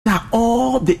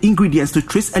all the ingredients to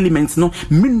trace elements no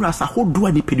minerals a whole do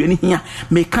any pedini here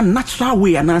make a natural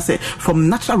way and answer from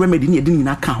natural remedy ni edin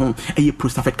na ka ho eye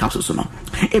Prostafet capsules no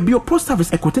e bio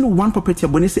Prostafet e contain one property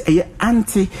abone say eye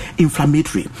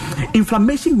anti-inflammatory.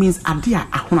 Inflammation means adia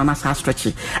ahona na sa stretch.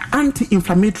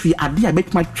 Anti-inflammatory adia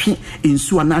bet ma twi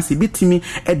ensu anase betimi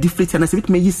e deflate anase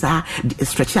betimi yi sa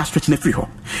stretch na free ho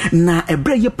na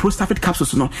ebre ye Prostafet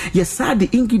capsules no yes the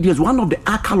ingredients one of the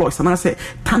alkaloids anase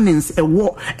tannins e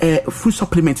wo food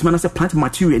supplement man say plant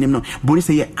material nim no boni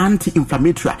say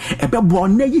anti-inflammatory ebe bo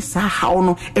na yi sa how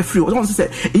no e free o say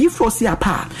e free see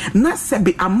apa na se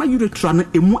be ama urethra no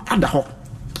emu ada ho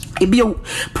ebio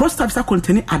Prostafet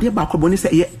contain ade ba ko boni say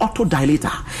ye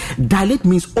autodilator. Dilate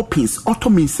means opens, auto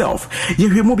means self. Ye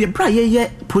hwemo be bra ye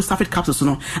Prostafet capsules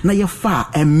no na ye fa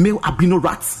male albino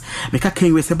rats make a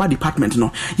can we say department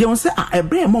no ye won say a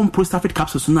bra mom Prostafet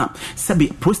capsules na say be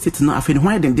prostate no afeni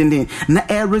hwan den na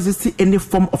air resist any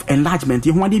form of enlargement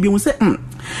ye hwan dey be won say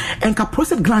enka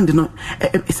prostate gland no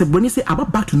say boni say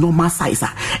about back to normal size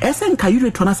ese enka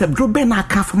urethra na say drobe na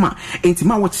aka fama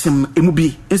entima wo chim emu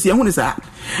bi ese ye hon say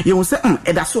you will say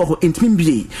edaso ho entimi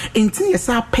bi entini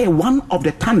yesa pair one of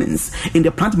the tannins in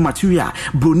the plant material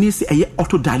brunese eye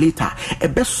autodilator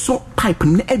ebe so pipe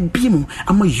na ebimu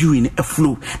ama urine e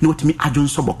flow na otimi adwon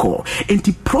so boko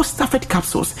enti Prostafet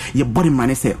capsules your body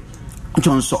man say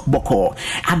Johnson Boko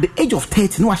at the age of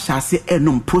 30 no shall say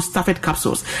Prostafet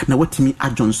capsules na watimi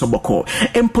a Johnson Boko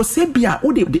impossibia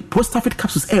o the Prostafet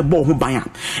capsules e bo ho ban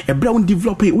e bra un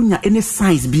develop unya any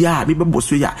size bia me bebo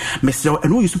so ya mesel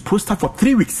and we use Prostafet for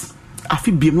 3 weeks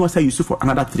afi biem no say use for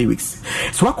another 3 weeks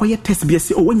so akoye test bia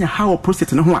say when you how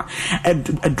prostate no ho a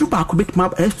druba ko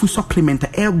betma food supplement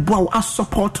e bo a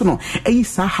support no e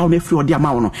sa how na free odi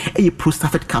ama no e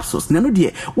Prostafet capsules na no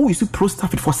de we use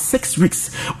Prostafet for 6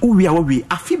 weeks we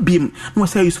afi biem no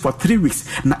say use for 3 weeks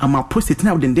na ama prostate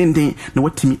na den na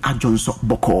watimi ajonso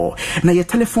boko na your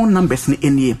telephone numbers ni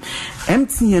enie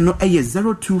MTN no e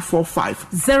 0245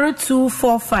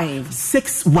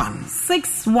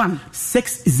 61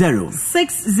 60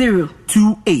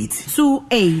 28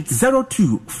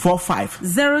 0245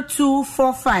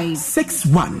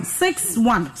 61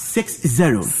 60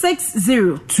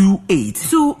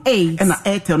 28 and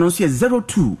Airtel no say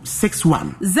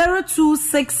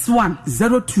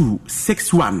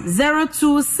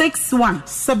 0261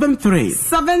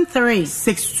 73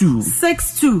 62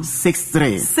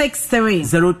 63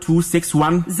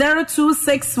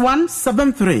 0261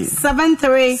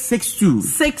 73 62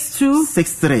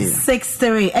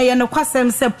 63 no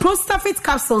kwasem se Prostafet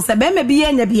capsules e be me bi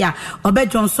enya bia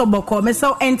obejon so boko me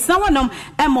so entina wonom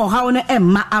emo hawo no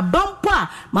emma abampo a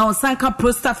ma onsanka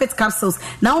Prostafet capsules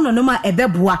na wono no ma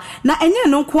ebeboa na enye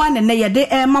no nko an ne yede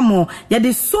ema mo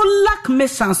yede Solac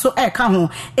mission so e ka ho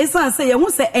esan se ye hu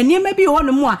se enema bi ho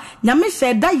no mu a nyame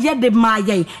hye da yede ma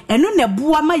ye eno ne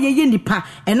boa ma ye nipa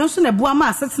eno so ne boa ma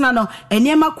asetena no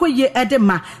enema koye ede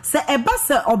ma se eba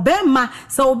se obema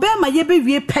ye be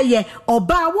wie peye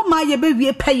oba wo ma ye be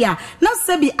wie peya na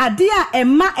sebi ade a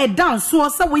emma edan so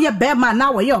se wo ye be ma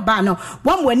na wo ye oba no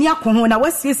wam wani akoho na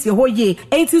wasiesie ho ye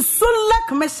enti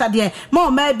Solac meshade ma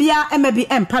o ma bia emabi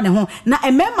empa ne ho na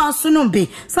emema so no be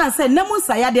san se namu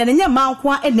sayade ne nya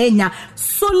manko a na enya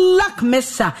Solac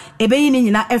mesha ebeyi ni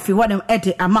nyina efi wadem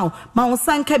ede amaw ma wo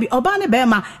sanka bi oba ne be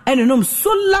ma enunum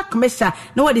Solac mesha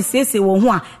na wo de siesie wo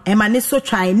ho a ema ne so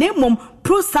twan ne mom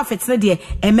Prostafet ne de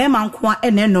emema nko a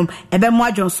enenom ebe mo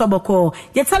adwon soboko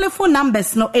ye telephone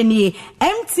numbers no enie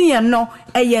MTN no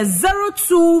eye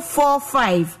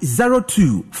 0245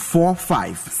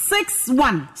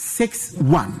 61 60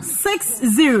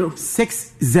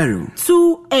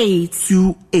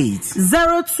 28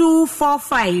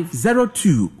 0245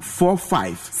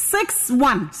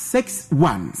 61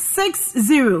 60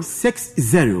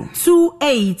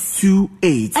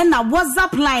 28 and na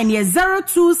WhatsApp line ye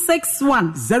 0261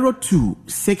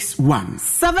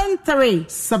 73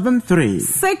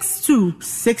 62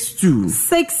 62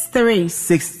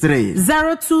 63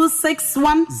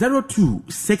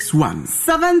 0261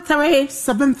 73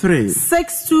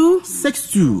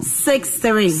 62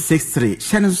 63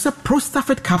 Shannon so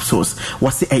Prostafet capsules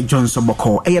was a Johnson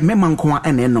Boko a memanko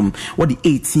and enom what the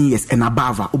 18 years and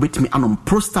above obetimi anom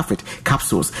Prostafet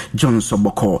capsules Johnson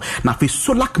Boko na fe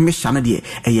Solac mission de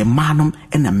a manum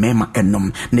and a mema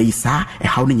enom na isa e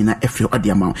how ni na efre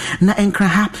odiama na enkra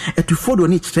ha etufo do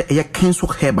ni kire e cancer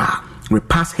heba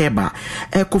Repass Herba,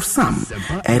 Kof Sam,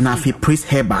 and Afi Praise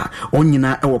Herba,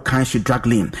 Onyina Okanshi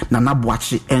Draglin, Nana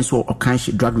Boachi, Enso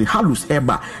Okanshi Draglin, Halus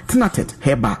Herba, Tinatet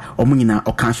Herba, Omunina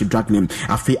Okanshi Draglin,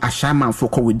 Afi Ashaman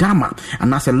Foko Widama,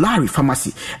 and as a Larry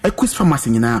Pharmacy, Equus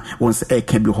Pharmacy Nina, once a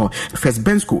Kebuho, First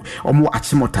Bensko, or more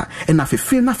Achimota, and Afi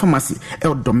Fina Pharmacy,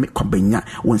 El Domi Kobenya,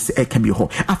 once a Kebuho,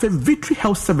 Afi Victory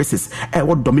Health Services,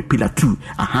 El Domi Pillar 2,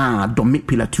 Domi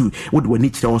Pillar 2, would we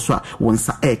need also once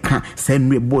a can send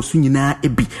me Bosunina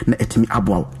Ebi, na etimi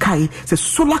Abwa, Kai, se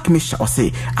Solak Misha or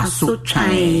say, Aso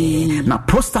Chai, na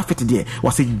Prostafet there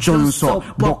was a Johnson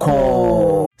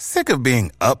Boko. Sick of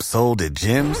being upsold at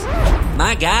gyms?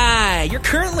 My guy, you're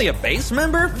currently a base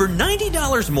member? For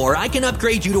 $90 more, I can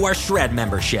upgrade you to our Shred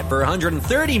membership. For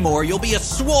 $130 more, you'll be a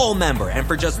Swole member. And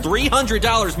for just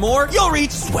 $300 more, you'll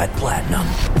reach Sweat Platinum.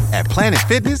 At Planet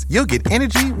Fitness, you'll get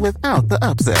energy without the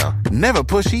upsell. Never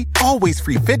pushy, always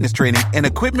free fitness training and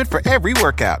equipment for every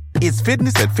workout. It's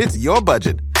fitness that fits your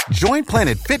budget. Join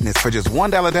Planet Fitness for just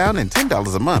 $1 down and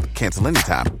 $10 a month. Cancel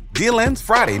anytime. Deal ends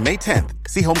Friday, May 10th.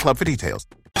 See Home Club for details.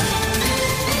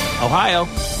 Ohio,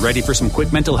 ready for some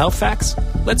quick mental health facts?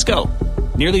 Let's go.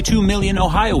 Nearly 2 million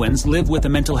Ohioans live with a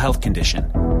mental health condition.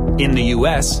 In the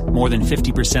U.S., more than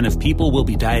 50% of people will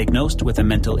be diagnosed with a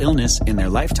mental illness in their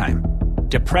lifetime.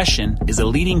 Depression is a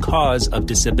leading cause of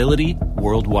disability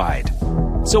worldwide.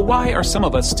 So why are some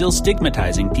of us still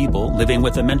stigmatizing people living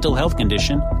with a mental health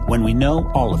condition when we know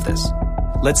all of this?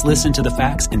 Let's listen to the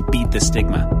facts and beat the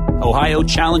stigma. Ohio,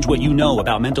 challenge what you know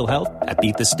about mental health at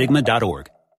beatthestigma.org.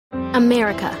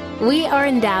 America. We are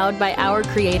endowed by our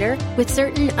Creator with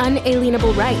certain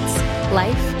unalienable rights: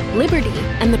 life, liberty,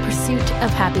 and the pursuit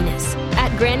of happiness.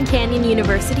 At Grand Canyon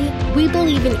University, we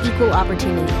believe in equal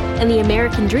opportunity, and the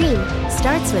American dream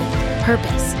starts with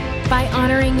purpose. By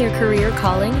honoring your career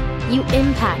calling, you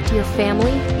impact your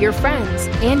family, your friends,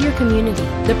 and your community.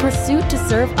 The pursuit to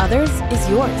serve others is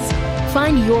yours.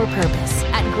 Find your purpose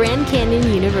at Grand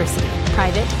Canyon University.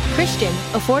 Private, Christian,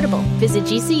 affordable. Visit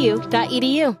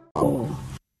gcu.edu.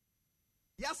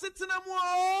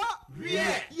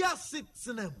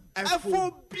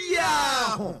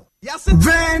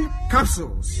 Van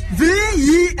capsules.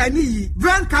 V-E-N-E.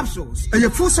 Van capsules. A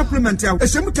full supplement. A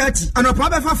semu 30. And a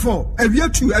papa 4. A year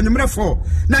 2 and number 4.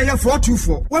 Now you're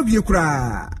 424. What do you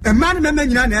cry? A man may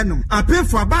mention I pay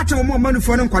for a battle more money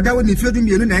for them. Quadawan if you do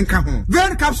me and come.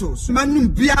 Van capsules. Man,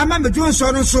 be a man, but John so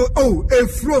a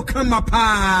fro come up.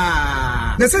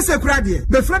 The sister cried.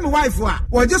 The friend wife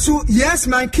or just so, yes,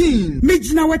 my king.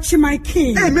 Mijna watch my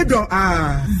king. Hey, middle,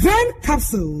 Van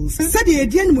capsules. Said the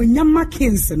again when Yama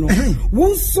Kinson.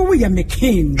 Won't so ya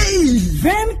McCain.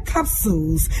 Van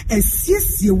capsules as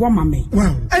yes, you woman.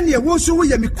 Wow. And you won't so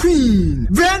ya McQueen.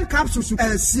 Van capsules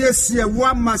as yes, you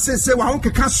woman says, I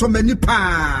can't so many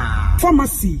pa.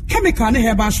 Pharmacy, chemical and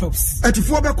herbal shops. At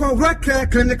 4 Red Care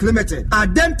Clinic Limited.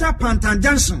 At Dental Pantan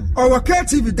Junction. Our Care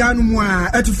TV down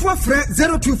at 4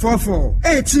 0244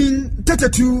 18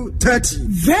 32 30.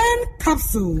 Van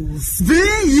capsules.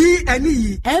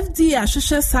 V-E-N-E. FD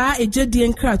Ashusha Sa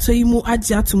Ejedian Kratoimu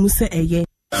Adia to Muse Eye.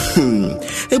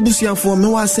 Ebusia for me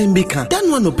was saying bika. Then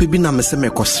one of people na me se me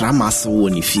kosra mas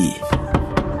woni fi.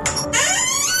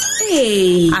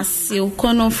 Hey, asil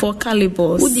kono for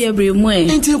calibers. Udi ebremu e.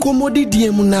 Enti komodi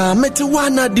diem na mete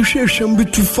wana de hwehwem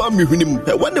bitu fami hunim.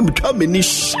 Wana mtwa me ni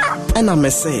sharp. Na me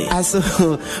say, as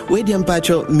we dem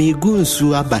pacho me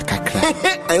gunsu abakakra.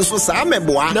 Enso sa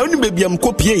meboa. Na oni bebia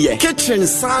mkopie ye. Kitchen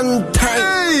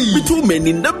santai. Bitu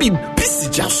meni na bi bisi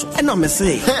jaso. Na me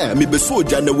say, me be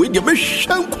soja na we dem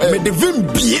hwankwa. Me de vim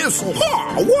bie so.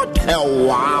 What hell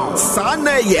wow.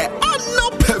 Sana ye no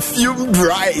perfumed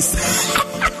rice.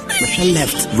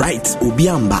 Left, right,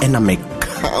 Ubiamba, and I make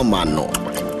come on.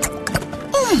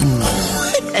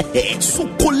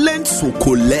 Succulent,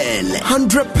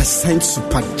 100%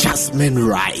 super jasmine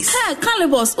rice. Hey,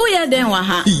 Calibos, who ya den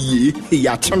waha?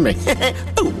 Yeah, chame.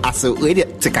 Oh, I saw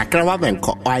it. Take a crab and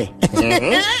coy.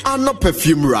 And not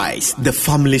perfume rice, the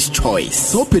family's choice.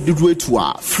 So pedidwe to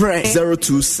our friend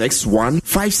 0261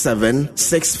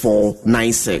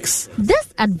 576496.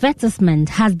 This advertisement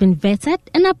has been vetted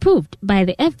and approved by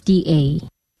the FDA.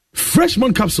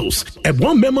 Freshman capsules, a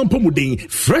one memon pomudin,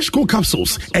 fresh cool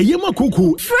capsules, a yema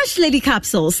cuckoo, fresh lady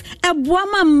capsules, a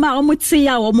woman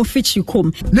maumutia or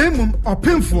mufichukum. Name or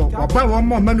painful or buy one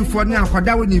more menu for now for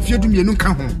that when you feed me no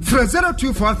come home.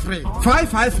 0243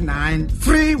 559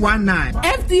 319.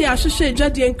 FD Ashusha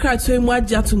Jadi and Krato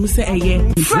Mwadia to Muse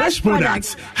Eye. Fresh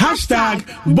products, hashtag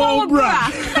Bobra.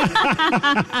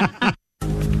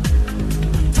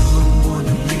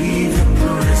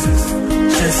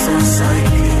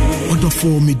 Order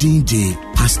for me DJ.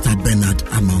 Pastor Bernard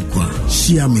Amankwa.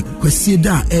 Shia me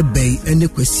kwesieda ebei ene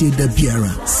kwesieda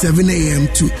biara 7 a.m.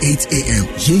 to 8 a.m.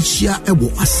 Yeshia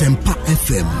ewo Asempa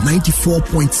FM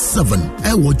 94.7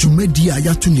 ewo Jumedia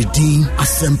Yatunidin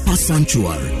Asempa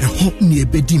Sanctuary eho ni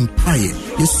ebedi mpaye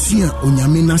yesua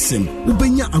onyame nasem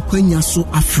ubenya akwanya so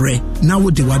afre na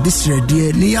wo de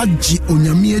wadesrede ne yaji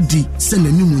onyame adi se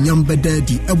nanim onyam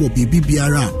bedadi ewo bibi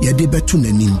biara yede beto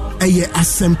nanim eye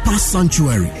Asempa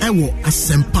Sanctuary ewo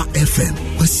Asempa FM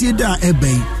kwesieda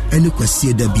ebei ene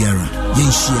kwesieda biara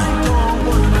yenhia.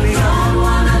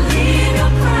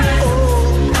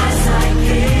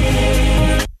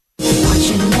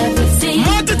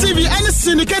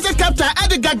 Syndicated capture at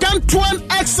the Gargantuan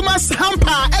Xmas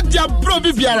hamper at their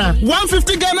Brovi Biara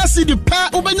 150 Ghana CD per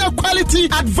Ubenya quality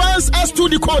advanced S2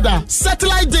 decoder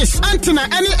satellite dish antenna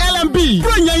any LMB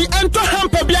Brunya ento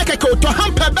hamper biakako to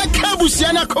hamper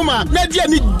bekabusiana koma Nadia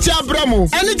ni Jabramo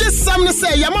and just some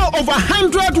say yama over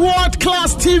 100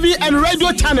 class TV and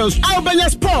radio channels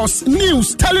Albania sports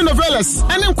news telenovelas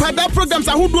and then quad programs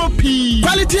are who do P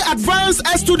quality advanced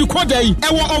S2 decoder and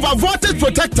over voltage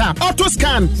protector auto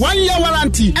scan 1 year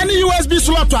warranty any USB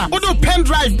slot odo pen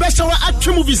drive beshawa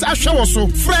action movies ashawo so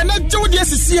frena jodi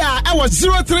SCR I was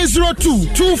 0302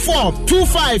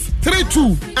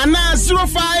 242532 and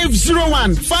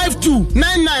 0501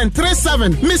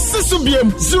 529937 Mrs.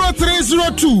 Subiem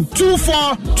 0302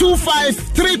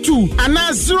 242532 and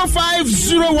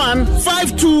 0501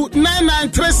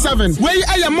 529937 where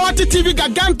I am multi TV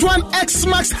Gargantuan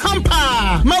X-Max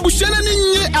hamper mabushana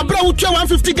ni abra utua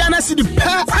 150 Ghana cedi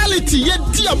per quality ye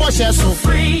dia bo so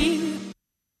free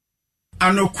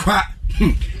anokwa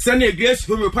Send Grace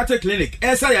Homeopathic Clinic.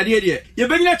 Esa ya de. Ye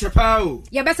benya chapa o.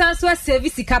 Ye besa so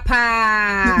service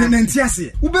kapa.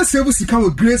 Nentiase. Ube service ka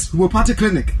with Grace Homeopathic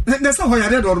Clinic. Na so ho ya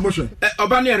de do motion.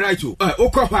 Oba ne right o.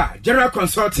 Okopa general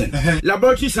consulting,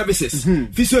 laboratory services,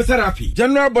 physiotherapy,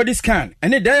 general body scan,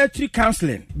 and dietary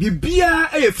counseling. Bibia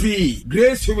e free.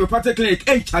 Grace Homeopathic Clinic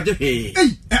e charge he.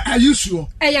 Hey, are you sure?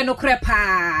 Ya no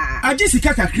krepa.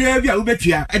 Ajesika kakra bia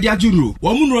ubetua e de ajuru.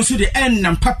 Wo mu no so de en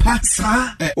nam papa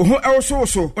sa. Oho so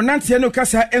onantie no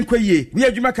kasa enkoye wi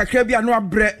adwuma kakra bia no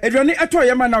abrɛ aduane ɛtɔ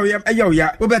yɛ ma na ɔyɛ ɛyɛ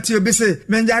ɔya wobɛtie bi se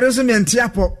menjare so mentia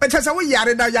pɔ ɛkyɛ wo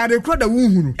yare da yare kro da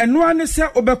wuhuru ɛno ane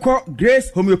sɛ obɛkɔ Grace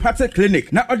Homeopathic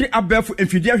Clinic na ɔde abɛfo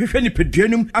mfidie ahwehwɛ ni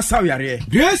peduanum asaw yare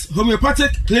Grace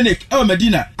Homeopathic Clinic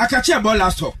Medina akachi abo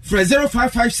last stop for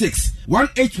 0556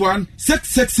 181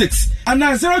 666 and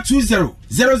 020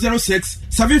 006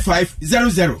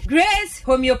 7500 Grace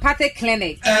Homeopathic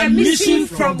Clinic, a mission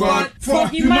from God for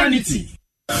humanity.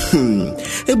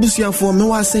 Ebusiafo me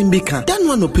wa sembika dan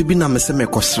wa no pebi na mese me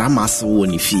kosra maase wo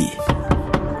ni fie.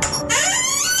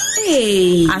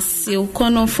 Hey, asil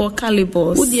kono for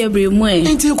calibers. Udi ebremu e.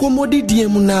 Enti komodi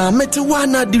diem na mete wa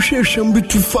na de hwehwem bi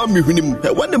tu fa me hwenim.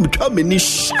 Wa na metwa me ni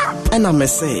sharp. Na me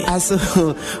say, aso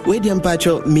we dem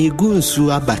pacho me gunsu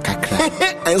abakakra.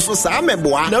 Enso sa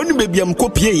meboa. Na oni bebiam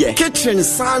kopie ye. Kitchen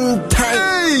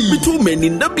santai. Bitu meni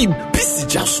na bi bisi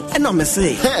jaso. Na me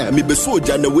say, me be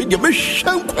soja na we dem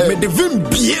hwam. Me de vim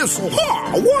bie so.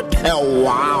 What hell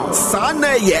wow.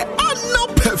 Sana ye no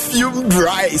perfumed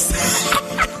rice.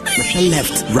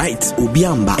 Left, right,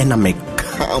 Ubiamba, and I make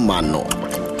Kamano.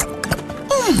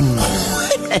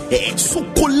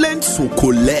 Succulent,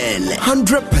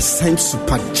 100%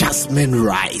 super jasmine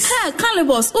rice. Hey,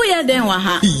 Calibos, who ya den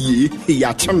waha?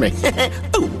 Yeah, chame.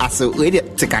 Oh, I saw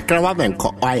wait to Kakrawa and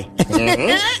Koi.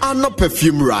 And not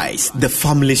perfume rice, the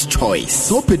family's choice.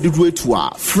 So pedidwe to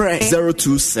fresh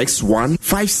 0261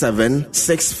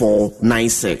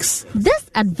 576496. This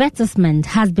advertisement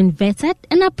has been vetted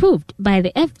and approved by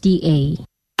the FDA.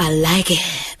 I like it.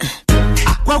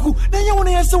 Kwaku, na ye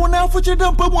wona yese wona afuche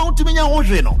dampa mu antimi nya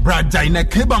hohwe no. Braja ina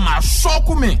keba ma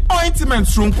shoku me. Ointment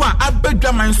sonko a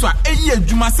abedwaman so a eyi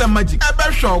adwuma sa magic.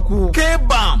 Ebe shoku.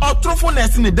 Keba, otrofo na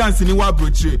ese ne dance ni wa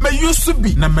brochire. Me use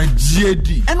bi na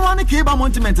magiedi. Eno ane keba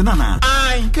ointment na na.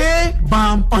 Ai,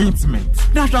 keba ointment.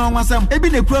 Na hwa wasam ebi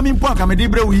na kura mi mpo aka me de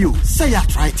bre wo yi. Say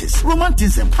arthritis,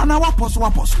 romanticism, ana wapos.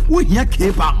 Wo hia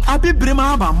keba. Abebre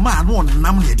ma aba ma no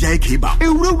nam na dia keba.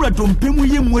 Ewurawura dompemu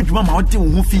yemu adwuma ma wote wo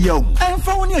ho fiya wo.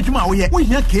 Woni adwuma wo ye wo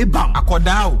hia kebam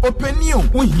akoda o opani o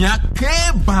wo hia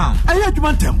kebam ayi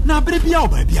adwuma ntam na bere bia o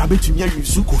ba bia betumi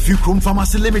ayusu Kofi Chrome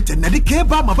Pharmacy Limited na de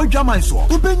kebam abadwama so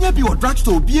obenya bi o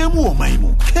drugstore bia mu o man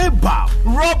mu kebam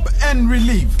rub and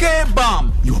relief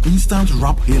kebam your instant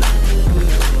rub healer.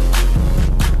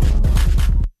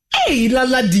 Hey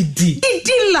lala didi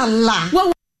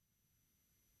lala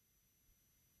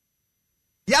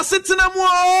Yasitena mo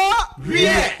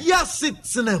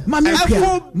yasitena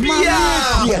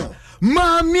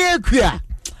Mami ekua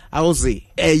I will say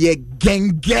eye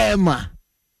gengema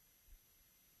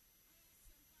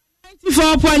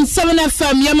 4.7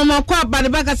 FM yamama kwa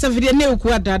badebaka safiri ne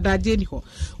ku adada je ni ho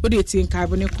wode tin kai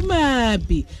ne kuma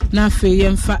bi na fe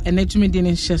yemfa enedwumedi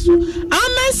ne hyeso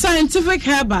Amen Scientific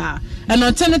Herbal an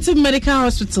alternative medical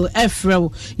hospital efrew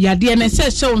yade ne se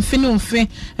hye mfini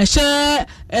ehye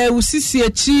usisi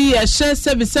achi ehye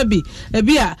sebi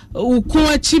bia ukon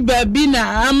achi ba bi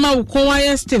na ama ukon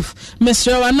aye stiff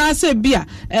mesrewa na se bia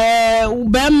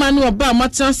ba ma ne oba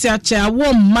matanse ache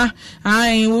awo mma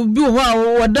ai obi ho a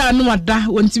woda no da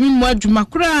wontimi mu adwuma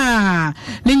kura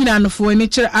ne nyina nofo ni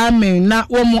kire amen na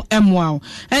wo mu emwa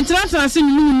entranta se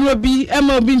nu bi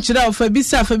ema obi nkira ofa bi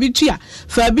sa fa bi tua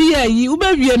fa bi yi wo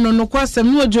ba wie no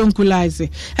kwasem no ojonkulaize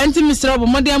enti misra bo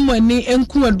mode amwa ni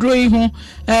enku aduro yi ho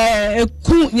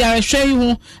eku ya hwe yi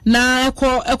ho na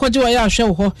ekoje wa ya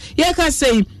hwe ho ye ka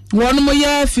sei one mo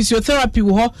ye physiotherapy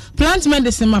wo plant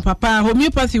medicine ma papa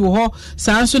homeopathy wo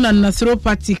sanso na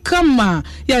naturopathy kama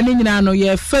ya ni nyina no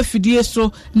ye fafidie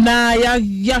so na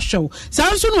ya show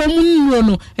sanso no mu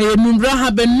no e numra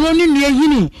ha benno ni nue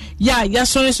hini ya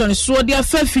sone so de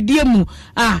fafidie mu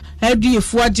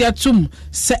adiefu age atum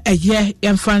se eye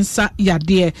yemfansa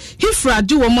yade hifra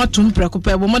de wo matum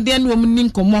prekope wo mode ne wo ni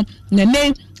nkomo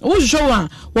nene Ujoa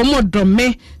womo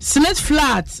dome Snit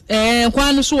flat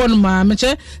kwanu so won ma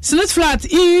meche Snit flat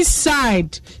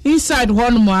inside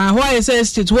one ma why is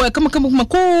estate wo come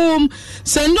kom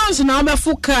sendons na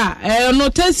obefuka no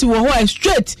tesi wo ho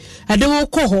straight ade wo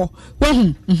ko ho wo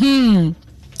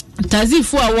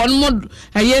tazifu a one mod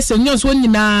yes nyons won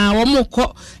nyina wo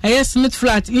moko Snit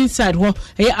flat inside ho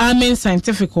Amen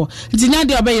Scientific ho dinya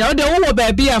de obey o de wo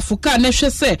ba bia afuka na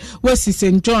hwe se wasi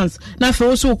St John's na fe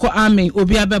wo so ko Amen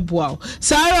obi abeboa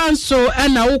Saran so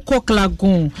na wo ko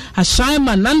Klagon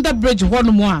Ashaiman Nanda Bridge ho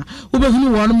no mo a wo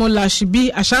behunu wo no mo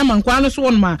Lashibi Ashaiman kwa no so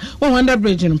won ma 100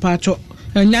 bridge no pacho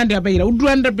nyande abayira udu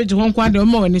under bridge hon kwa de o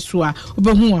ma wani so a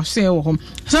obehu ose wo hom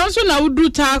sanso na udu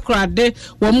ta krade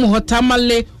wo mu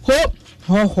hotamale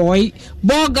hoi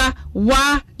boga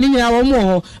wa ni nyina wo mu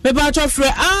ho me ba cho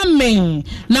frɛ Amen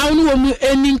na woni wo mu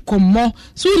eni nkomo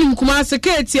so ni kuma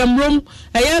seketi amrom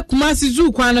kuma si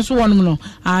zu kwa na so wonum no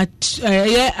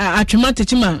atwema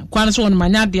techima kwa na so wonum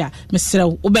anyade a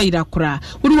mesrɛ wo bayira kora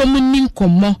woni wo mu ni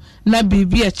nkomo na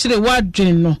bibi a kire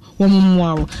wadwen no wo mu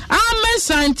awo Amen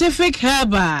Scientific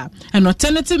Herbal an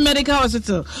alternative medical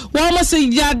hospital wo mo se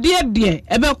yade de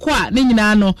ebe kwa ni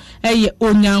nyina no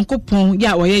onyankopon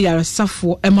ya woye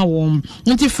yaresafo ema wo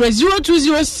nti fra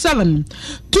 0207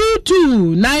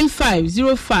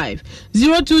 229505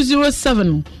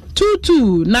 0207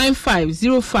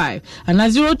 229505 and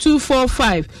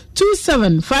 0245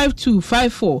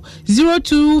 275254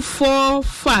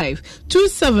 0245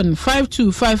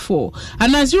 275254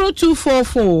 and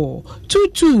 0244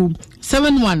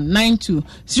 227192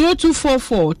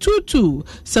 0244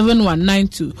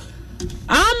 227192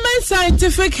 Amen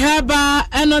Scientific Herbal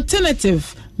and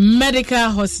Alternative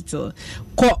Medical Hospital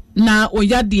ko na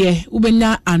oyade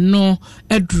ubenya ano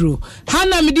eduro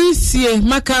hana midisie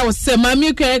maka wo se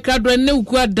mami kwekradro ne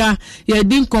ukuada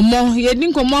yedin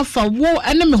komo fa wo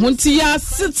ene me honti ya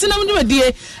sitinam de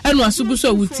wadie eno asuguso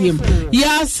awutiem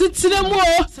ya sitinam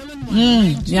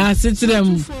ya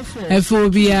sitinam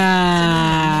efobia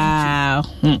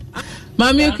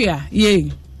mami kwa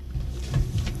ye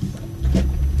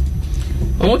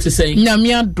I want to say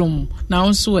nyamia dum na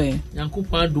onso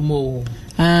Nyankopon adum o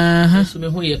so me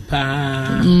ho ye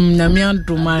pa nyamia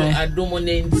dum adum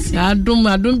ne nti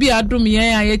adum bi adum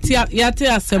yen yate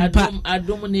asempa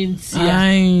adum ne nti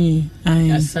ai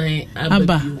asan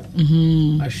aba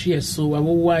ahwe so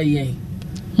wawo yen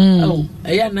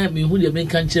eya na me hu de me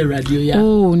kan kire radio ya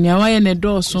nya wa ye ne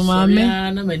do so ma me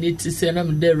na me ne ti se na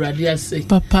me de radio ase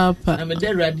papa na me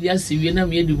de radio ase wi na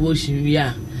me ye devotion wi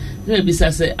a na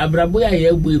bisa se abrabo ya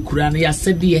ye gbo ekura na ya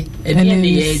sede ene ne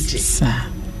ye eje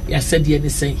ya sede ne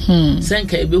sen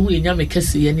senka ebehu ye nyame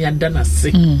kese ye ne adana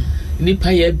se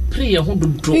nipa ye pri ye ho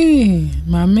dodo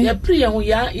mame ye pri ye ho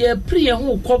ye pri ye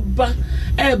ho koba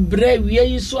ebre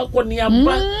wie yi so akoni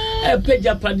aba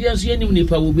peja padia so ye nim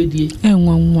nipa wo bedie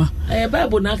enwanwa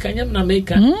bible na kanyam na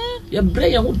meka ye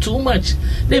bre ye ho too much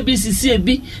na bi sisi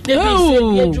ebi na bi se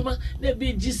bi adwuma na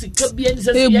bi jisika bi ani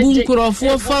se ye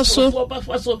bunkrofo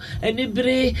faso eni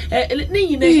bre ni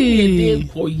nyina ye de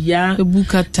koya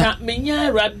ebukata na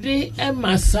menya rade e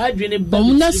massage ne ba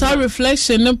omna sa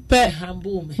reflection ne pe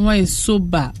why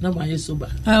soba na ma ye soba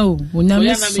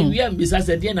onyame so na me wi am bisa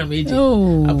se de na meje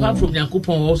apart from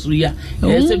Nyankopon wo so ya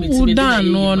se mitimi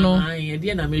no ye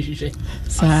de na me hwehwe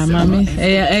sa mame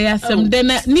eya sem de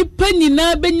na nipa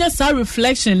nyina benya sa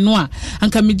reflection no a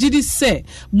anka megidi se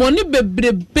boni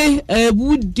bebrebe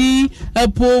wudi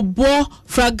pobo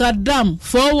fragadam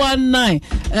 419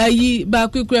 yi ba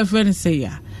kwekura friend say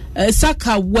ya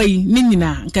saka way ni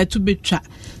nyina anka to betwa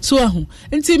so ahu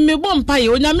nti me bom pa ye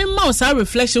onyame ma sa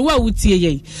reflection wa wutie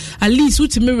ye at least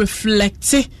wuti me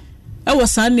reflect e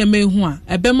was an hu a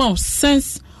ebe ma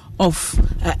sense of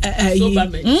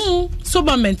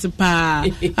soberment pa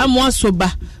amwa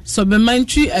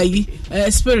sobermentary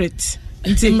spirit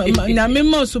nti na me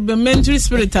ma sobermentary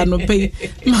spirit anope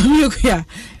ma me ya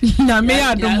na me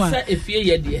adom a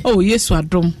oh yesu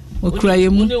adom okura ye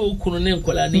mu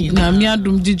na me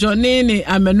adom jijo ne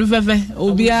amenu veve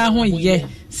obi a ho ye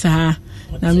sa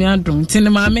na me adom tin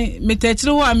ma me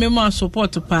metachire wo ame ma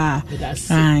support pa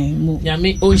ai mu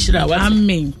nyame onhira wa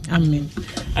amen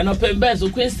anope bezo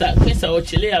kwinsa o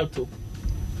chile auto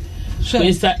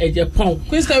kwinsa ejepon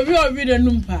kwinsa wi de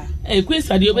numpa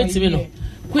kwinsa de obetimi no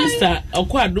kwinsa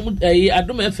okwa adom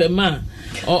FM a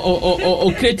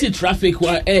o create traffic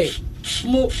wa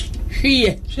mo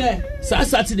hwie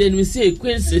Saturday we say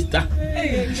Queen sister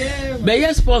be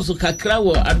yes sponsor kakra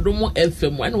wo adom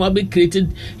FM when we be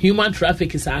created human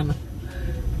traffic is ano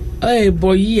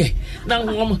boy na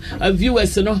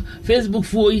viewers no Facebook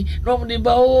foi no dey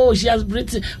ba she has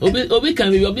written obi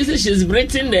can be obviously she's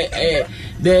written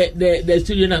the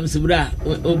studio name sibra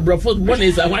brofo one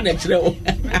is one actually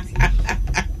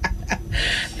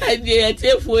I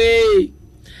foi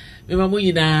me mamu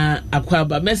yina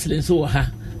akwaba meslin so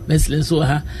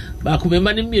ha ba ko me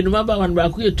mani mienu ma ba wan ba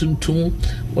ko yetuntum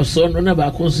wo so no na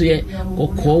ba ko so ye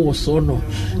kokko wo so no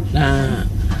na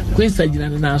kwesa jina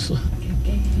na so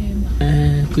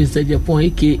kwesa Japan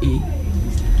aka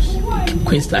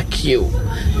kwesa Q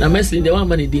na meslin de wa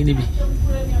mani de ni bi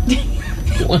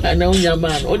wa na unya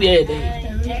man o de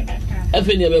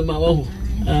afeni be ma wo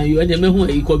you and me who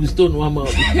e cobblestone wa ma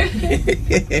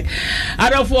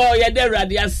adofo ye de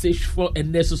radio search for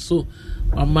and so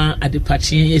ama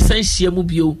adepachi esanhia mu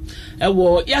bio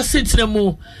ewo ya setire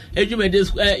mu edwumede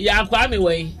ya kwame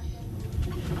wen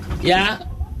ya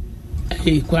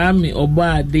kwame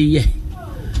obade ye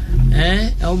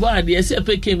obade ese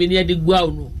peke mi ne de gua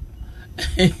no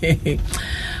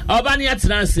obani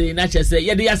atranse na chese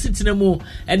ye de ya setire mu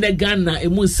ene Ghana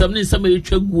emu nsam ne nsam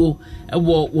etwaguo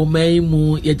ewo wo man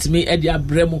mu yetimi e de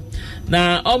abremu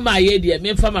na o ma ye de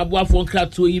me fa maboafo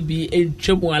nkrato yi bi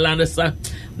entwemu ala ne sa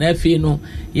na afi no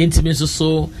yentimi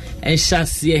so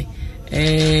enhyase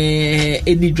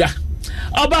enidwa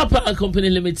Obapa Company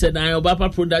Limited and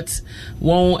Obapa Products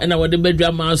one and our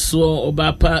bedroom maso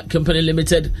Obapa Company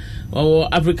Limited or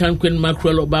African Queen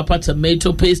Mackerel Obapa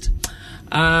Tomato Paste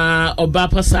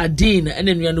Obapa Sardine and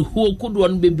then you know who could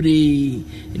one bebre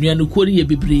you know Korea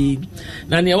bebre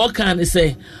now near what can I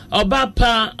say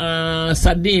Obapa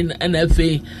Sardine and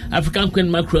African Queen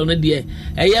Mackerel dear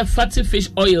fatty fish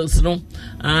oils no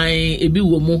I ebi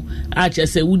womo acha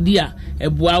say wudia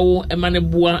ebuawo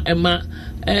emaneboa ema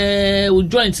we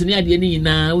joint ni ade ni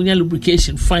na unya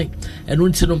lubrication fine enu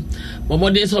ntino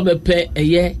momode so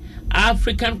bepe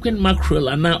African Queen Mackerel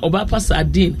and Obapa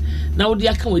Sardine na wodi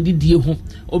aka wadi die ho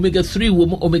omega 3 wo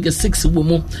mo omega 6 wo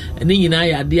mo ene nyina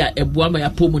ya de a eboa ma ya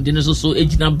pomu de ne so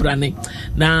ejina brane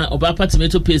na Obapa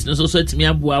tomato paste ne so etimi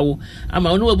aboa wo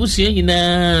ama onu abusua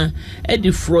nyina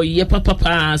edi froye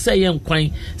papa say ye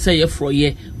nkwan say ye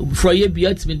froye bia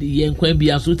etimi de ye nkwan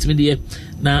bia so etimi de ye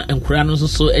na enkura no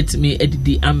so etimi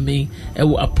edidi amen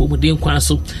ewo apomu de nkwan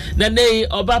so na nei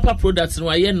Obapa products no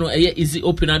aye no easy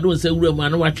open ado say wura mu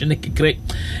anu watwe ne kekere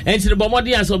entire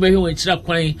bomodi aso be hwe nkira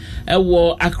kwan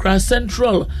ewo Accra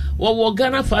Central wo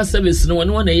Ghana Fast Service no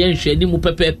wona na ye nhwe ni mu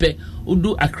pepepe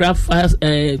udu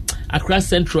Accra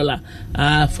Central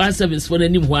Fast Service for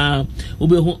anim hwa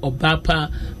obehu Obapa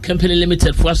Company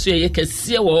Limited for so ye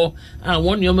kese wo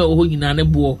won yoma wo nyina ne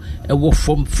bo ewo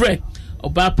from free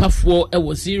Obapa for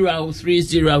ewo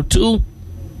 0302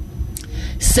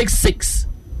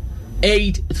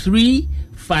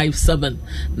 668357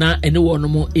 na ene wono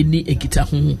mo eni ekita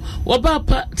ho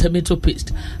Obapa tomato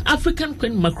paste African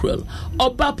Queen Mackerel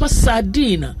Obapa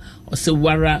Sardine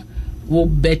osewara wo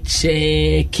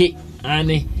becheke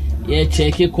ane ye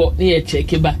cheke ko ye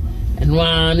cheke ba eno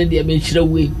ane de me chira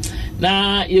we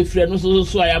na ye frɛ no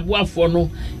so ayaboafo no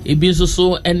ebi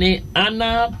so ene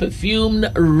Anna perfumed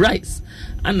rice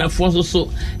ana fo so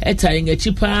eta yenga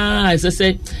chipa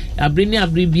sese abrini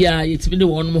abribia yetimi de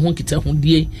won mo ho kita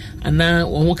hodie ana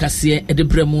won ho kase e de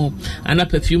bremo ana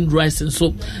perfumed rice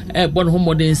so bon ho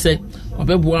modern se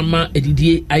obebo ama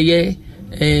edidie aye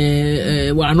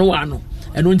wano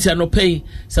eno ntia no pay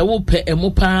se wo pe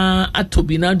emopa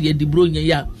atobi na de dibro nya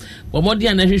ya Womodi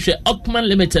anahwehwe Ockman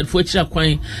Limited for chira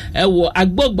kwan ewo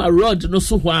Agbogba Road no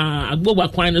so hwa Agbogba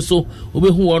kwan no so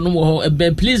obehu wono wo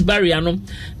Ben Please barrier no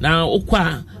na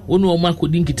okwa wonu omo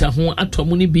akodi nkita ho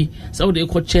atomo ni bi sa wo de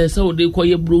ko che sa wo de ko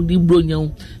ye bro di bro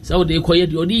nyawo sa wo de ko ye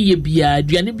de oni ye bia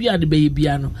aduane bia de be ye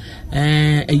bia no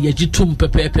eye gitum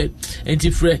pepepe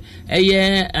enti frɛ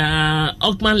eye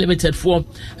Ockman Limited for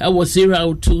was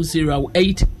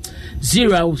 0208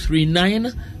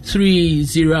 039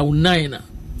 309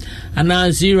 and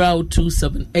now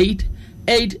 0278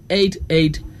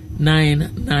 888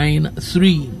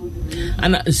 993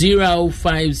 and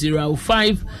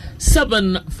 0505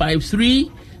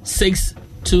 753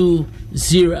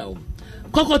 620.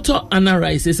 Kokoto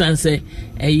analysis and say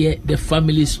the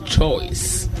family's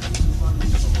choice.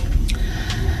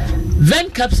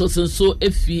 Ven capsules and so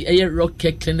if a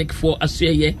rocket clinic for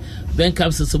Australia. Ben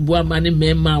capsules boa mani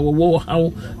mema wo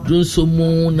how dun so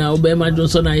mu na obema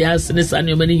Johnson na yas ne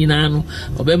sanyo mani nyina no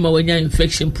obema wanya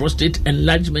infection prostate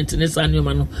enlargement ne sanyo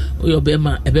ma no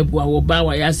obema ebeboa wo ba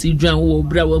wa yas dwan wo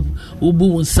bra wo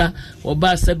bu nsa wo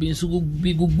ba sabi nsu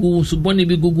bi gugu so boni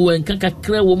bi gugu en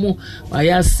kakakra wo mu wa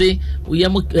yas wo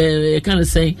yam kan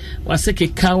say wa seke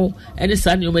kawo ene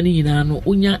sanyo mani nyina no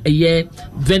unya eye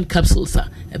ven capsules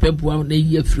ebeboa na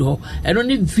yi afiri ho eno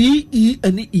ne VE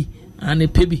ane E ane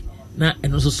pebi na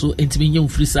eno so entimi nyem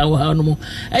free sa wo ha no mo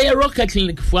rocket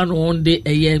clinic fo no on de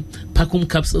pakum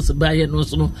capsules ba no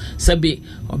so no sabe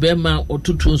obema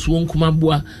otutu nso nkuma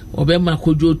boa obema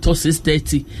kodwo to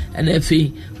 630 na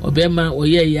efe obema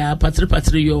oye ya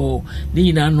patre yo ni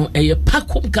nyina no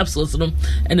pakum capsules no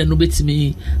ena no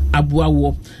betimi aboa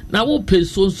wo na wo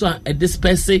peso so a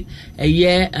disperse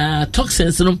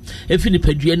toxins no efi ni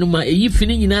padua no ma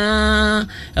fini nyina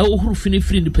huru fini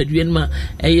free ni padua no ma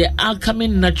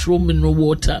alkaline natural mineral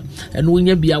water and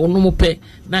wonya bia wono mo pe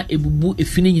na ebubu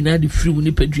efini nyina de free wo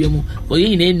ni padua mu oye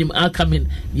nyina enim alkaline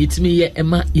yetimi ye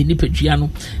ema ye ni padua no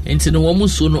enti no wo mu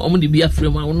so no omo de bia free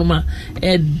ma wono ma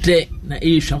ede na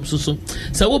ehwam so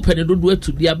sa wo pe ne dodo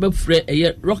atu dia be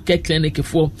free rocket clinic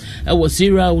for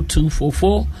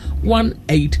 0244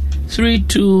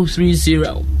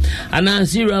 183230 and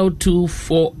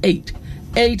 0248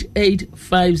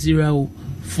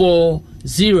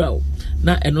 885040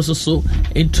 na eno so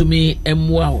entumi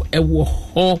emwa ewo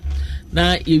ho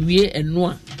na ewie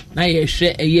eno na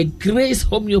yehwe Grace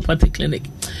Homeopathic Clinic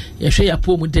yehwe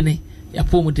yapo mu dene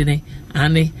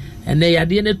ane ene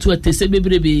yade ne to atese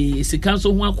bebrebe sika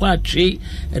so ho akwa atwe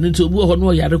eno to obu ho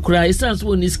no yare kura isanso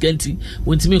woni skanti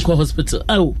wontimi ko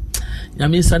hospital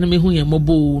nyame sane me hu ye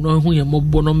mobo no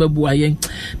mebu ayen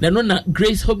na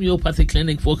Grace Homeopathic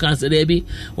Clinic for cancer debi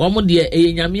wo mo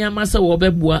de nyame amasa wo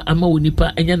bebua ama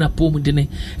wonipa enya na pom dene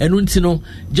enu ntino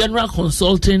general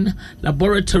consulting,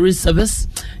 laboratory service,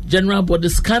 general body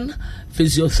scan,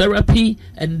 physiotherapy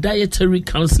and dietary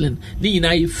counseling ni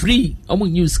nyina free omo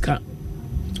nyuska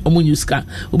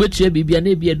obetua bibia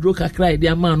na bia dro kakra ide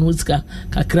ama no ska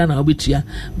kakra na obetua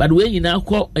but we nyina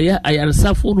akọ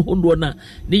ayarsafo no hondo na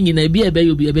ni nyina bia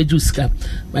ebe obi ebe juska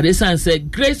but this one say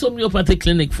Grace Homeopathic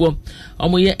Clinic for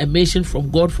omoye a mission from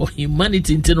God for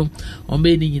humanity ntino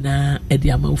ombe ni nyina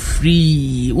ede ama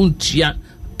free untia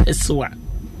peswa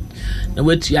na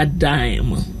wetua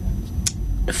dime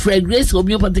for Grace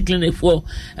Homeopathic Clinic for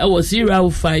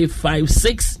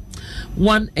 0556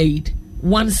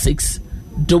 1816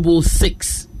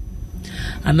 66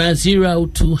 and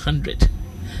 0200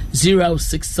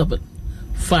 067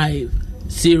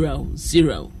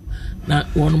 500 na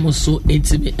one more so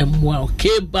intimi emwa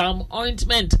K-balm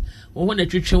ointment wo na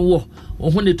twetwen wo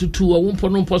na tutu wo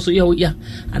mpo so ya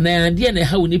ana ade na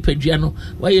ha woni padua no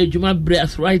wa ye adwuma bre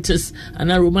arthritis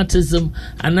ana rheumatism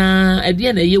ana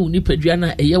ade na ye woni padua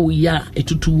na eye wo ya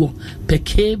etutu wo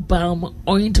K-balm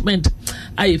ointment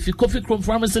fi Coffee Chrome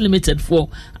Pharmacy Limited for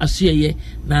asuye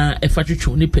na efa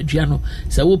twetwen ni padua no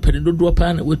se wo pene dodo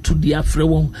pa na wetu di afre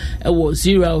won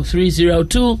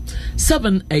 0302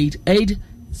 788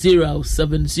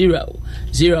 070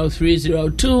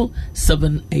 0302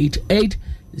 788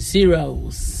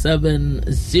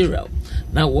 070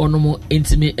 na one more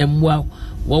intimate emwa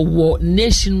wo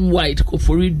nationwide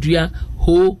koforidua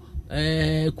ho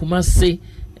Kumasi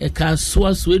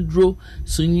Kaswa Swedro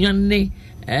Sunyane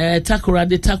Takora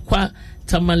de Takwa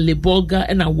Tamaleboga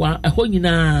and awa ɛhɔ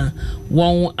nyinaa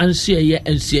wɔn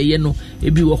ansuaye no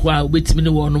ebi wɔ hɔ a obetimi ne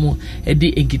wɔn mo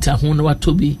ɛde nkita ho na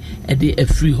watobi ɛde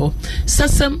afiri hɔ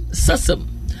sasam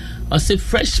ɔse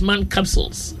freshman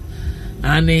capsules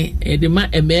ane ɛde ma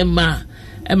ɛmɛɛma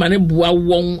ɛma ne boa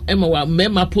wɔn ɛma wa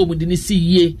mɛɛma pom de ne si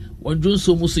yie wɔn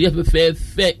dwonso mu so yɛ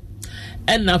fɛfɛɛfɛ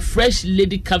and a fresh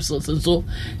lady capsules and so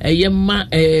a yama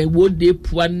would de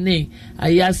puane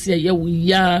ayasi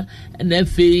ya and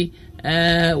efe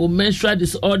menstrual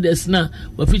disorders na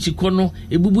wafichi kono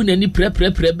ebubu na ni pre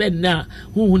ben na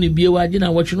hu ni bie waje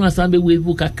na watwe no asan be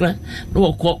webu kakra no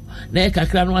wokọ na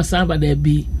kakra no asan ba da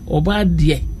bi oba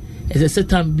de as a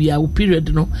certain bia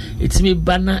period no etimi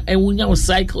bana ewunya wo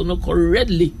cycle no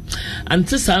correctly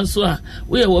anti sanso a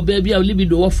we wo ba bia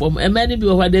libido wo form e mani bi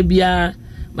wo da bia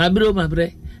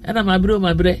mabre ana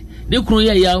mabre de kunu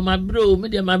ya mabro me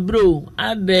de mabro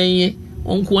adenye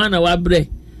onku ana wabre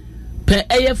pe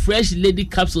eye fresh lady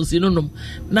capsules inonom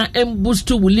na boost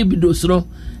to libido so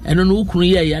eno no ukunu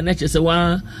ya na chese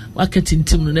wa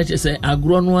katintim no na chese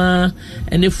agro no a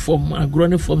ene form agro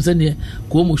ne form se ne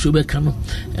ko mo show be ka no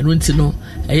eno nti no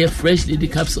eye fresh lady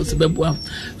capsules beboa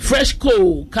fresh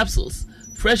co capsules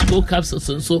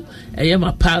so eye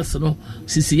ma pulse no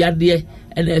sisi yade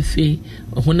ene afi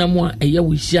honam a eye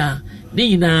wo hia ne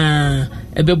nyina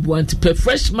ebeboa nti pe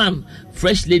freshman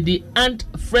fresh lady and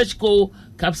fresh co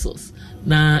capsules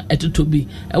na etotobi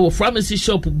ewo pharmacy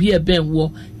shop bi e ben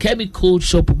wo chemical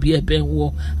shop bi e ben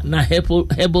wo na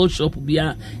herbal shop bi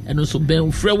a eno so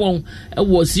ben frɛ won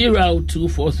ewo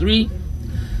 0243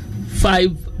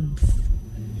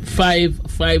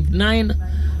 559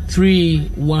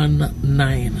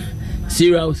 319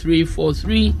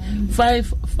 0343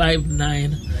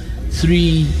 559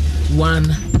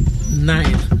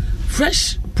 319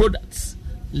 fresh products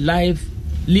live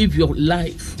live your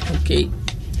life okay.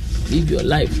 Live your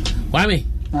life. Mommy.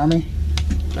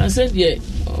 I said, yeah.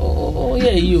 Oh,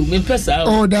 yeah, you. Me pesa.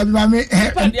 Oh, that mommy.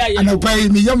 I pay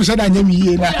me. You said I knew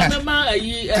me. Yeah,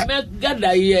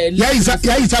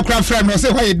 it's a crap friend. I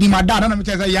say, why you my dad? And I'm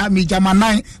telling you, me,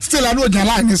 Jamanine. Still, I know your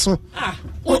line so. Ah,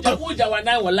 who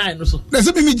Jamanine line so?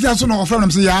 There's me just no friend.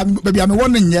 I'm saying, yeah, baby, I'm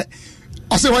wondering yet.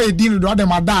 I say, why you deal with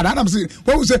my dad? And I'm saying,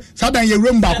 what was it? Suddenly, your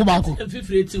room back. Mommy,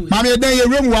 then your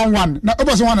room 1-1. Now, I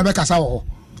was one of the Casao.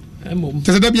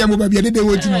 Tese da bia mo ba bia de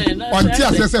woji no onti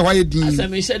asese why din asa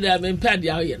me hye da me pad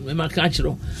ya ye me maka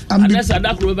kiro anasa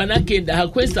da kro ba na kenda ha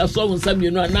questa so won sam you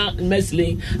no na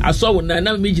mesling aso won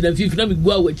na me gina fifi na me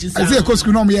gua wachi sa ase ko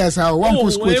school no me yes ha one ko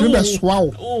school to be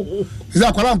swaw is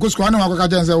akwala ko school na akaka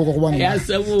janse wo ko ba no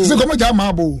se ko mo ja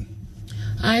ma bo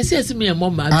ase me mo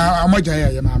ma mo ja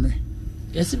ya ma me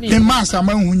yes me masa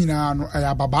ma hu nyina no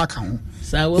ya baba ka ho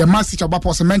the master chaba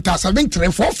posmental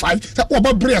 7345 say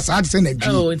oba brace had say na dwi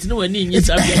oh it's no ani nyi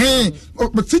sabe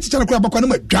but teacher na kura bakwa na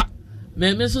madwa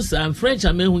me so sam french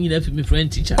am hu nyina fi me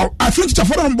french teacher oh a french teacher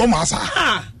for am bo masa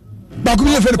ba ko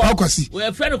me friend pa kwasi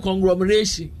we friend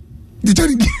conglomeration the tell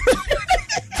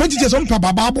french teacher some pa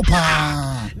baba bo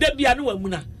pa da bia no wamu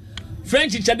na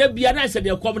french teacher da bia na say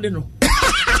de kom de no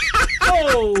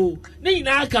oh ni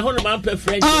na aka ho no man per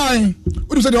french ai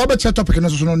we do say the other topic no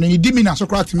so no ni di mi na so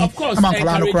kra timi am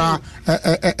kola no kra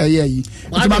yi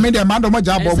nti ma me de man do ma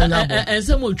ja bo nya bo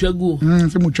ense mo twagu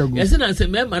ense mo twagu ense na se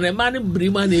me man ne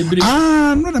brima na ebri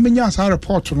no na me nya sa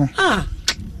report no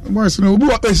boys no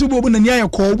obu esi obu na nya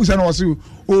ko obu sa na wase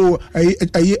oh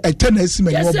I tennis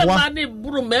me yes man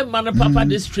buru me man papa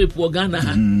this trip wo Ghana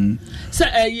ha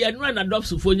say ye no na adopt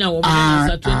fo nya wo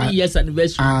 20 years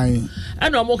anniversary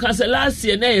and o mo can say last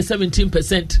year na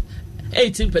 17%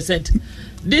 18%.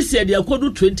 This year they are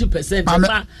called 20%.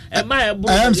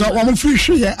 I am so one free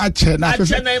share at China.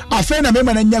 I find a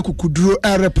member and Yakudro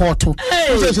a report. So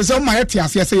my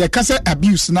etias, yes, a case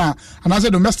abuse now, and as a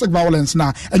domestic violence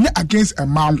now, and against a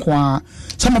man.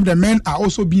 Some of the men are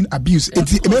also being abused.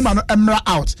 It's a man Emra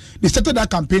out. They started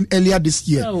that campaign earlier this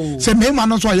year. Say, me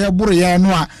man, also, ya Buria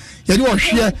Noa. Yadi or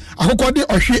share a hokodi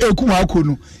or share a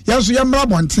kumakunu. Yasu Yamra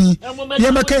Bonti,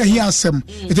 Yamaka Hiasem.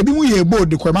 It's a bit board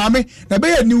the Kwamame. The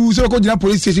Bay News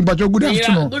police station, but good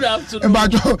afternoon. Good afternoon.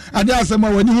 But I dare some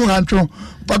when you want to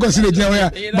Paco City,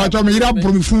 but I'm here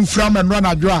from and run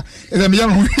a draw. Is a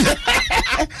young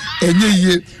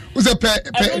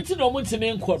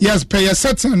yes, pay a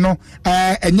certain no,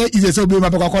 and yet is a bit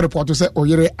of a report to say, oh,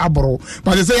 you're abro.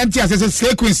 But the same thing as a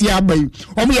sequence,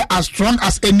 only as strong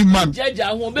as any man.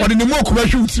 But in the more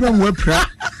commercial, more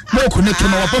connected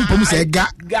to our pump, say, go.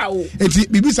 It's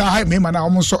Bibis are high, man,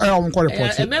 almost so I won't call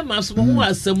report. A man must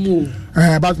move some move.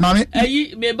 But, mammy,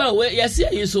 maybe, yes,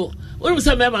 you so. What was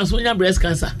some members when you have breast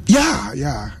cancer?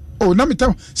 Yeah. Oh, let me tell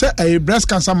you, say a breast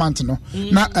cancer month, no,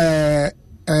 not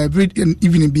every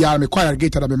evening be me quite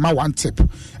gated be my one tip,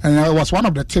 and it was one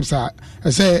of the tips I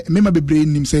say maybe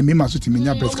brain him say me must to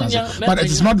breast cancer, but it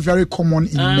is not very common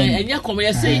in men. And you come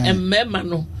here say a member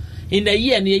no in the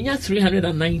year and you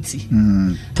 390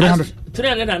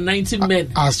 390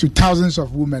 men. As to thousands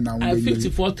of women now.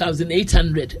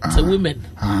 54,800 to women.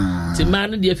 To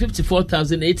man, they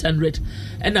 54,800.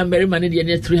 And a married man,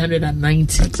 they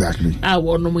 390. Exactly. I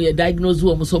want to diagnose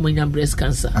woman so many breast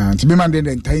cancer. To be man, then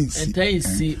intense.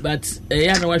 But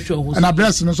I know what show. And a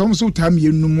breast, no, some sort time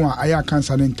you know more. I have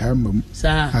cancer in time.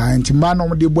 Sir. And to man,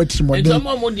 no, they watch more. And some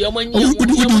of the woman, you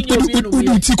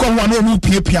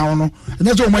piano. And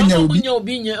that's all when you'll be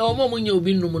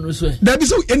that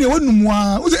is anyone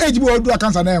who's age will do a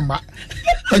cancer name.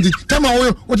 Tell me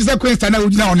what is that question I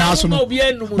would now national.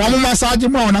 One massage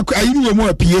more, I you more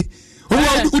appear.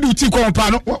 Who do you take on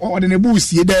panel or in a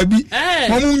boost? Ye there be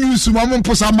one use one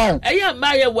post amount. I am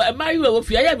my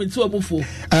if I am into a move.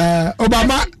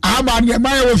 Obama, I'm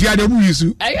my if you had a use.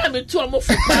 I am into a move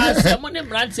for someone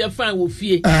branch your fan with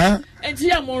fear. And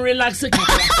see, I'm more relaxing.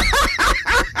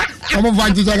 I'm a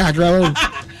vantage.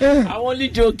 I'm only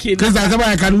joking. Because that's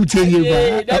why I can't tell you.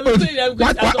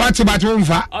 What's about one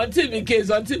for? Until in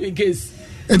case.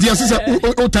 And your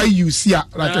sister, you see,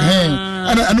 like a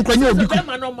hand. And can you be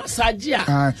no massage?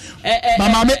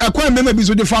 Mamma, I can't remember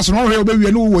the first one where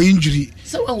we know injury.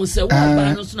 Someone will say,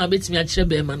 well, no sooner bet me at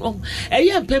Cheberman. Oh, a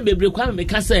young pembe requirement,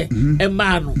 because a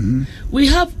man. We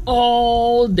have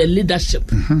all the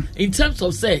leadership in terms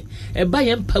of say, a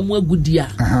buy-in Pamwa Goodia.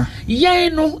 Yea,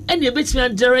 no, and you bet me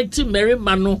at directing Mary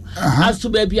Mano as to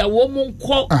be a woman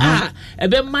called a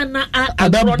bemana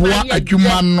a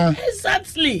human.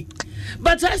 Exactly.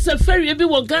 But I said, Ferry,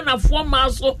 everyone Ghana 4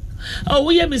 miles. Oh,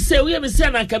 we have say,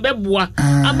 and I can be boa.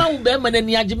 Among Beman and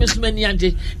Yajimis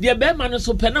Maniaji. The Beman is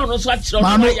so penal, so much.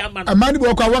 A man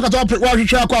walk out of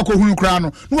the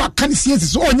crown. What can you see?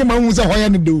 It's all your moons are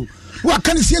going to do. What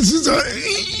can you see?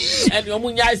 And your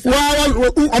moon, yes,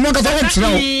 well, I'm not going to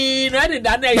know.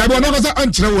 I will not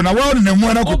answer when I want and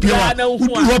when I could be a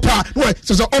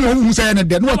so almost saying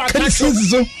that. What can you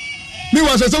see? Me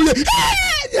was so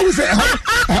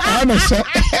I'm say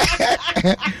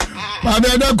and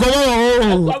then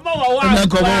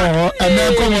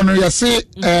come on you see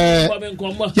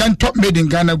young top made in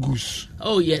Ghana goose.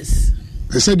 Oh yes.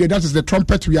 They said that is the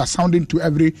trumpet we are sounding to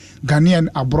every Ghanaian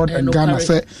abroad and Ghana.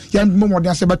 Say young moment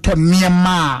they say but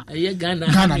Ghana,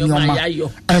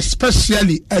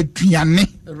 especially aduane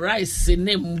rice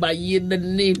name by the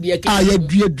name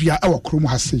dia our krom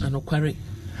has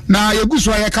na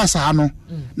yeguso ayekasa no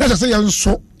na say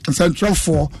yenso central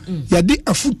for yade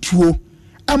afutuo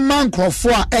amman crofo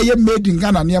a eye made in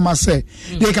Ghana niam say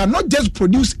they cannot just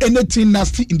produce anything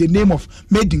nasty in the name of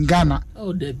made in Ghana.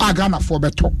 Oh the Ghana for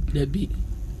better there be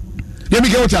ye me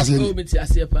get what you say. Oh me ti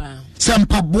ase pa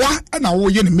sempaboa na wo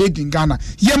ye made in Ghana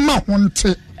ye ma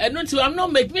honte eno ti I'm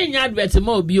not make me advert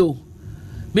mo obi o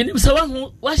menim se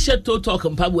wa share total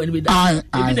compabo ani be da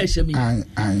ebi na hye me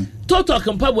total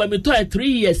compabo me to 3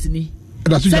 years ni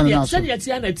said yet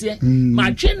ya na tie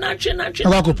ma twe na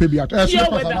aba ko pebi at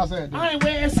I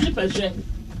wear slippers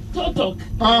total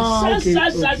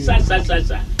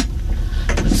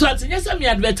so at yes me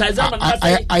advertiser man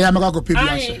I am go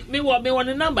pebi me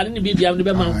want number ni bibia ni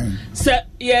be ma say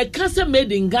ye can say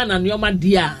made in Ghana no ma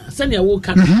dia say na wo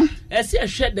ka e say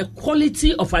share the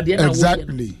quality of ade na wo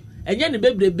exactly enye ne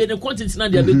bebrebe ne quantity na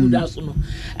dia be good aso no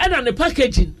and on the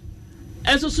packaging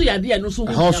enso so ya dia no so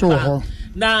ho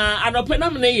na anope na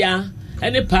me ya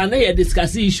ene pa na ya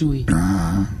discuss issue yi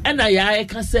and ya e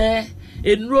ka say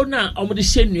enro na omde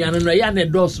hye nuane no ya na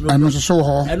dos no eno so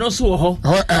ho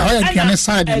aduane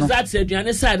side no exactly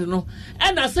aduane side no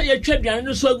and I say ya twa aduane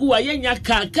no so agu wa ya nya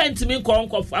ka ntimi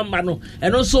nkofa ma no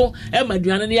eno so e ma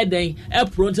aduane no ye den e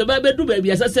pronto ba bedu ba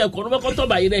bia say ko no be koto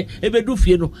ba yire e bedu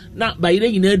fie no na ba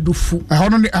yire nyina dufu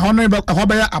ho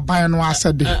be aban no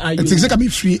asede it is like be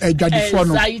free adwadifo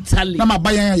no na ma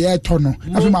bayan ya eto no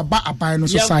afi ma ba aban no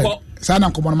so side sana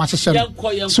nkomo ma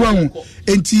hyehye so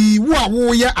enti wo a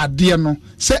wo ye ade no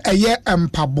se eye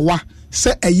empaboa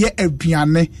se eye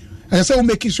aduane se wo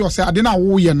make sure se ade na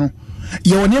wo ye no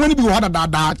ye woni mani bi wo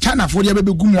da China for ye be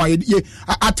gumu a ye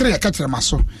atere ketere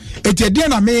maso enti ade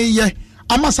na me ye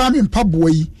amasa me mpaboa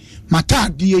yi mata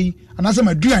ade yi anase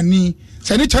maduani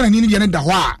se ne China ni ne da ho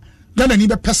a Ghana ni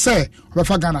be pese wo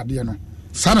fa Ghana ade no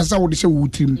sana se wo de se wo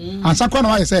tim ansa kwa na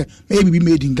wa ye se e bi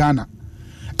made in Ghana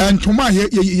and toma ye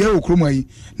okroma yi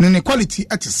ne quality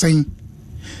at sen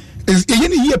is ye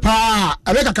ni ye pa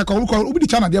abeka kaka ko obi di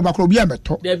China de ba ko obi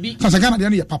ameto so Ghana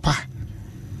de ye papa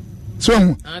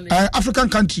so African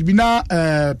country bi na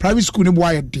private school ne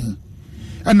boy din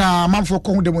na manfo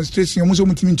ko demonstration mo so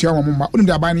mutimi ntia wo ma onim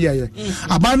de aban ne ye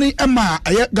aban ne ema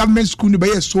government school ne be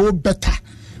ye so better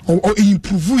or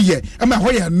improve ye am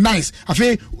I nice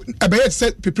afi about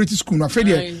set preparatory school no afi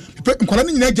dey nkwala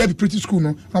ni nyina gya preparatory school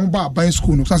no na mo ba ban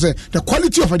school no say the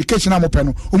quality of education am open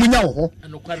no omunya wo ho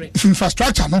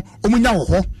infrastructure no omunya wo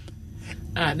ho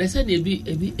they said ebi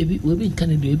we be in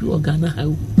Canada ebi Ghana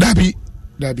how dabi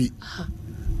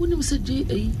when you say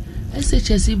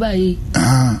SHS by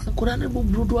Quran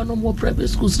Brudo no more private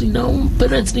schools now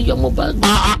parents ni young bag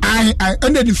I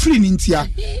under the free nintia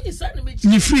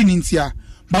ni free nintia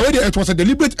but whether it was a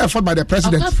deliberate effort by the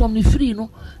president apart from the free no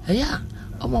yeah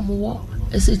omo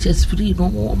SHS free no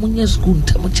omo school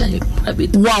ntamucha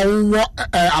private wow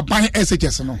aban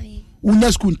SHS no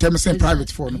unya school ntem say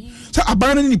private for no so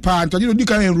aban ni pa antodi di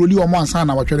kan enroli omo ansa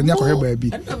na watwere ni akohe ba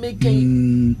bi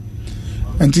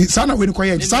and sana we ko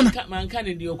yen sana man kan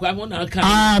di okwa mo na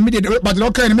kan me dey but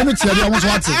no kan me no tie dey almost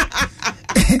what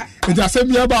it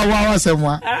asem ya ba wa asem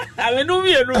amenu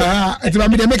mienu it ba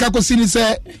me dey make akosi ni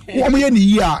say wo mo ye ni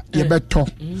yi a ye beto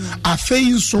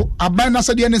afei so aban na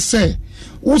se de ne say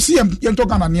wo si ye to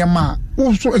kana ne ma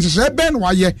wo so se ben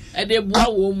wa ye e dey bua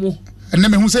wo mu and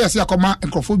me hu say yes akoma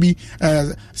enkrofo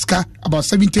ska about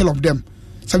 70 of them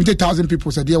 70,000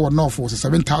 people said there were north or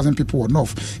 7,000 people were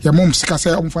north. Your mom ska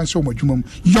say find so much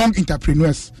young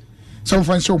entrepreneurs. Some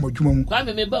find so much Kwa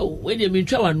me ba we dey me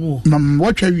twa wanu. Mam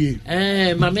what twa wie?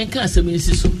 Ma me kan asem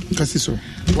nsiso. Kasi so.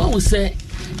 What we say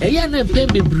eya na pem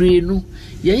bebre no.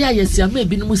 Ye yesi am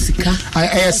ebi no sika.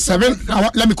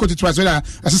 Let me quote it twice.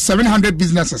 700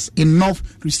 businesses in North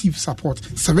receive support.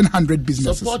 700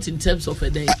 businesses. Support in terms of a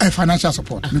day. Financial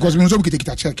support because we know we can take it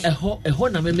a check. Ho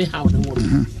na me how the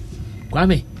world.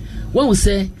 Kwame, when we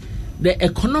say the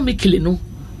economically no,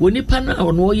 when you partner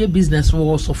on all your business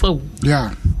no suffer.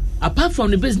 Yeah. Apart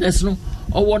from the business no,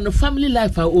 or on the family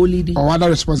life are all leading. Or other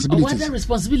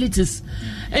responsibilities.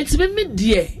 And to me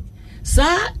dear,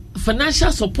 sir,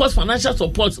 financial support no. Na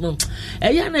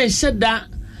said that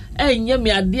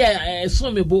me idea so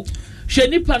me bo.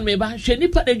 Shenipa meba,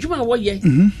 shenipa ejuma wo ye.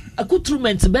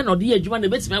 Accoutrement ben or the ejuma ne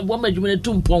betime abo ma ejuma ne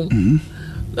tumpon.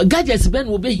 Gadgets ben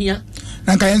will be here.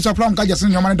 And can supply gadgets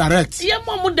in your money direct. Yeah,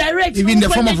 mom direct. Even in the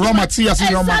form of raw materials in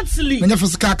your money. Exactly. When you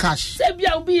physical cash.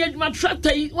 Sebia will be my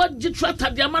tractor. What you tractor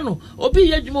diamano?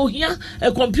 Obi ejmo here.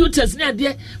 Computers near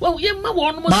there. Well, yeah, my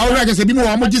one. But I guess a bit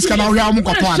more. Just can now hear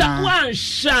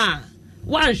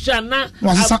one sha na.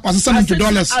 Was sending to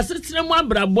dollars. I said to one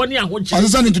braboni and what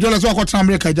was sending to dollars. What got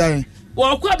America jai?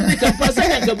 Well, quite a person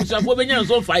can be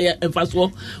so fire and fast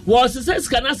war. Was the sense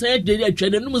can I say,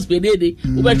 trade and must be lady.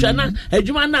 Ubachana, a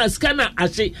Jumana scanner, I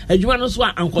say, a Jumanos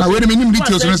one uncle. Wait a minute,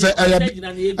 details. I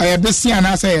have Bessia and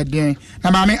I say again.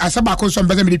 Now, mammy, I saw back some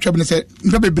better trouble and said,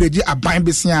 Nobody bridge a buying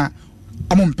Bessia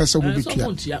among person will be clear.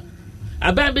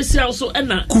 A baby also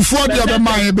and Kufo the other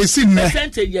my basin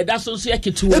percentage, that's also a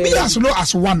kid to be as low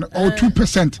as 1 or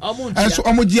 2%. And so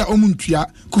Omodia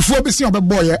Omuntia, Kufo Bessia of a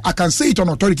boy, I can say it on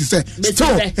authority say, so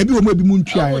everyone will be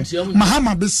Muntia,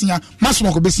 Mahama Bessia,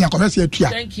 Masmo Bessia, Commercia.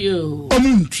 Thank you.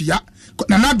 Omuntia.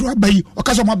 Nanadra bay or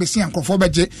Casama Bessia and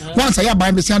Conforbaje, once I buy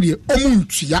Bessia,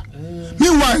 Omuntia.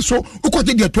 Meanwhile, so who could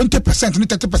take 20% and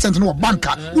 30% no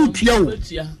banker, Utio.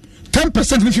 10%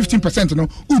 and 15% no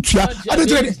utia I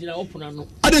didn't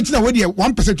know where 1%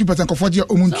 2% of what you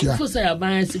omuntia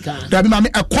that mean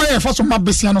acquire for some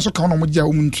besia no so can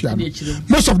omuntia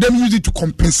most of them use it to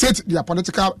compensate their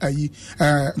political power I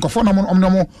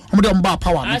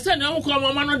said no come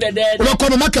no the we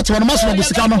come market one maso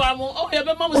besikano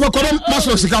we come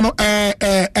maso besikano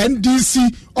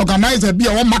NDC organizer be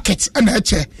a market and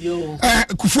eche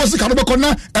kufuo sikano be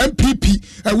kona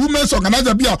MPP women's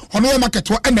organizer be a market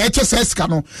and eche says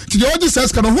cano to the other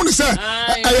says cano who say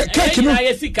cake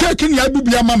ni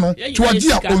abibia ma no to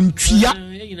agia ontwia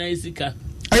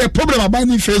a problem about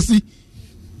ni face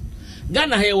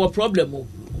Ghana here was problem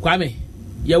Kwame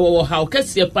ye wo how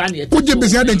kase pa na wo je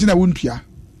besia den na wontwia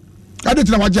ade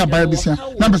tina wagia ba besia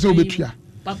na be se obetua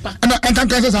papa and kan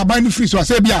say aban ni free so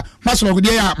say bia maso go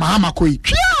dey ya mahama koi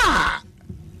twia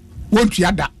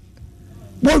wontwia da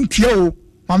wontwia o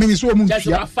mami so mu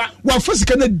ntwia wa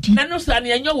fasika na di na no sa na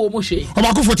enyo wo mo hwe o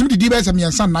ba ko fotim di be se me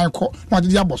nsan nan ko na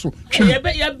de aboso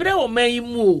ye bre o man yi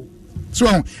mu o so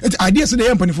it ideas dey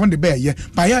empany from the bear ye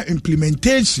by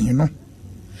implementation you know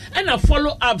and a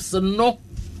follow ups no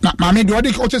na mami do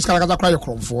odi ko cheskara kaza kra ye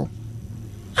kromfo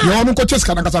ye onu ko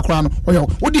cheskara kaza kra no o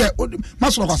odi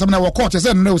maso ko asem na wo court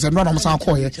say no se no na mo san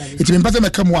ko ye it be mpese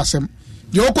meka mu asem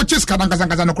ye ko cheskara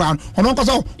kaza no kra no ono ko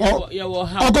so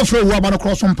o ko fre wo aba no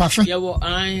cross on pafe ye wo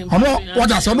I ono what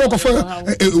that so no ko fre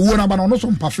wo na aba no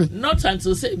so pafe not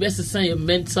until say be say your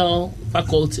mental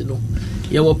faculty no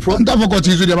ye wo problem that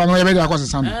faculty is the aba no ye be dey akose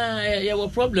sam ye wo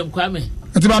problem Kwame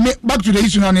enti ba me back to the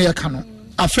issue na ye ka no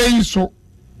afei so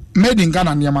made in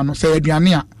Ghana nneɛma no sɛ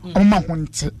aduane a ɔmma ho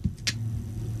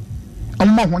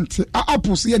nte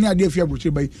apples yɛ ne adeɛ afia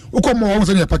aburokyire bayi wokɔ ma wɔn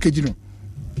sɛ ne package no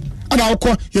ana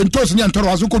wokɔ yɛ ntoos ne ntɔrɔ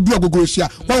waso wokɔ du agogo ahyia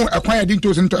wɔn ɛkwan yɛ de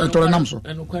ntoos ntɔrɔ nam so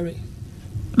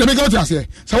the big out here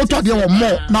so what are there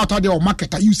more now are there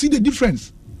market you see the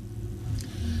difference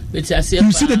you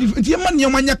see the difference the man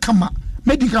yamanya kama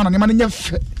made in Ghana the man nyɛ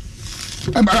fɛ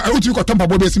I want to go to Tampa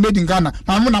Bobe made in Ghana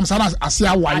my mom am sana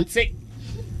asia wai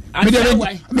me dey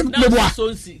boa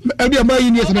e dey ma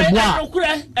yi ni se boa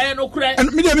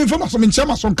and me dey me inform so me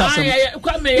chama so nkasa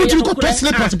you to go to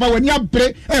sleep at pa when ya bre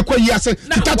e kwa yi ase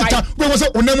tata we go say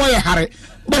onemo ye hare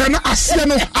but na asia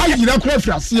no ayi na kwa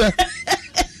fi asia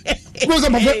because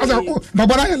my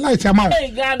brother light amount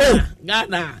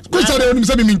Ghana because they don't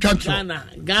say me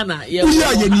Ghana ye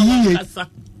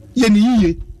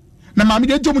ni na mama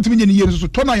de ntom tumi ye ni so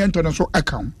to na ye nto so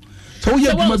account so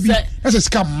ye duma bi ese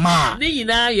scam ma ni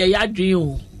nyina ye yadwen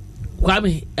o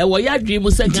kwame e wo yadwen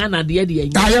mu se Ghana de ye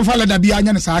nya ye fa la da bi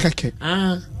anya ne sa akeke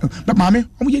na mama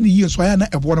o ye ni ye so ya na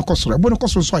ebo no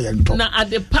kosoro so ya nto na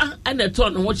adepa na to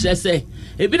no ho kire se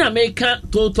ebi na meka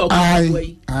to talk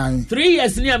away 3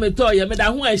 years ni am to ye me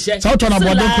da ho ehye so to na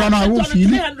bodo kra na wo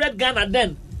fili 300 Ghana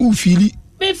then wo fili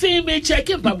me fi me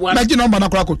checking pabwa na gino na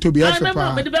kra ko to bi afa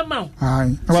pa me de be ma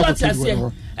ai na wa ko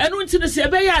to enu nti ne se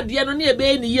be ya ade no na e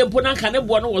be ni ye mpo na nka ne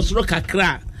bo no wo soro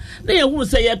kakra na ye hu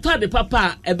se ye to ade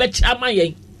papa e be chama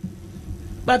yen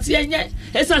but ye nye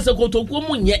esa se kotokuo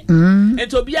mu nye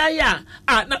ento bia ya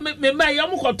na me ma ye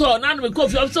mo koto na no me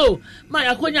kofi so ma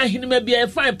ya konya hinima bia e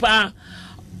fine pa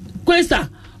kwesta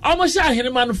almost a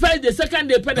hinima no first the second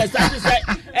day pedest say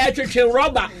e twetwe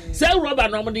rubber say rubber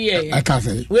no mo de ye I can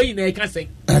say we na e ka say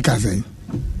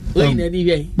we na ni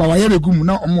ye ba wa ye be gum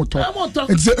na omoto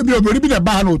enti bi obori bi na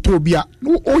ba na oto bi a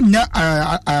onya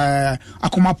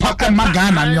akoma pa ma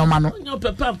Ghana nyoma no nyo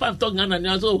papa to Ghana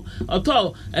nya so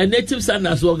oto native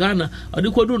sandals wo Ghana odi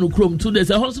kodu no krom 2 days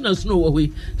e honso na snow wo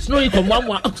we snow yi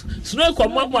komwa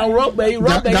rubber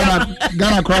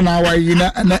Ghana krona wa yi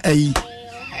na ayi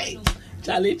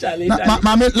Charlie.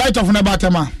 Mama light off na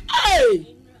batema. Hey.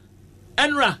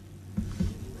 Enra.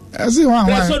 Ezi wa.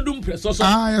 Preso.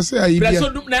 Yes, preso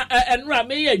dum na Enra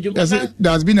me ye djuma.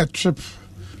 There has been a trip.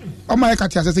 O my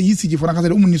cat say ECG for na say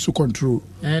umuni so control.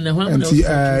 And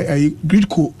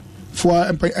gridco for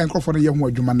encrofo na ye ho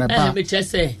adwuma na ba. Me che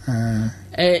say.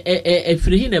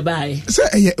 Free hin na ba.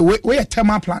 Say we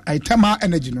thermal plant, thermal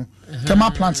energy no.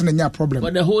 Thermal plants na nya problem. For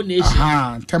the whole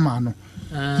nation. Thermal no.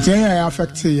 Say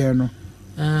affect you no.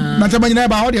 Na tama nyina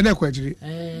ba ho de na kwagiri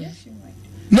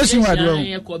nationwide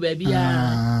wo ko ba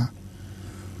bia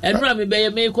enra me be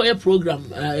me ko program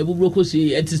ebubro ko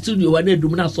si at studio wa na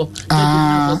edum na so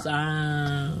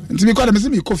nti me ko da me se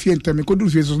me coffee ntem me ko du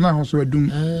fie so na ho so edum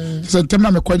so ntem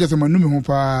na me ko je se manu me ho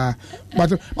pa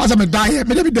but asa me die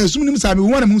me dey da sum nim sa me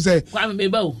wona mu say kwa me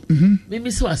ba o me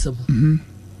mi so asem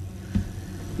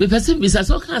me person bi sa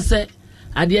so kan say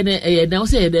ade na na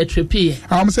say the trip here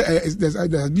I'm say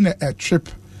there's been a trip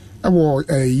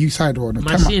you side or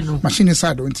machine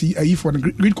side or nti for the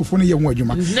grid ko phone ye ho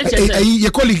adwuma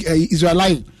your colleague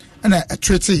Israelite and a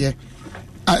trade here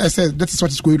I said that is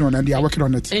what is going on and they are working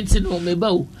on it enti no me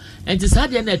ba o enti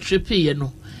sad na trip here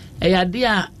no ade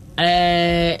a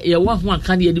ye wa ho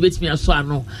aka na ye de betimi aso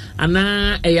ano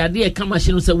ana ade e ka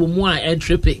machine say wo mu a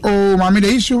trip oh mama the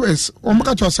issue is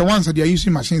omaka to say once they are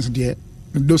using machines there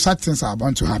those things are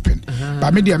bound to happen.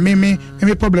 But maybe many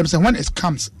problems, and when it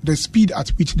comes, the speed at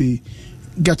which they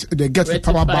get the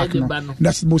power back,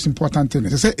 that's the most important thing.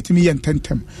 They say it me and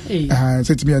tentem.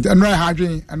 Say to me and hard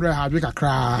a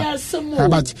cry.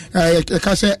 But I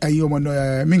can say a woman,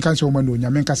 min can say woman,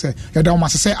 you can say you don't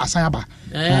must say asaba.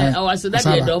 I was that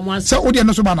you don't want so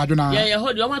no so banana. Yeah,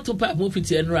 hold you want to put move it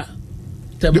in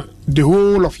the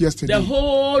whole of yesterday. The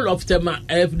whole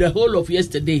of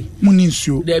yesterday.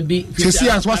 Muninsu. There be. See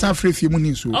as what's our free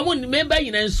muninsu. I won't remember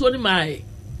in so my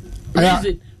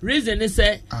reason is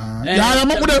say. I'm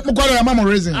not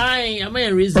reason. I am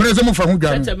a reason. Reason from who?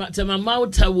 To my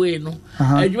mouth away no.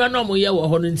 And you are no more year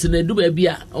or honest in a do baby.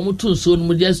 I'm too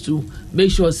soon just to make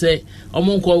sure say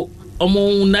omo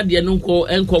na de no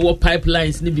nko wo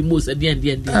pipelines ni bi most at the end be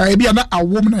a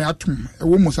woman atum a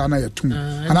woman sana yatum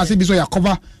and I say bi so ya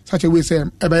cover such a way say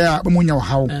e be ya munya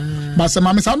how but say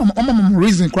mama say no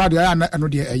reason crowd ya na no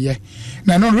de eye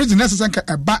na no reason necessary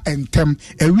a ba entem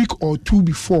a week or two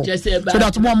before so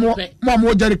that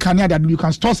more jerry can that you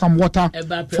can store some water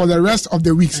for the rest of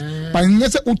the weeks but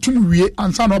let's say otum wie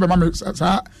ansa na be mama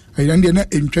sa e de na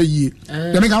entwa yie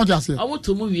dey make out just say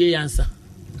otum wie answer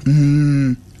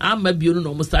I'm a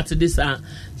beautiful no start this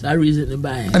reason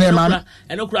by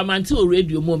and okra man to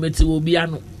radio moment will be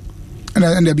ano and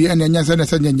and there be any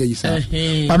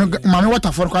Mammy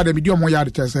water for quite a video more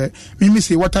yard say, Mimi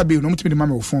say water bill, no to the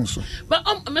mammy of phones. But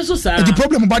the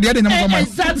problem about the other number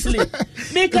exactly.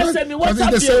 Make us send me what's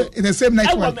in the same night.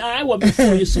 I want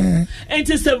before you so. And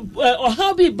it's a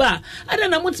hobby bar. I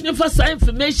don't know what's me for some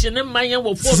information in my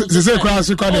own phone.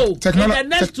 The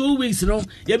next 2 weeks, no,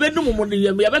 you better no money,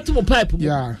 you better to pipe.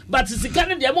 Yeah, but it's a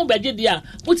kind of the amount budget there.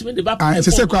 What's me the back?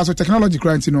 It's a class of technology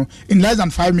grants, you know. In less than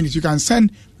 5 minutes, you can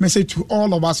send message to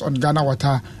all of us on Ghana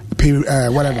Water,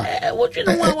 whatever. What you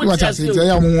know what I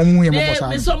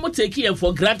say? Some take here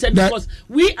for granted because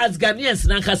we as Ghanaians,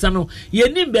 Nankasano, you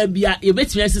need baby, you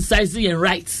bet me exercising and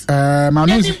rights.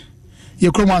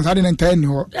 Your Cromans hadn't tell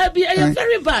you. I am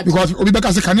very bad because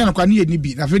because I can't need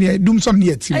be. I feel doom some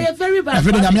near. I am very bad. I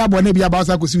feel I'm not be about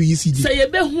to see easy. Say you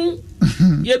be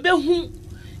who,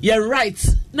 you're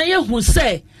right. Now you who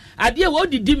say, I dear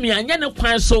what did me and yana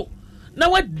kwan so.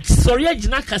 Now what sorry I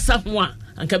jina kasa hwa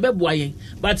and kabe boyen.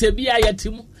 But a be a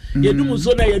yetimu. You do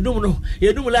so na you do no.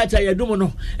 You do later you do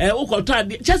no.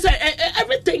 Just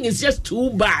everything is just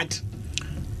too bad.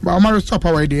 But I'm going to stop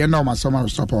away there. No, my summer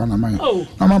stop on my. Oh,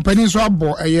 I'm peninsula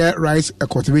boy. A rice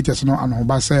cultivators no and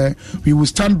Obase. We will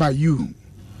stand by you.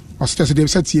 Or they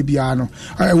said Tibiano.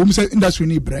 I won't say industry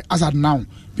need bread as at now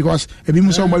because a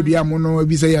bit so might be a mono,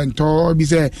 be say and to be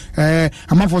say,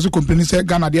 I'm also complaining say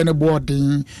Ghana the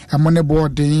boarding, a money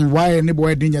boarding, why any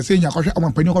boarding, you're saying,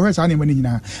 I'm penny correct money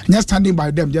now. Just standing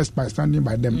by them, just by standing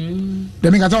by them. They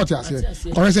make a thought, I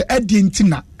say, or I say, Eddie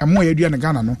Tina, and more you and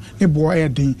Ghana, no, a boy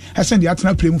Eddie, I send the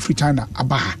Atlanta play free China, a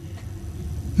bar.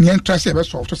 Near Tracy, a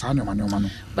soft to sign your money.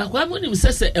 But when you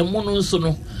say a mono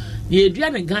sono, ye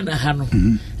Diana Ghana Hano,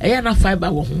 a yana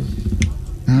fiber.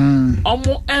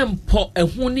 Omo empo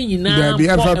ehuni nyina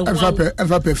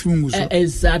perfume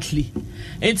exactly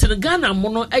enti the Ghana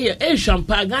mono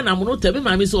champagne Ghana mono tebe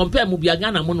mami so ompe mu bia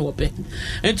Ghana mono ope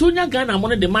enti onya Ghana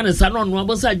mono de man sa no no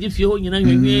abosa agifie ho nyina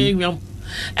nwewem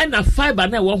and na fiber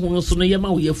na wo ho so no yema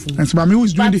wo yafu and so mami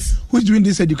who's doing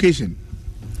this education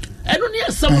I don't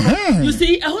hear someone you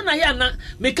see ehun na ya na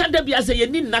me ka da bia say you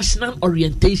need national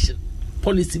orientation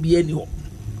policy bi any ho.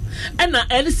 And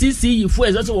NCC if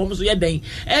we also want to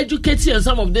educating on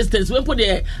some of these things. We put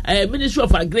the Ministry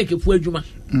of Agri if we juma.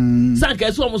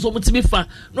 Sanka so almost to be fa.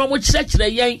 No more church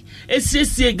the yang.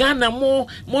 SCC Ghana more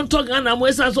Monto Ghana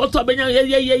more sans auto benya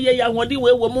yeah. Wadi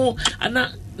we more and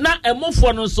na emo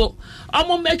for no so.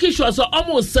 I'm making sure so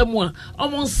almost someone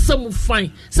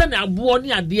fine. Send a boy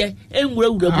near dear and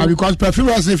because perfume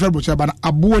was a fair butcher, but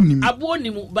a bonim,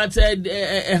 but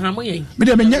a hammock.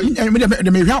 They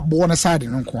may have born aside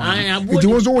in it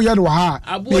was all yellow ha.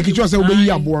 Making sure we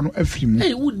are born a few.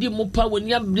 Hey, would the mopa when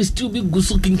you have this 2 big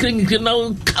gusuking crinking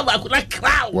now cover like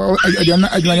crowd? Well, I don't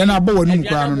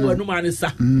know no man is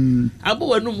a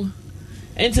boy.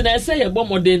 Internet say a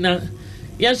bomb dinner.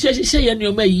 Yes, say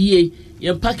you may ye.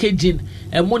 Your packaging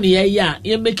and money ya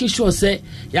making sure say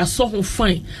ya so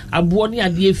fine aboɔ ne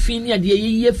ade fini ade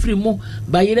ye free mo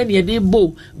ba ye ne de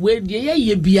bo we de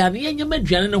ye bia ne nya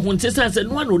maduane ne ho ntesa say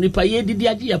no ano nipa ye didi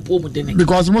ade ya po mu de ne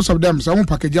because most of them some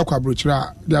package akwa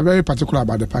brochura they are very particular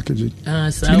about the packaging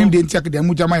so meaning they take them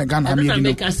mujama ya Ghana me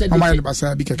they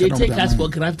take us for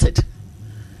granted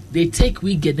they take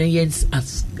we Ghanaians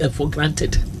as for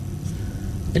granted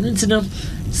and ntina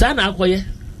sana akoye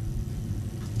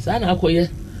sana akoye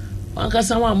anka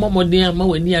sama momodin ama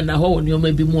wani na ho woni o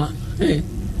ma bi mu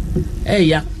a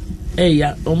ya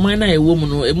o man na ewo mu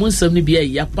no emu nsam ni bi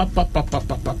ya papa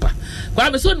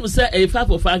kwa me so no say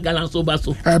 5 gallons so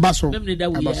baso about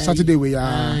Saturday we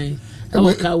are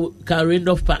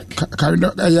Carindorf Park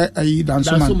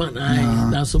Dansoman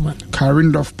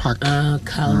Carindorf Park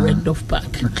Carindorf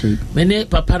Park okay mene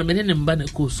papa mene nemba na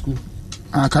ko school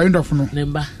Carindorf no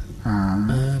nemba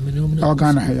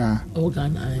Ghana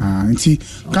nti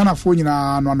Ghana fo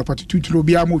nyina no anopatu turo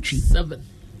bia motwi 7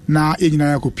 na enyina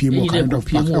yakopie mo kind of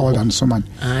pack all than someone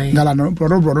Gala no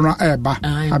brodo no eba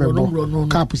abebo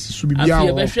cap sisu bia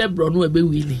o afie be brodo ebe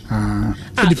wini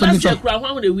different kra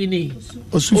ho de wini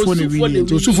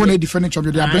osufo ne different job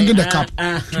they are bringing the cap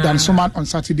to dan someone on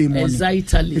Saturday morning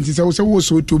exactly it is also wo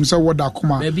so to say what da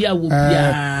kuma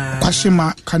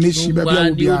kwashima kaneshi be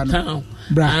bia no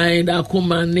and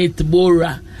akuma net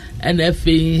bora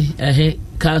NFA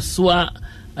kaswa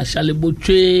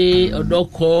ashalibuche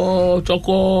odoko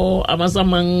choko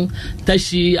amasaman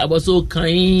tashi aboso kan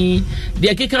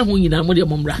de keka hu nyina mo de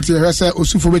momra ti he say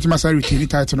osufo betima sa retain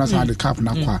title na sa the cap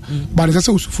na kwa but he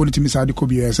say osufo ni timi sa de ko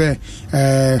bi he say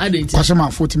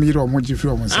kwashema 40 million mo ji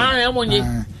free o mo say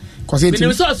cause it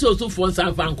is also for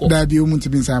San Franco. That be to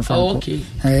be San Franco. Okay.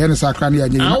 And it's a cranny.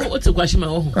 What's the question?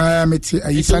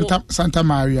 Santa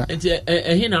Maria. It's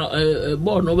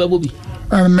born over Bobby.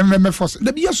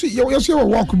 The BS,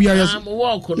 walk be a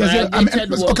walk.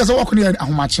 Okay, so walk near how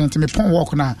much to me pon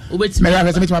walk now. May I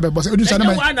make my boss? Do something.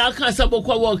 I can't say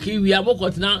walk here. We are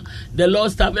walking now. The law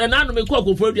staff and I make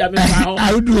walk for you.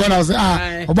 I would do when I was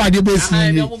about the base.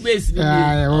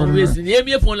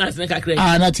 Phone last night.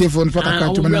 Not your phone for I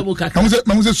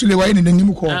was actually waiting in the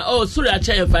new call. Oh, sorry, I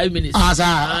try 5 minutes.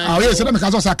 I will say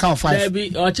because I can't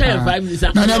 5. Or try 5 minutes.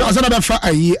 I was about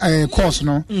a course,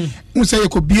 no. Who say you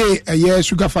could be a year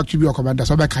sugar factory be a commander,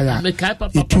 so back here.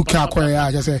 You took car,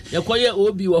 I just say, you're quite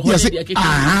Obi or yes, any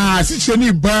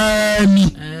burn.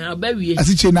 As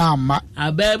it's a name,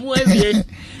 I bear more. As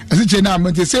it's a name,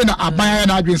 they say, I buy an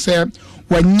admin say,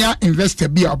 when you investor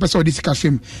be a person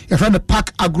discussion, you're from the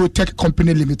Park Agrotech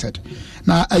Company Limited.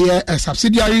 Now, a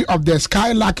subsidiary of the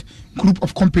Skylark Group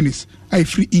of Companies, a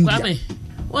free India.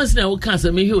 Once now,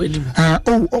 cancer me here anymore.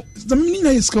 The meaning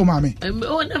is go, mammy. I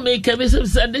want to make a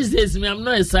business. These days, I'm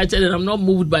not excited and I'm not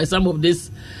moved by some of this.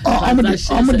 Some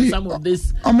of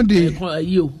this.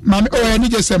 You, mammy. Oh, I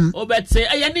need some. Oh, but say,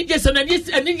 I need just some, and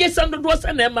yes, some of what's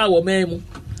an Emma or ma'am.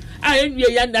 I ain't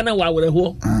your young Dana Wow.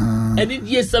 And it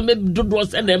yes, some do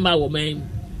was and Emma or ma'am.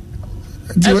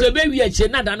 As a baby, I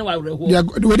should not know what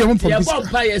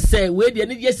vampire say, where the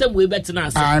need some way better now.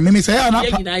 I mean, say,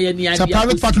 it's a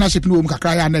private partnership room,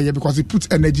 Kakaya, because it puts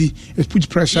energy, it puts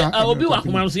pressure. I will be one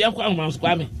month, young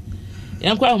Kwame.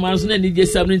 Young Kwame, and need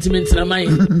some intimates in a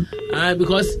mind.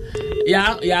 Because,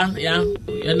 yeah,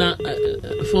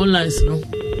 phone lines, no.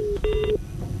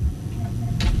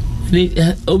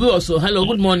 Obi also, hello,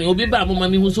 good morning. Obi ba mama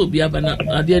mi hu so bia ba na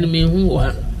ade ni me hu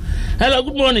wa. Hello,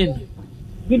 good morning.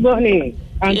 Good morning,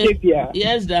 Auntie Pia.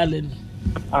 Yes, darling.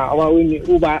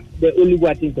 Uber, the only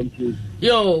one thing confused.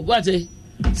 Yo, what eh?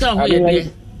 So who you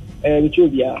there?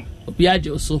 Chubia.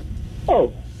 Piaggio so.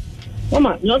 Oh,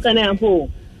 Mama, no can I am.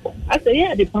 I say,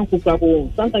 yeah, the panko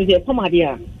crabo. Sometimes they're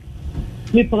pomadia.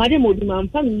 Me pomade modi man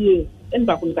family and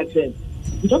back on the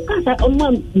don't cast that on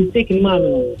one mistaken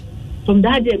man. From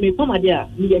that day, me pomadia,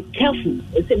 be careful.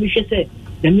 I say, we should say,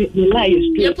 the lie is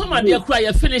straight. Your pomadia cry,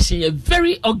 you're finishing, you're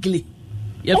very ugly.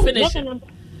 You're finishing.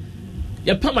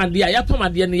 Your pomadia,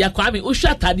 and your Kwame,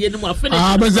 Ushata, and more finish.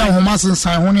 Ah, but then, Homas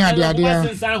San Honia,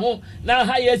 now,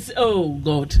 highest, oh,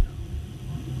 God.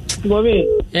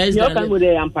 Yes, you can go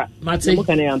there, Ampa. Matty,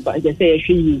 can I ampa? Just say,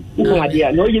 she,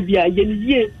 Pomadia, no, you be a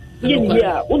year,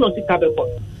 uno si cabeko.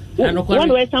 One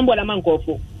way, somebody a man call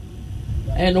for.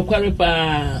 And no quarry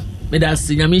pa. Hello,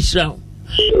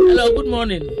 good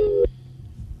morning.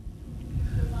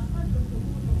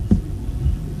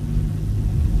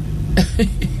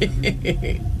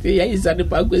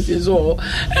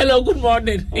 Hello, good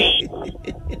morning.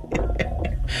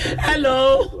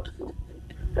 Hello.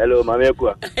 Hello,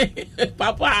 Mamekwa.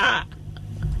 Papa.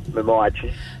 Me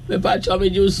moachi. Me pa chome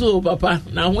jusu, papa.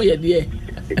 Na ho ye de.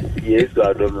 Yes,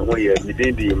 I don't know where you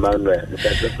did the Emmanuel.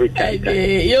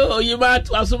 Yo, you might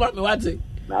also want me what?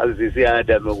 Now, this is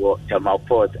my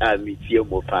port and meet you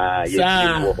more.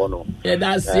 Yes,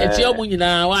 that's it. Your money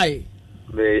now. Why?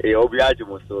 May Obiaji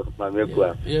Mosso,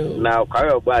 Mamekwa. Now,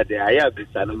 Kara Bade, I have this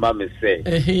and Mamma say,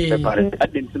 I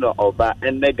didn't know about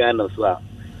and the gun as well.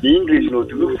 The English no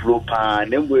to flow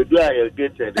pan, and we do I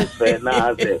get the fair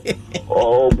now.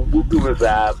 Oh, Bubu was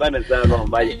a banner on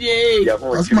my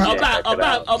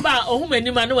about how many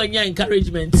man when your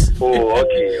encouragement. Oh,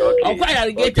 okay. Oh, quite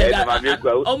alligator.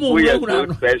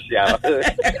 Almost special.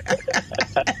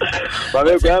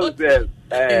 Mamekwa says,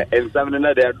 and some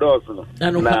other doors.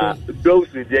 Now, those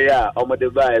they are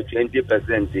almost by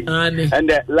 20%. And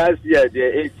last year,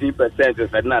 the 18%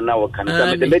 is now can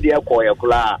the media choir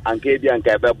and KB and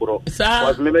Cababro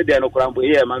was maybe no crumble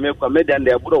here. Mamekwa made and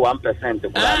they put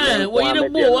 1%.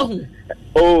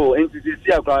 Oh, into this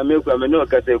year, Mamekwa, no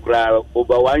Category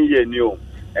over 1 year new.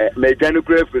 Mechanic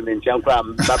preference in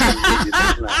Champam.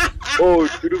 Oh,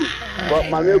 true. But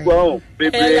Mamekwa,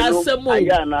 baby,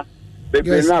 Ayana.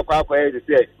 Baby, now,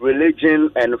 religion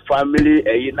and family,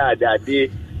 that day,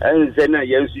 and then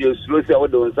yes, you slow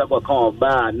down some come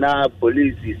ban now,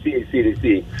 police, see.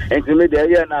 And to me, the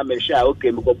year now, me shall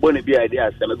okay, because Bonnie be idea,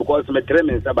 because my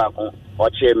tremens about or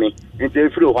cheer me into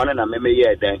free one and I may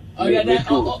hear then. Oh,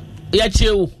 yeah,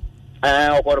 you.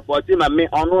 Or party, my me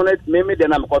on it, maybe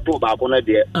then I'm caught back on a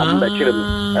dear. I'm the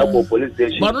children, police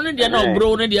station. But only they are not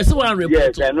grown in the one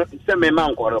report. Yes, and some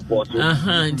man got report.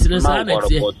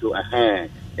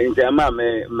 nti ma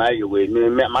me my way me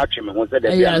match me ho say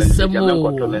that me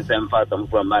go me say mfa some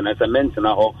from man as a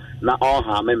mentina ho na on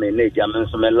ha me na eja me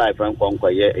so me life and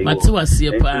konkoye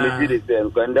matiwasie pa me did say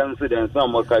ndam so den so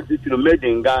mo ka titulu made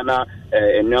in Ghana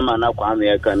enema na kwa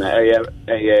me ka na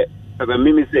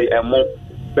me say emo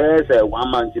best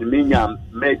 1 month me nya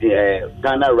made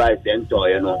Ghana rice and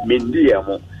toy no me ndi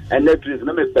emo and that is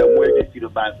no me pay more this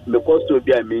but me cost to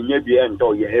be a me nya bi and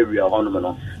toy area hono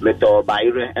no me to buy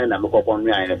and am ko kon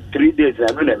 3 days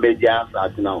na me media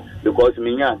start now because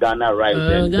me nya Ghana rice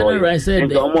and toy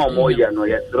and omo ye no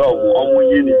ye draw omo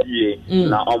ye ni die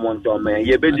na omo nto me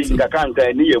ye be di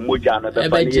nkakanka ni ye moja no be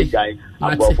fa ni ye jai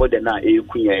abofo de na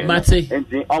ekunya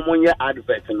enti omo ye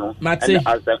advert no and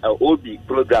as obi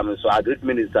program so agric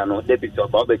minister no deputy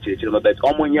of Obechiri no but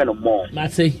omo ye no more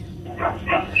Mate.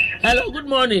 Hello, good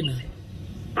morning.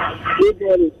 Good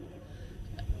morning.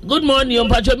 Good morning. On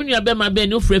patcho mi nua be ma be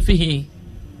no frefi hin.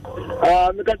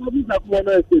 Me ka to bi sa ko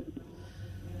na estate.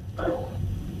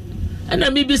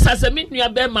 Ana mi bi sa se mi nua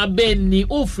be ma be ni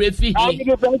o frefi hin.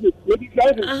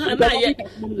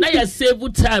 Na ya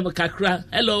save time kakra.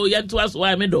 Hello, yan to us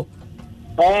why me do.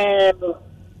 Me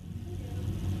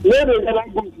do na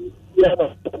go. Yeah,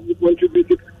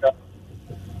 contribute.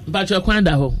 Patcho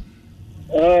kwanda ho.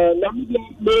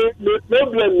 The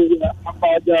problem is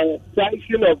about the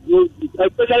pricing of those,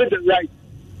 especially the rice.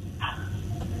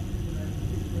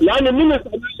 Now, the minister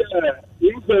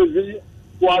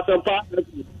was a partner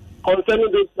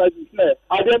concerning those prices.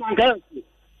 I didn't cancel.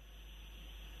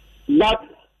 But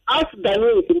as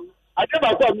Daniel, I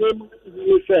never got me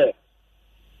say,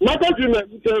 not that you know,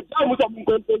 I was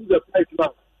controlling the price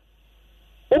now.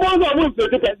 Who wants to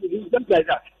look at it just like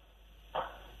that?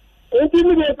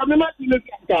 Ultimately, I'm not in the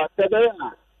center.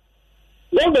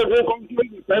 Don't they control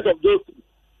the price of those things?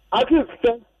 At least,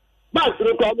 but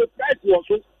the price was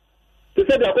to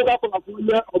say the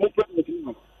Coca-Cola or more pregnant.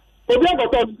 So they have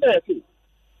got on there. They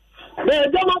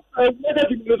don't have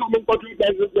negative development country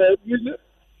prices.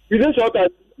 You just short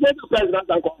that the price not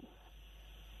come.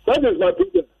 That is my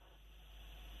problem.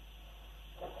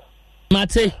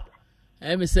 Mate,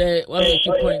 let me say one or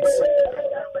 2 points.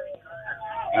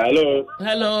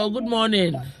 Hello, good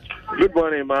morning. Good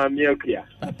morning, ma'am. Yokia.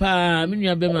 Papa, me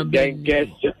nua be ma be.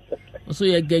 So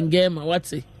ye genge ma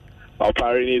what's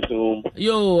Opare ni so.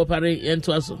 Yo, opare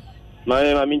ento aso. Ma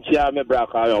minchia me bra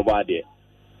ka yo ba de.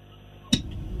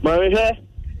 Ma he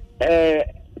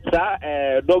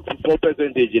dog for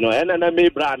percentage no and na me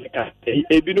bra ka.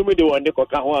 Ebinu me de wonde ko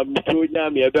ka ho am to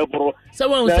nya me be bro. So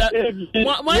one nya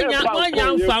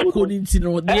fa ko ni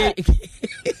ntino de.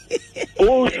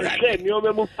 Oh, shit, you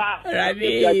remember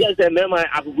Ravi. I just remember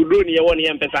I could do near 1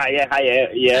 year.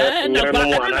 I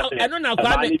don't know.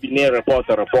 I be near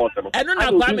reporter. I don't know.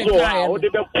 I'm going to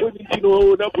put it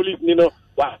the police, you know.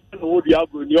 What would you have?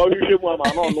 You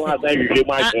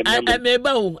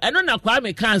I don't know.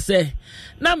 Kwame can't say.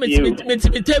 Now, me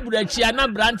table that she are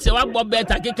not branch. What Bob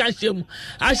better? I can't show him.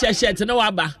 I shall share to know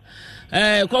about.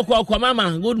 Koko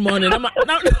mama, good morning.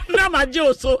 Na ma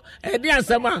jo so di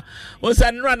ansama. O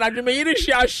san run adwuma yiri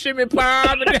hia hwe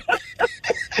pa.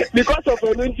 Because of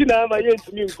enunti na ma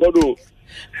yentimi nkodo.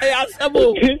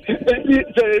 Asabo.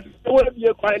 Say what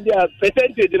you find there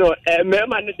percentage no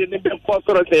mema ne de be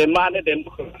kosoro say ma ne de.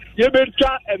 Ye be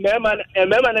twa mema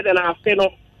ne na afi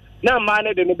no. Na ma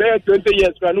ne de be 20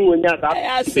 years kwa no wonya sa.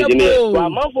 Asabo. Wa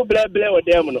ma fu ble o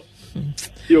dem no.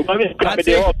 Yo, mami, come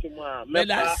the up to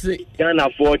Ghana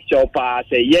for chopa,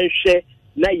 say, yes,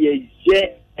 na ye,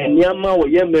 and Yama or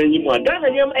Yemen, you want Ghana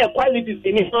Yam quality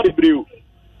in his not brew.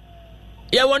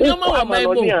 Yeah, one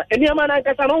Yama, and Yaman, I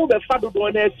can all the father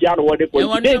one as Yard or the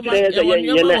quality.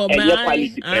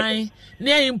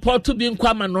 Near import to be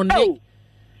common on no.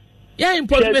 Yeah,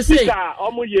 import me say,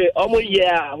 almost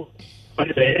yeah.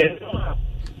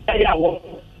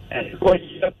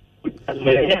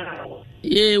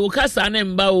 Yeah, we can't say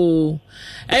mba o.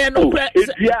 No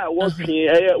yeah, working.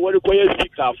 What do you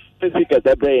speak of? Physical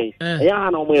the brain. Yeah,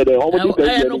 no more than almost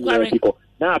people.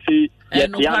 Now, see, yeah,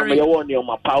 you want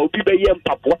your power. People, yeah,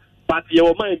 papa. But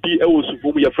your mind be also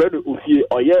your friend who see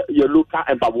or yeah, your look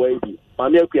and Babway.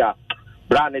 Mamia,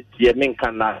 branded your men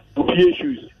can not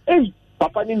shoes. Hey,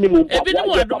 Papa, ni mo. Ebi no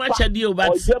wa do ma chadio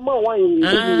but. Ojema wan yin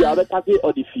ya be ka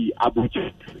or the fee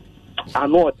abuchi.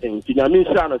 Anotin, Tinyamin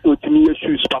Sana to me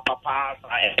shoes, Papa.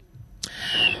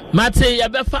 Mate, you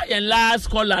better your last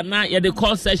caller now. You're the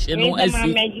call session.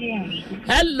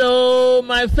 Hello,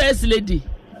 my first lady.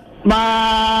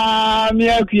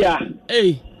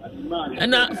 Hey.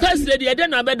 And first lady, I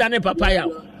don't know better than a papaya.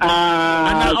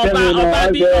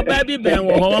 And baby Ben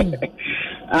home.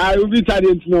 I will be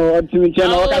tired no to me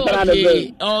channel.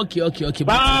 Okay.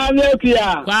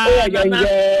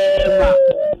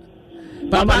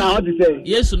 Papa, how to say?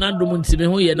 Yes, not do Muntime,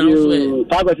 who you know.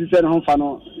 Papa, she said, home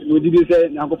fano. Would you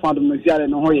say, Uncle Found Monsieur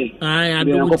and Hoye? I am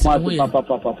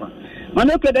Papa.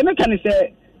 Manoka, the mechanic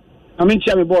say, I mean,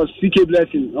 Cherry Boss, CK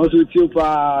Blessing, also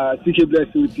Tupa, CK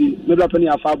Blessing, no Lapany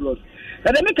are fabulous.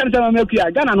 And the mechanic say,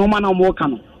 America, Ghana, no man, more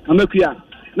can. America.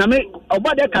 Now, me,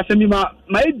 about that Casamima,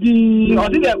 my D, or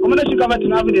the combination government to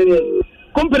have the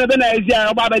company Benazia,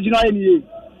 about the Gino,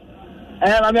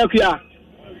 and America.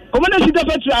 Combination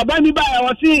government to buy me by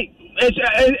our see. It's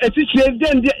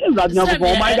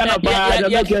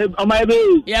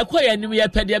yeah, quite a new year,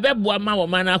 Pedia Bebwa,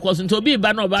 man, I wasn't to be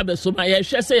Bano Babbe, so my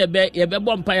shall say a bed, a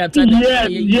Bompire.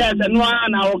 Yes, and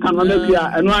 1 hour can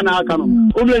and 1 hour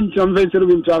can. Only some venture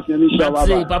trust me,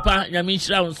 Papa,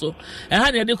 Yamish so. I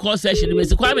had a call session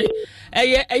with Kwame.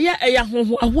 A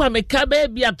who am a cabe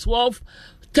be at 12,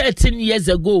 13 years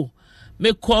ago.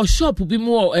 Me call shop be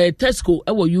more Tesco,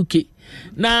 our UK.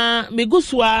 Na me go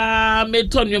swa me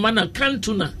ton your man can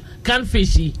tuna can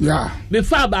fishy. Yeah. Me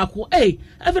far back. Hey,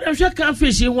 every sure can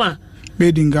fishy one.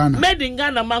 Made in Ghana,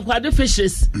 man, quite the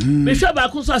fishes. Me sure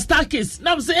back also Starkis.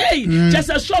 Now say, hey, just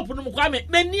a shop no Kwame.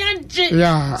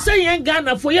 Yeah. Say in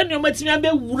Ghana for your material be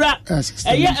wura.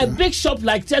 A big shop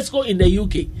like Tesco in the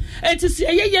UK. And to see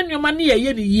a your money a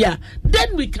year,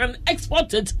 then we can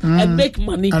export it and make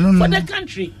money for the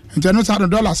country. And you know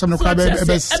 $100 some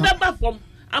from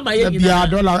Bia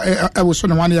dollar was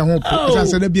on 1 year home. I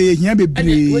said, be here be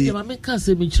can't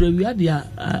say me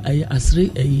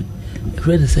asri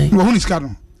ready say. Who is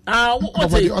Cardon? What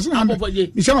was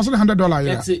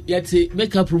 $100. Yet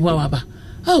make up Ruwaba.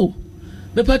 Oh.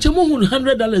 Me pachamu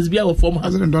 $100 be our form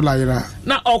 $100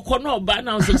 na okono ba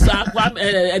na so sa kwa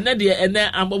enade ene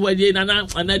ambobaje na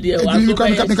anade wa so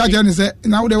ka jani say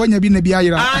na wo de wanya bi na bi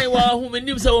ayira ai wa hu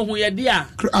menim say wo hu ye de a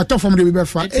ato form de be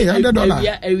fa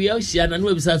 $100 ewia ohia na no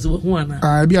ebisa so hu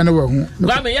ana bia na wo hu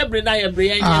ba me ye bre na ye bre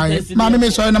ye test ma me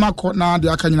so na makọ na de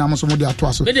aka nyina mo so mo de ato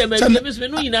aso me de me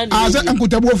no nyina ni say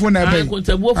enkotabuofo na ebe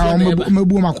enkotabuofo na ebe me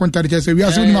bu ma contact ke say wi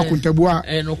aso ni ma kontabu a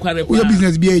no kware wo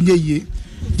business bi enye yie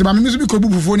the mammy music could be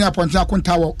for near Ponta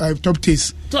Contower top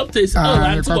taste. Top taste. Oh,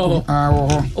 I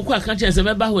can't just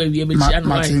remember where we are.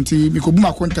 Martin, because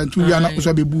my content to Yana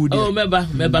also be good. Oh, member,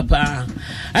 pa.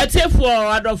 I tell for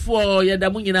other for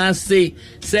Yadamunina say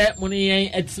money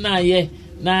it's not ye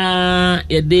na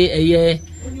a day a year.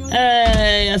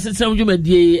 I said some you may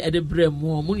day at the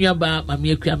Bremo, Munyaba,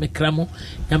 Mamma Cramo,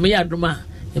 Yamaya Drama,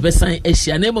 a best sign a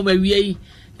share name of my way,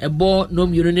 a board no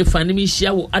urine fanny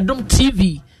show, Adam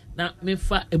TV. Na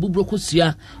mefa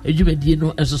ebubrokosua adwumadie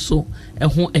no esoso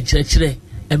eho ekyerɛkyerɛ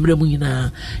emre mu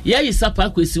nyina ya yisapa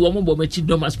kwesi wo mo bomachi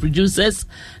domas producers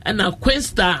na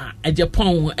Questa a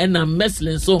Japan na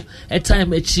Meslin so a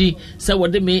time achi say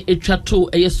wode me etwa to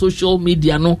social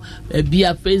media no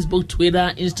bia Facebook,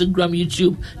 Twitter, Instagram,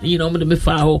 YouTube you know me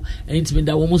fa ho entimi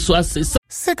da wo mo so ase.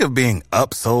 Sick of being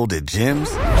upsold at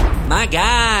gyms? My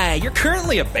guy, you're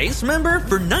currently a base member?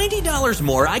 For $90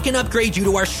 more, I can upgrade you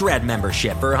to our Shred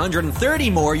membership. For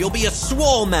 $130 more, you'll be a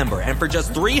Swole member. And for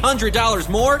just $300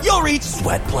 more, you'll reach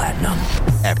Sweat Platinum.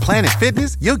 At Planet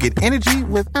Fitness, you'll get energy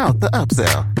without the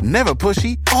upsell. Never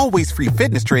pushy, always free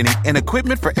fitness training and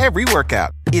equipment for every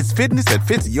workout. It's fitness that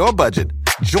fits your budget.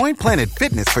 Join Planet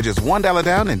Fitness for just $1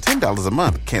 down and $10 a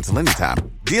month. Cancel anytime.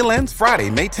 Deal ends Friday,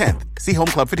 May 10th. See Home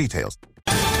Club for details.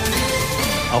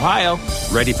 Ohio,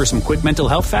 ready for some quick mental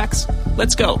health facts?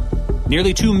 Let's go.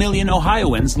 Nearly 2 million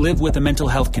Ohioans live with a mental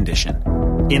health condition.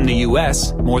 In the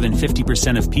U.S., more than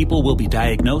 50% of people will be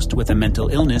diagnosed with a mental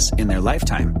illness in their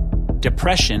lifetime.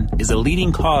 Depression is a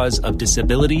leading cause of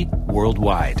disability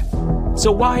worldwide.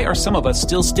 So why are some of us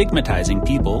still stigmatizing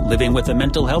people living with a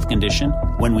mental health condition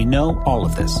when we know all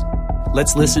of this?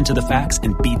 Let's listen to the facts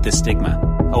and beat the stigma.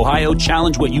 Ohio,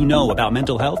 challenge what you know about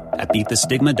mental health at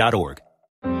beatthestigma.org.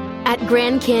 At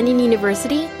Grand Canyon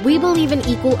University, we believe in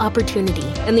equal opportunity,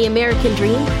 and the American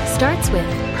dream starts with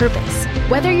purpose.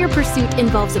 Whether your pursuit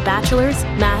involves a bachelor's,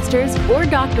 master's, or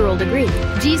doctoral degree,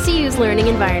 GCU's learning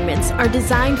environments are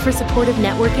designed for supportive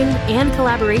networking and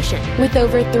collaboration. With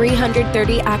over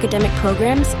 330 academic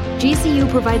programs, GCU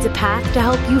provides a path to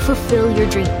help you fulfill your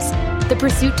dreams. The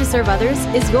pursuit to serve others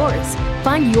is yours.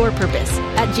 Find your purpose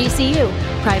at GCU.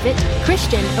 Private,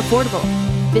 Christian, affordable.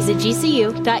 Visit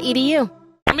gcu.edu.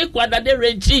 Me kwada de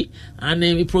Reggie and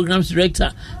me programs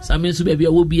director Samin so baby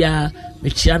obia me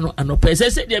chiano anope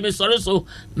say de me sore so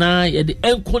na ye de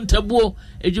enkontabuo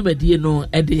edwumadie no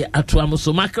e de atoa mo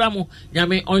so makra mo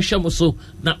nyame onhwe mo so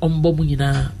na ombo mu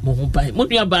nyina mo ho bai mo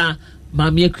nua ba ma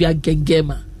me akua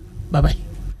gengema bye bye.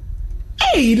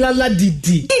 Hey, lala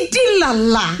didi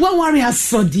lala. What worry us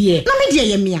so dear? Na me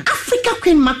dear yemia. Africa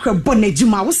Queen Mackerel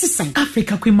bonejuma wo sisan.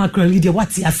 Africa Queen Mackerel leader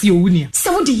what ya see owunia.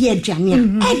 So what the year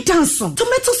aduane a dance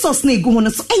tomato sauce na egu ho no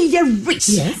so rich.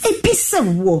 Yes. A piece of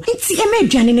wo. Nti e me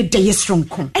aduane ne dey strong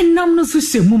kon. Enam no so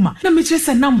shemu ma. Na me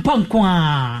kyerese nam panko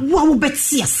a. Wo wo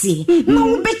beti ase. Na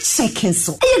wo be check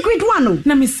so. E grade 1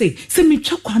 na me say me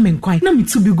twa kwa me nkwan na me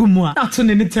tu bi gu mu a. Ato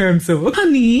ne term so.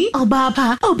 Honey, oba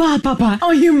papa.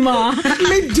 Oh you ma.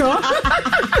 Me do.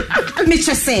 Me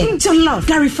say jollof,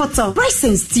 Gary photo, rice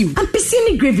and stew, and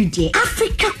piscine gravy day.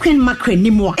 Africa Queen Mackerel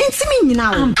ni mo. Intimi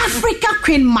now. Africa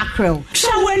Queen Mackerel.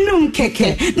 Shawenum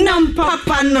keke. Nam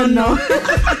papa no.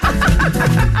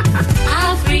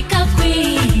 Africa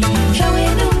Queen.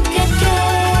 Shawenum keke.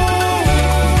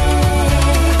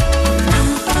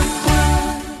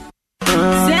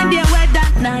 Send your weather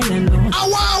nine no.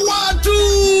 Awa tu.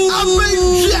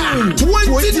 Avenger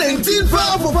 2019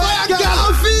 for fire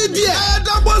gala feed yeah.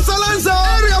 Double Salanza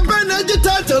area Ben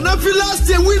agitator na last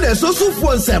year winners so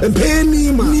for them.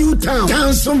 Penima, Newtown,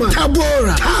 Kansoma,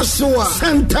 Tabora, Kasua,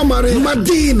 Santa Maria,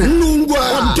 Medina,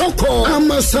 Nungwa, Doko,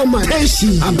 Amasama,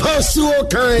 Teshi, Apostle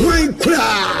Kai,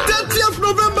 Minecraft. 30th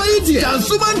November 80th.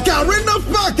 Kansuman Karena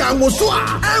Park and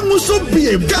Muswa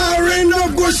be Karena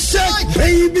go shake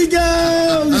baby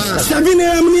girls. Sabine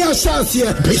Amnia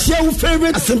Sasia, your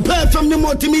favorite Simple from the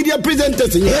multimedia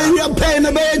presenters. Area paying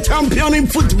a champion in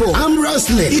football. I'm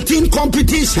wrestling, eating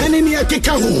competition, and in your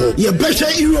kikahu. You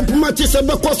better Europe matches on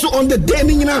the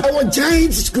dining in our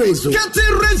giant screens.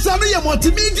 Getting rents on your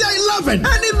multimedia 11.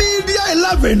 Any media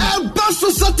 11. And Basso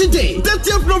Saturday,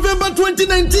 30th November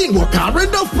 2019.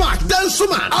 Wakarenda Park,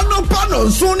 Dansuman, Anopano,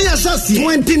 Sonia Sassi.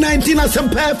 2019 as a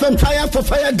pair from Fire for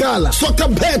Fire Gala. Soccer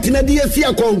bet in a DSC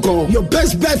Congo. Your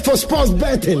best bet for sports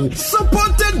betting.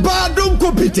 Supported by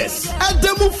Adonko Peters.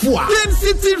 Adamufua. Plain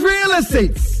City Real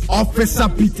Estate. Officer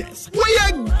Peters. We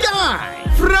a guy.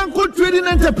 Franco Trading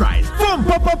Enterprise. From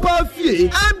Papa Fie.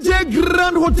 MJ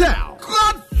Grand Hotel.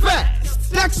 God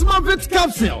Fest. Texmavit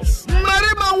Capsules.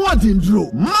 Marima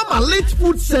Wadindro. Mama Lit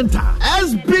Food Center.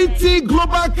 SBT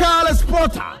Global Car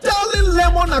Exporter. Darling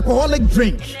Lemon Alcoholic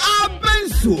Drink.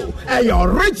 Abensu. A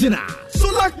original.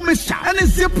 Solak Misha. And a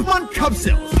Zipman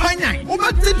Capsules. Panyang.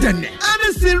 Umatidene. And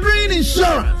a Serene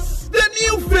Insurance. The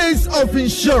new face of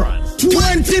insurance.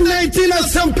 2019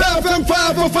 as some FM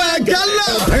Fire for Fire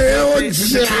Gala.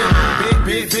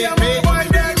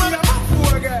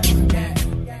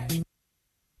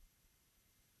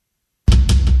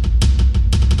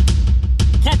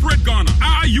 Corporate Ghana,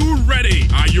 are you ready?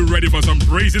 Are you ready for some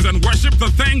praises and worship to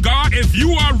thank God? If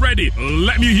you are ready,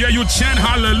 let me hear you chant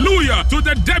hallelujah to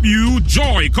the debut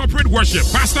Joy Corporate Worship.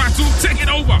 Pastor Atu, take it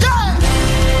over.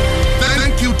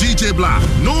 Thank you, DJ Black.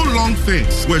 No long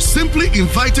things. We're simply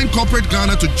inviting Corporate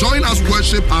Ghana to join us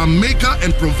worship our Maker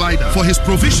and Provider for His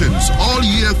provisions all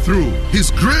year through. His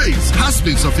grace has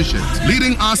been sufficient,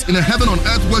 leading us in a heaven on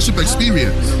earth worship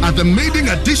experience at the maiden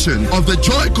edition of the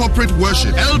Joy Corporate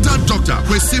Worship. Elder Dr.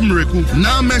 Kwesi Mreku,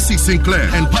 Na Mercy Sinclair,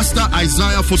 and Pastor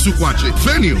Isaiah Fosukwache.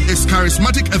 Venue is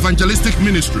Charismatic Evangelistic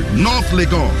Ministry, North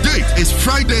Legon. Date is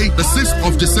Friday, the 6th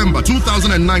of December,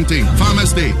 2019,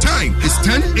 Farmers Day. Time is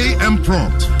 10 a.m.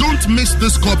 prompt. Don't miss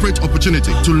this corporate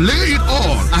opportunity to lay it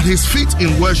all at His feet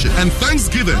in worship and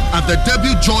thanksgiving at the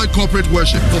debut Joy Corporate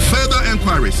Worship. For further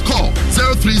enquiries, call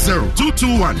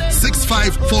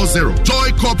 030-221-6540.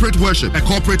 Joy Corporate Worship, a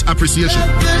corporate appreciation.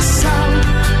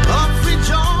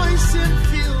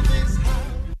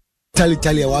 Tali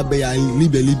wabaya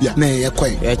Libya na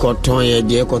yakoi ekoton ye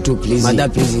de ekoto please mother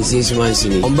please 6 months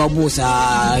ni ombabu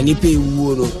sa ni pe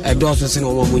wuoro edoso se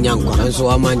no mo nyankwa enso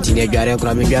amanti ne dware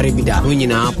kra me dware bida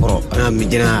onyina aporo na me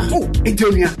gina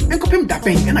Edonia enkopem da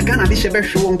pen na Ghana de shebe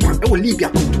hwe nkwa e wo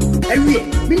Libya ewie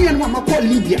minian wa makọ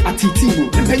Libya atitimu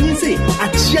mpanyin se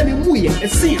achia ne muye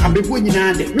ese abebo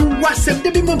nyina de me wasem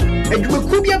de bi mom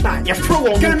adwumaku bia ba ye fro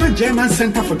wo Ghana German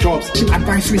Center for Jobs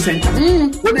Advisory Center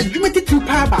when adwumati tu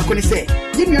pa ba ko say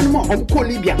yenu no omko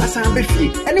Libya asan be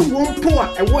fie ene won po a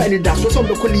ewo ene da so so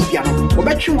be ko Libya no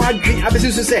obetwe wa adwe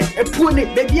abesi so say epu ne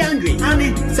baby andre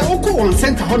ane se woko on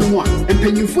center hono mu a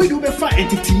empanyimfo yi be fa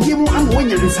entitiye mu am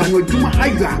wonya nsa no adwuma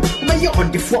ayua be ye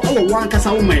odefo awo wan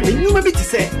kasa wo man enuma bi ti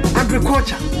say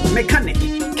agriculture mechanic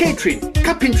catering,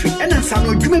 carpentry, and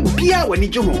some dream beer when you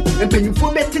go. And when you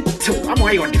forget it, I'm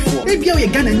why on the floor. Maybe you're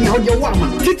gonna need your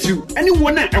woman. Did you?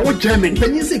 Anyone I want German,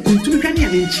 when you say Kuntukan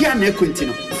and Chiana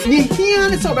Quintino.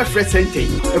 Here is our fresh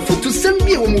sentence. For to send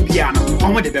me a Mubiano,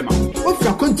 on the Bema. Of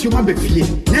your consumer before.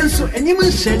 Nanso,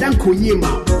 anyone said Uncle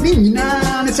Yema.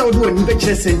 Nina is our doing the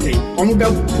chess sentence. On the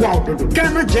wow,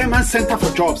 Ghana German Center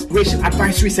for Jobs, Racial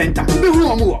Advisory Center.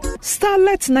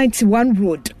 Starlet 91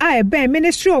 Road, I bear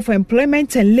Ministry of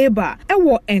Employment and Labor,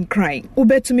 Ewo and Crying.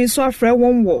 Ubetumi Swafre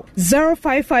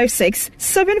 0556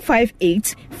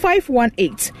 758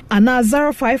 518 and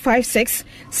 0556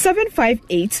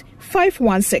 758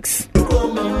 516.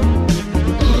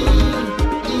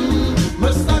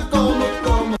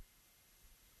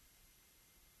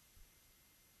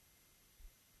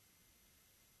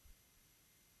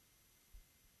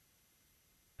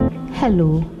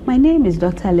 Hello, my name is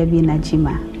Dr. Levi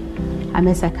Najima. I'm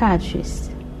a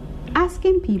psychiatrist.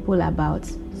 Asking people about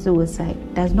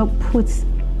suicide does not put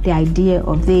the idea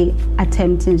of they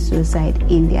attempting suicide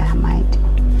in their mind.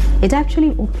 It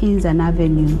actually opens an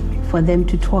avenue for them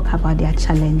to talk about their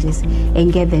challenges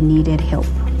and get the needed help.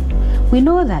 We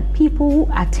know that people who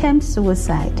attempt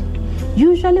suicide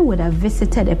usually would have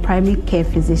visited a primary care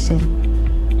physician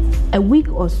a week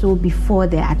or so before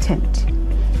their attempt.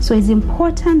 So it's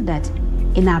important that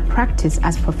in our practice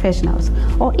as professionals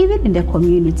or even in the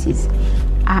communities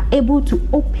are able to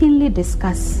openly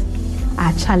discuss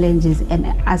our challenges and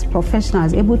as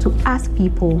professionals able to ask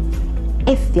people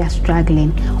if they are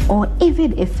struggling or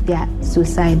even if they are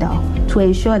suicidal to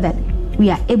ensure that we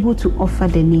are able to offer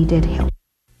the needed help.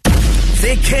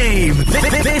 They came,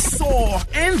 they saw,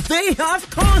 and they have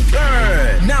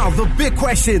conquered. Now the big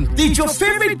question, did your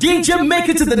favorite DJ make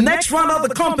it to the next round of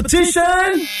the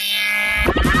competition?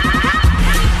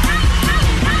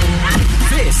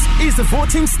 This is the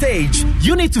voting stage.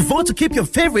 You need to vote to keep your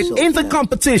favorite in the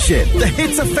competition. The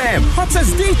Hits FM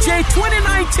Hottest DJ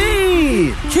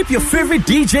 2019. Keep your favorite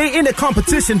DJ in the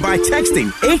competition by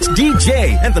texting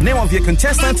HDJ and the name of your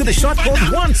contestant to the short code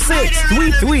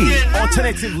 1633.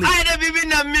 Alternatively, I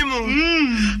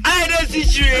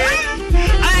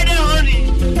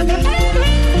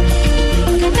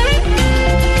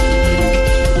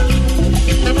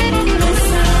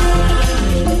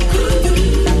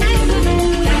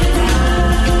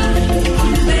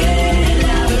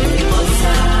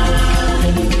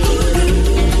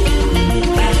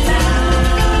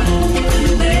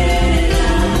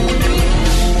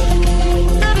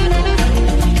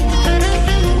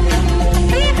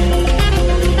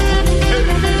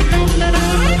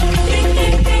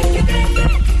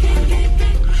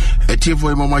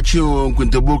for Mamachio,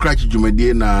 Quintabo Cratch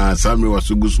Jumadi, na Samri was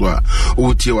Suguswa,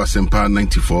 Utia was Sempa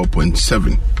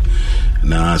 94.7.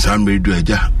 Na Samri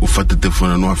Dweja, Ufata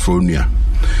Tefona Norfonia.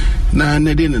 Na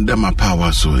Nedin and Dama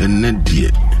Power so, and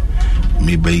Nedia.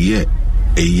 Maybe yet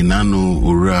a Inano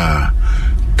Ura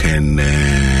can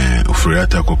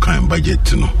Furata Cocaine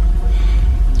budget, no.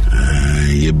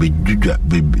 Ye be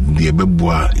the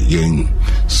Bebwa young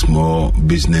small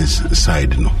business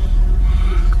side, no.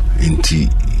 Inti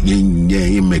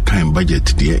ye make kind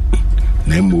budget there.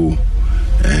 Nemo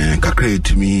kakre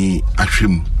to me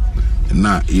ashim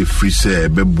na if we say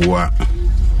beboa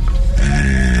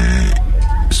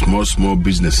small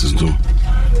businesses do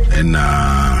and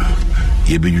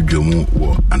ye be you jomu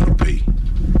or and pay.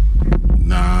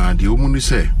 Na the woman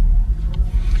say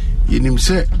yenim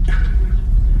say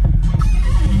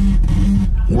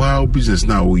wow business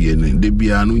now we and they be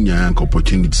anunya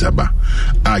opportunities aba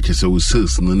a che say we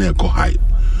sales no na high.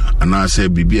 And I say,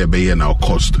 be a bay and our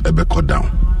cost a beco down.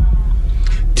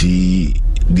 The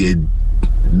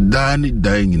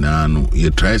dying in ano,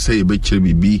 you try say a betcher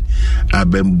be a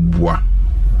bembois.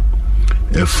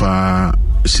 A far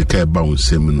sick bound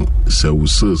seminal, so we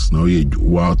source no ye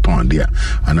wild ton there,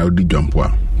 and I'll do jump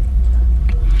wa.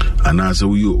 And as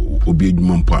you obey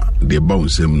Mumpa, the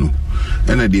bound seminal,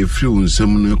 and a dear few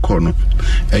seminal corner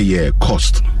a year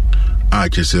cost. I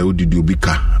just say, did you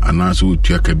bika? And as would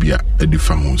Yakabia a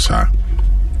different sir.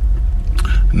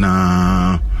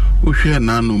 Na we share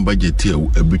nano budget here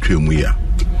a between we are.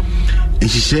 And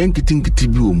she saying, getting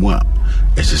Kitibu moi,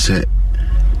 as I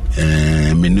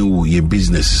said, menu your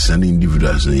businesses and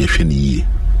individuals and your shiny.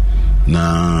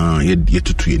 Na yet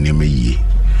to tree name ye.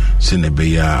 Send a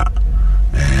bear,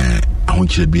 I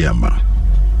want you to be a man.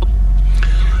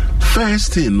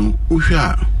 First thing, we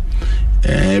share.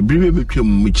 Bribe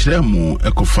between Michremo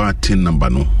Ecofa tin number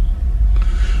no.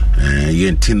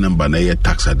 Yen tin number na ye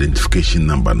tax identification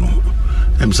number no.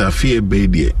 Emsa fie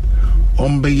bedie.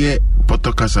 Ombeye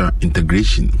Potokasa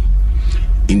integration.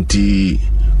 Inti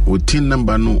o tin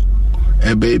number no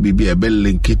ebe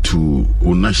link it to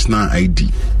national ID.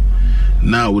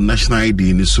 Now national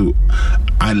ID ni so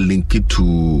I link it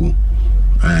to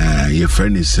your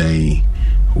friend is saying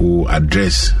who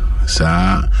address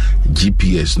sa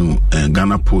GPS no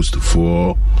Ghana Post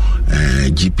for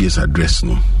GPS address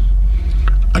no.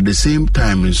 At the same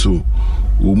time so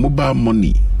mobile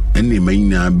money any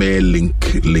main be link,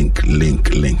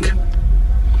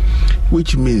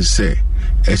 which means say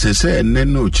say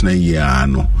neno china ya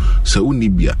no se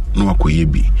unibia no akoye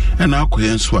bi and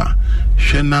akoye nso a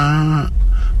hwe na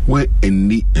we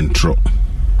eni entro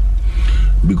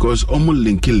because omo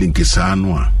link sa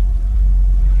no a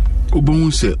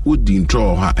obon se odi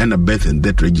intro ha and a birth and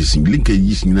death register link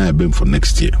is na be for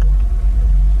next year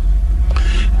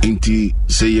inti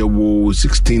say ye wo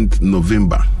 16th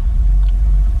November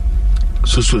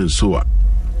so and so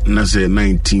na say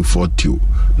 1940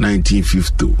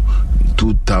 1950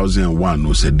 2001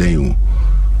 no say den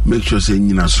make sure say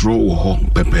nyina sro wo ho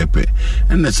pepepe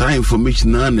and the same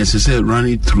information na necessary run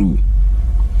it through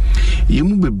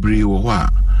yemu bebre wo ho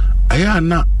a aya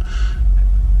na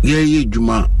ye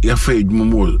juma ya fa juma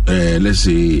mo let's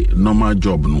say normal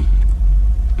job no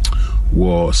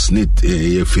was snit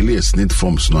ye affiliate snit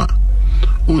forms no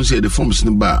on say the forms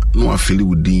no ba no affiliate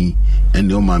with din and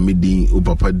the mama din o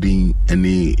papa din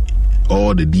any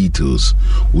all the details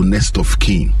with next of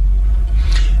kin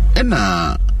and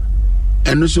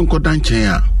so kodan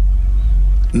chen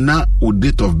na o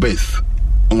date of birth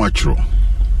on watro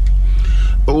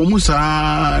o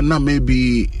musa na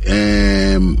maybe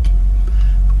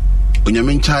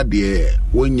onyamencha de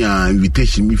wonya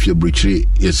invitation mi fie brochire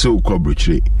yese okọ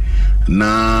brochire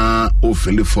na o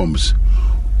fill forms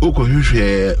oko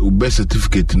hwehwe o birth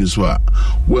certificate ni so a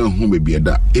wan hu be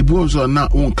da ebi onso na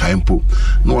won kaimpo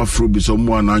na wafro bi so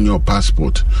mo na your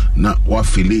passport na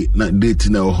wafili na date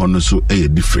na ho no so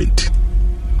different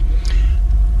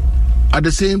at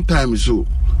the same time so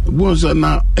bonso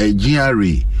na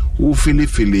GRA wo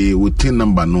fili wo tin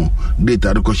number no date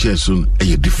adko share so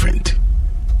different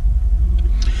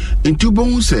into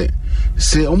bon say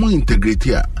omo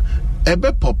integrity a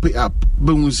ebe pop up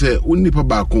ben say unipa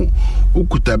ba ko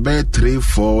ukuta be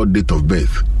 3-4 date of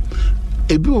birth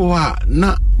ebi wo a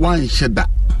na wan sheda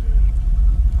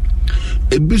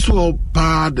ebi so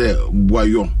pa de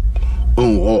boyo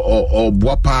o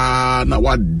boapa na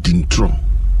wa dintro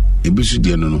ebi so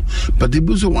de no but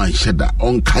ebi so wan sheda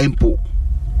on kaimpo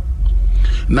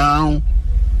now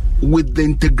with the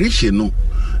integration no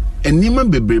enima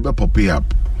bebrebe pop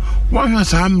up one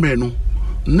has ambre no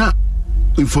na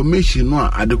information no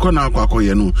adeko na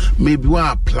akwakoye no maybe we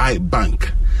apply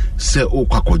bank say o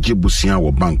kwakoje busia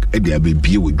wo bank e dey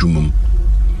abebie wodwumum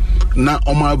na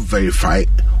omo verify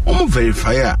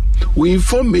a we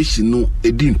information no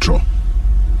edintro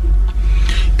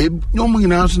e nyomo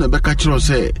nyina so na be ka kiro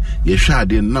say ye hwa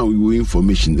ade na we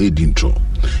information edintro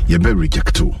ye be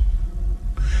rejecto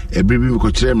e bibi mi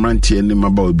ko kire mrantie ni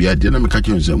maba obi ade na me ka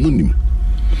kiro say munim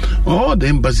all the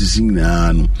embassies in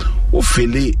no o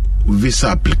fele visa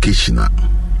application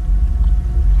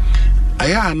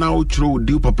aya na o tro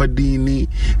di papa dini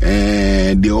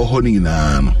de ohoni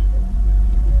na no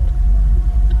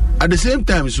at the same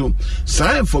time so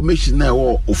some information na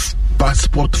of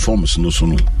passport forms no so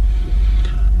no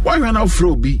why you na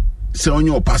fro bi say on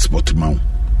your passport ma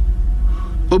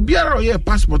obiara o your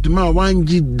passport ma wan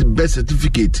gi birth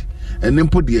certificate and then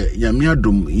put the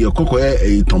yamiadum your kokko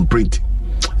a thumbprint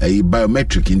a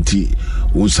biometric inti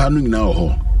unsanu nyina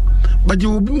ho but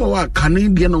you be more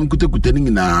Canadian on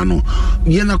kutekuteni na no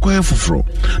ye na kwa foforo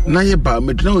na ye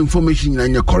biometric na information na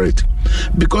nya correct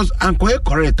because anko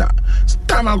correct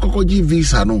time akoko gi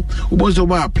visa no ubozo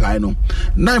ba apply no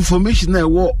na information na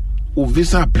wo o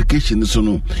visa application so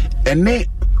no ene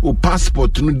o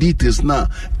passport no details na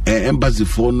embassy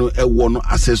for no e wo no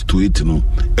access to it no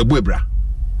ebuebra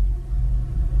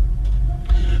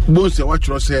bonse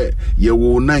watchro say ye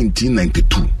wo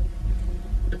 1992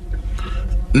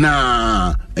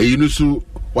 na yunusu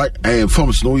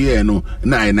forms no year no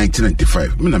na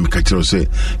 1995 me na me ka kiro say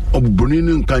obroni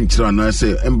no kan kiro na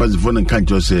say embassy for no kan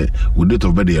kiro say we date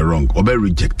of birth wrong or be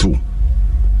reject too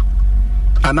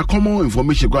and a common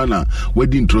information gwana we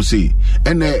didn't trust say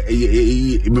and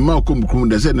me ma ko mkrum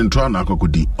da say ntro na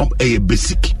akokodi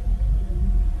basic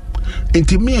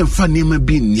enti me enfa nema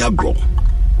bi nyagro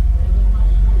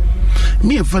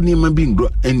me and funny man being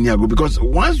and yago because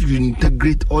once you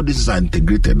integrate all this is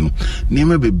integrated no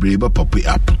name be brave pop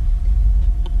up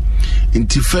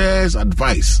into first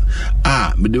advice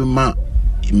me dem ma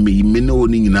me no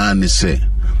ni na ne say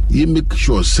you make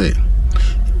sure say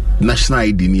national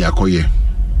ID ni akoye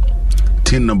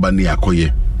tin number ni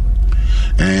akoye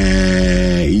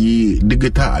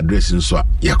digital address nso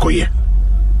yakoye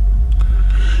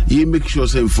ye make sure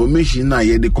say information na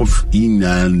ye de kof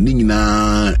ina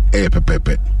nina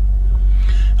pepepe.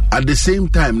 At the same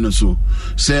time, no so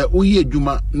say uye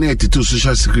juma na to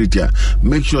social security.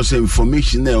 Make sure say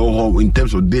information na in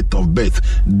terms of date of birth,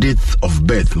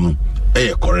 no,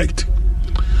 correct.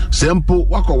 Simple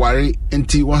wako wari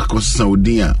enti wako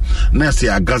Saudia na say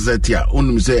a gazette ya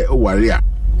unum say waria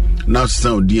now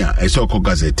Saudia I saw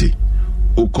gazette.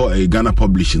 Oko a Ghana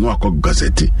publishing wako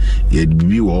gazette. Ye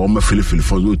bibi wa oma fili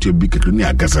for you to be ni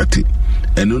a gazette.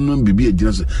 And no bibi a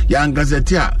general young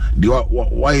gazette ya de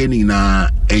wa ni na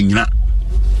enya.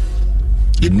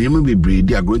 Ye name be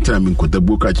bredi a going to am in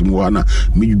Kotabuka Chimwana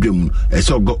midum I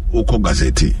saw go oko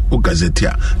gazette. O gazette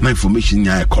ya na information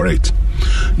ya correct.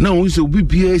 Now we say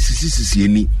bibi sisi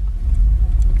ni.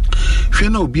 Hwe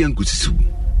na obi an kusisu.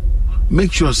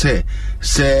 Make sure say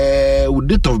with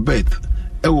date of birth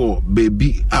ewo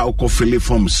baby a fill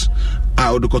forms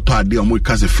a do to ade o mo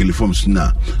ka se fill forms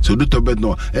na so date of birth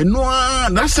no and no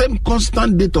that same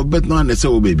constant date of birth no and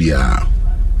say baby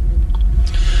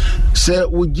say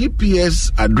with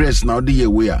GPS address now the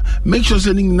way make sure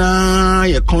say na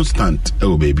ya constant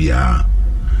baby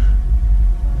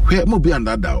where mo be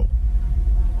under that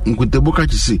Nkuteboka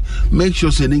chisi make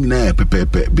sure say na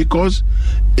pepepe because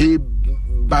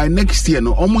by next year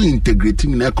no omo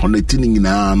integrating na connecting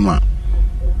na no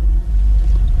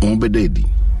on be dedi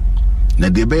na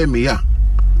de be me ya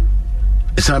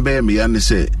esa be me ya ne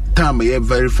say time ye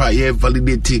verify ye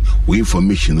validate we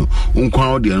information no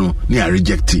nkwa ode no na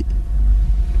reject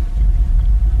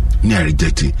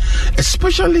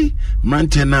especially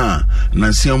mantena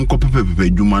na siam ko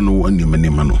pepepe djuma no ani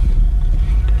menema no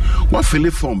what fill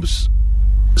forms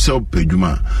so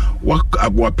pejuma what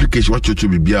application what to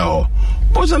be bia o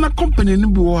but na company ni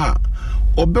bi wa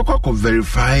obekwa ko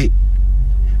verify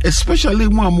especially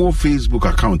more Facebook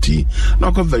account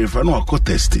na ko verify no ko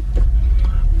test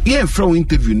ye from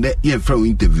interview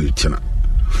chana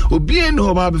obi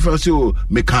no ba be first o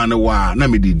me kan wa na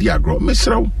me di agro me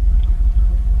srew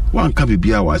one can be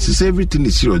bia wa say everything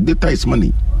is serious, data is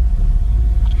money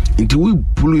until we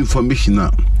pull information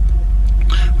now.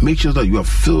 Make sure that you have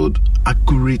filled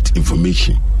accurate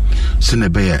information.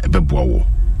 Senebeya ebeboawo.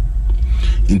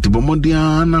 Into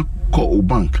bomodiana call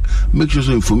bank. Make sure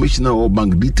so information now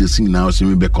bank details now so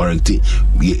may be corrected.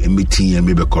 Meeting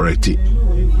may be corrected.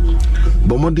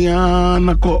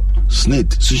 Bomodiana call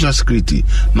SNET social security.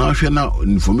 Now if you now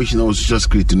information on social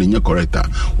security in your corrector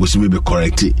was may be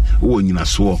corrected. When you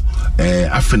so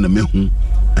after mehu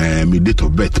me date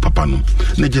of birth papa no.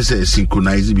 Na just say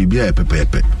synchronize bibia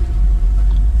pepepe.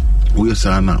 We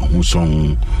sana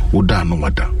huson uda no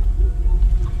wada.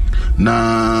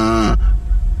 Na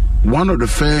one of the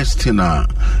first thing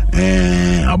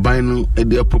abino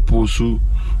their proposal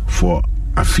for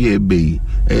Afia Bay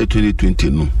 2020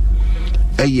 no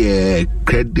a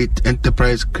credit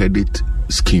enterprise credit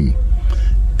scheme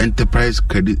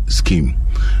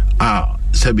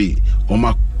sabi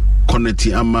oma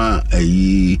connecti ama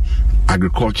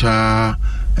agriculture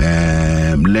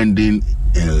lending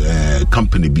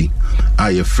company be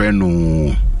your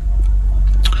friend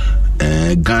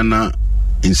Ghana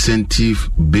incentive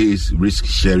based risk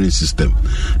sharing system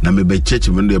na me be church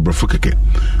when they brofokeke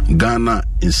Ghana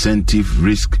incentive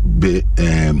risk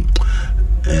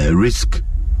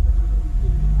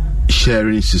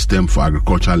sharing system for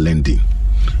agricultural lending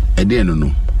and then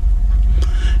no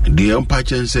the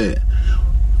umpire say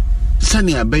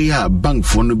sani abeya bank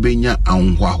for no benya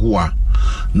anhwahoa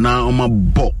na oma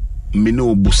bo me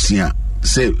no busia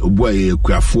say boy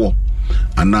kwafo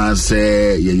and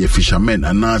say ye fishermen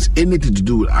and anything to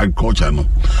do with agriculture no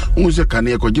who say can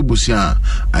ye koje busia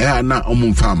aya na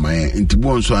omumfa ma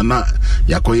ntibo nso ana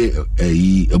yakoye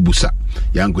ebusa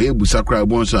yankoye ebusa kra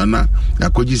bo nso ana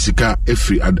yakoje sika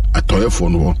efri atoyefo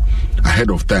no ahead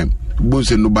of time bo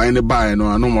se no buy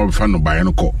no ano mo fa no buy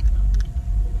no ko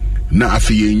na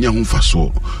afiye nya hu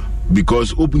faso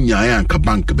because obunya aya nka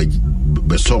bank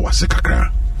be so wase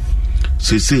kakra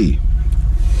say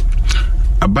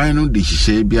abino de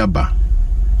hihye bia ba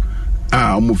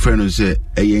omo friend say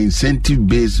a incentive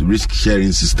based risk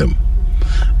sharing system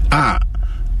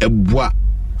ebua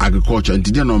agriculture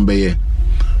ntide no mbeye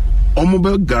omo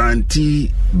be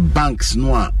guarantee banks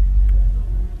no a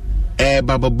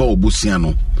baba obusia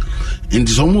no nti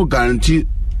so omo guarantee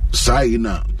sai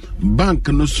na bank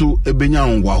no so ebenya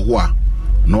ngwahoa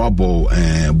no abo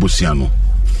busia no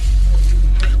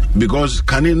because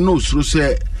can it no so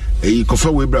say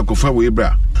kofa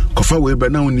webra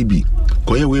na oni bi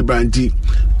koye webra anti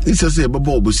isa say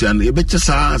baba obusia no e beche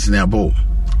saa asne abo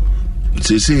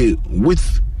say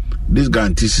with this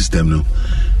guarantee system no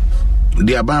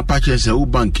the aban patches a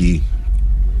banki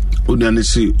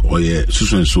udanisi oye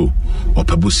susunso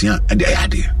opabusia e de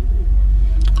ayade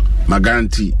ma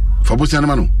guarantee for busia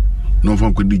na no no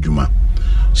fam kwedi djuma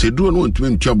se duo no ntumi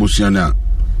ntua busia na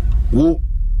wo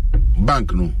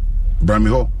bank no brami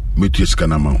ho metu sika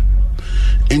ma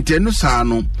intenu sa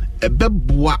no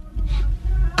ebeboa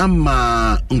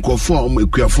ama nkofo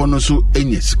ekuafo no so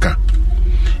enye sika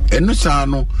enu sa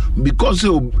no because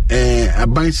a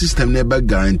bank system never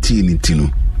guarantee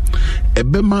anything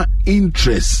ebema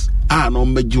interest no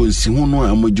mejo nsi ho no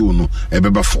amojo no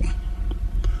ebeba fom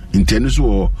intenu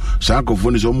so sa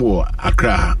nkofo no so mo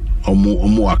Accra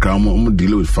Accra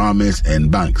deal with farmers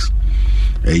and banks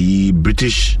a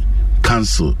British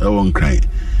Council on cry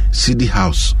City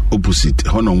House opposite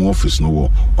Honor office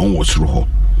no on was roho.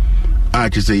 I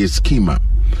just say a schema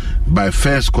by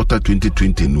first quarter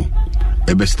 2020 no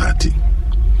ebe starting.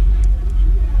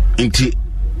 Inti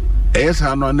yes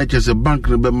I know just a bank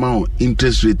no be ma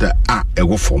interest rate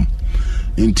go form.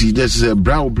 Inti just a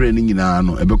brow brain nyina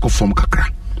no ebe ko form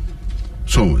kakra.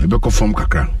 So ebe ko form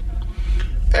kakra.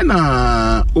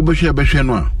 Ena obehwe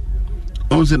no a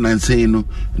on se nan say no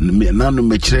nanu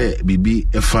mekire bibi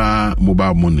efa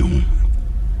mobile money ho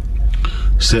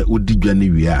se odi dwane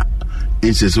wia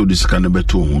ense se odi sika no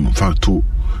beto ho no facto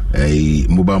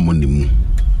mobile money mu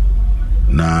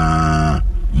na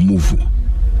move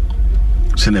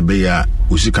se ne be ya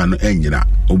usika no enyira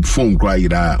phone kwa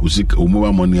yira usika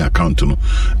mobile money account no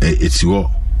it's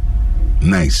your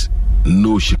nice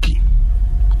no shiki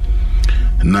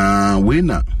na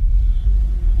wena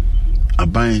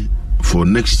aban for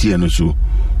next year no so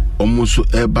almost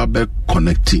eba be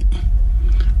connected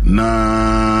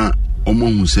na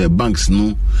hu say banks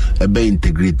no ebe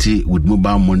integrate with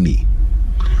mobile money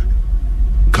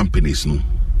companies no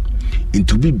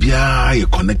into be bia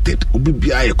connected obi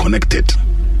bia connected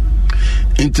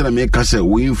into na make say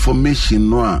we information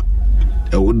no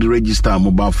a would register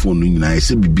mobile phone nyina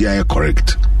say bia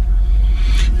correct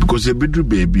because e bedru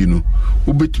baby no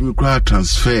obetumi kwa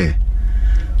transfer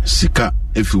sika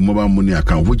if you mobile money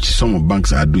account, which some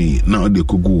banks are doing now, they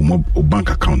could go bank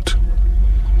account.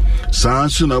 So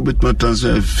soon I'll bet my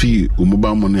transfer fee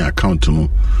mobile money account no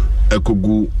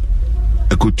ekogu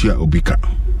ekotia obika.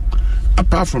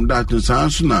 Apart from that, so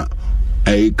soon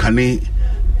I can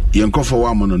yankofa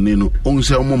wa mono neno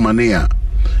onse omo money a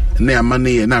na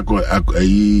money na ko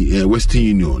Western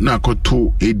Union na ko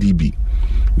to ADB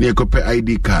na ko pe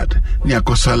ID card na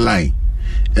ko line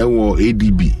ewo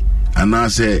ADB. And I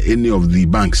say any of the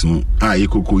banks no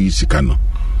yekoko yisika no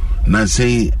na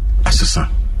say asesa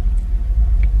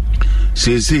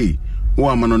say wo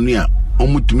amanoni a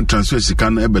omutumi transfer sika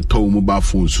no ebeto mobile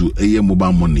phone so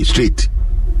mobile money straight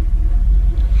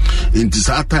into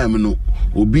that time no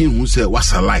obi hu say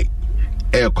wasalai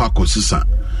kwa akosisa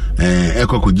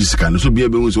kwa jisika no so bia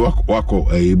be hu say wako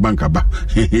bank aba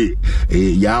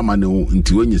ya amane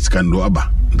nti wonye sika ndo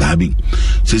aba dabi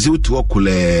say wuti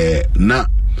wakole na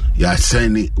ya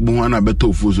sani buhana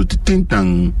beto fuso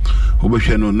tintan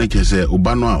obehwe no na kese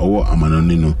obano a owo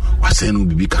amanoni no wasani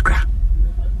bibi kakra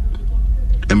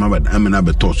amena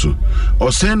beto so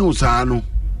oseni usano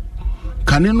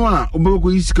kaneno a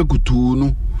obeko yisika kutu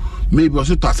no maybe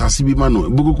also to asase bi ma no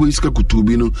obeko yisika kutu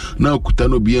bi no na okuta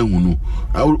no bi ehu no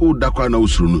o dakwa na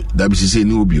usuru no da bi sese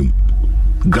ni obium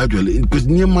gradually because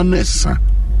nyema na esa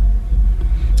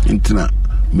intina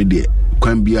media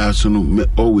can be so no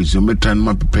always you try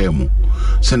to prepare mo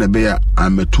send a bear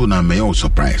I'm a tuna may all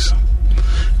surprise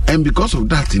and because of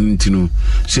that in no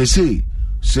say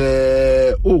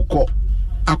ko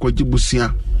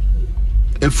akwajibusia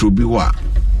efro bi wa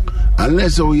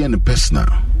unless o ye personal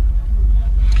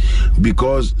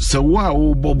because so wa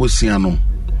o bobusia no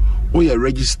we are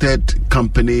registered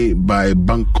company by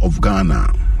Bank of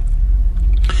Ghana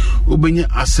obenya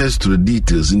access to the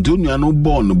details into no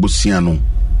born busia no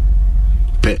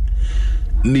pe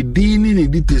ni dini ni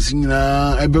details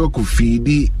nyina ebe ko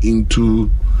feed into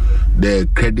the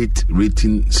credit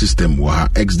rating system wa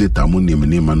ex data mo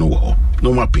name no ho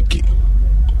no ma picking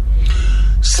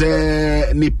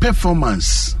se ni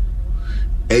performance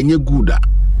enye good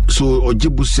so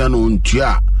ojebusia no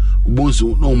ntua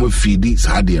bonso no mo feed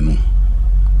saade no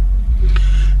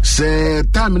se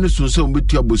time ni so se mo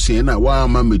betua bosia na wa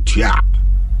ma metua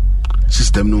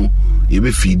system no ye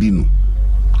be feed no.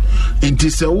 It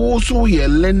is also a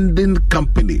lending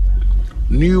company,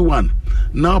 new one.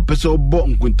 Now, person bought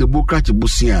Quintebo Catch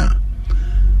Busia.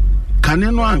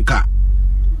 Caneno Anka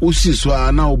Usi so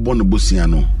are now born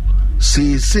Busiano.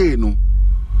 Say no.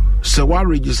 So I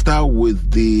register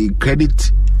with the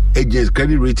credit agents,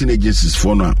 credit rating agencies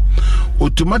for now.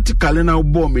 Automatically now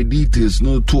bomb me details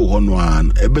no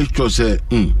 201. A best to say,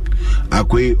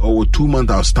 akwe over 2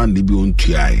 months outstanding beyond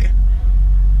TI.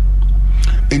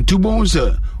 In 2 months,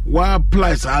 why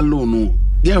price alone?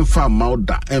 Yen farm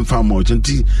mauda and farm out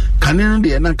until Canadian the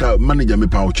Anaka manager me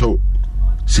paucho.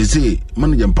 Say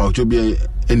manager paucho be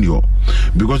anyo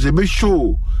because they be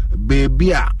show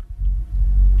baby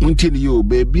until you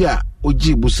baby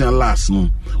oji busan last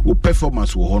no wo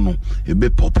performance wo hono e be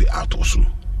pop out also.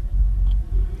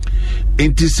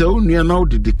 Enti se onua na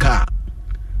odi the car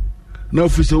na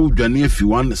officer wo dwane afi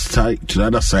one side to the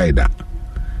other side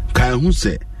kan hu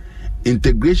say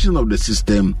integration of the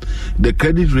system, the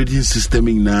credit rating system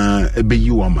in ebe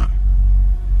yiwama.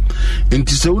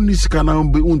 Inti se uni sikana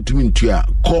mbe untumi ntua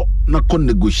ko na ko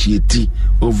negotiate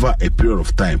over a period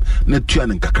of time. Na tua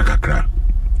nkakakakra.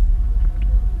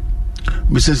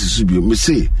 Mese sisubio,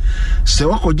 mese se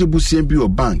wakoje busie bi o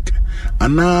bank,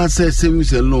 ana se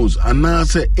savings and loans, ana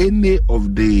se any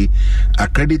of the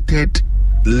accredited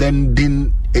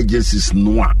lending agencies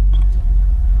noa.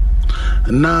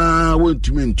 Na went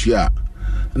to mean to ya.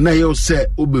 Na you say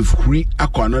obe free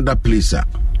ako another place.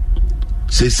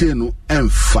 Say no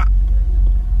emfa.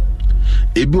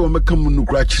 Ebi o meka mu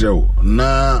nukura kireo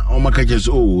na o maka just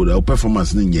the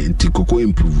performance ni nye nti koko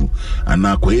improve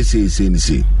ana ko ese ni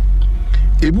say.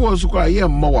 Ebi o so kwa ye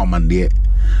mma wa mande.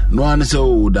 No an say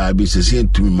da bi say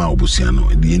ntumi ma obusia no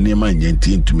de nema nye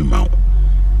nti ntumi ma.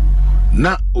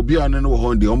 Na obi anu no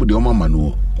ho de o de o mama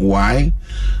no. Why?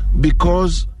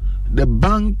 Because the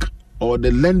bank or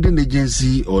the lending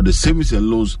agency or the savings and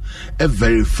loans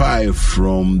verify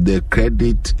from the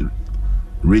credit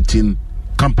rating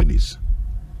companies.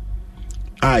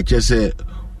 I just say,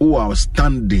 who are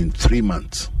standing 3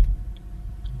 months,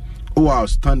 who are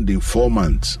standing 4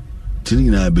 months, till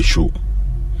you be show.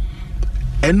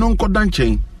 And non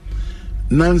kodanchen,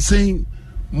 nan saying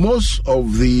most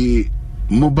of the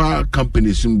mobile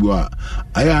companies mbua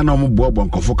aya na mo bobo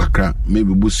nkofo kakra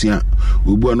maybe busia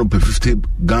obu no per 50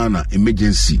 Ghana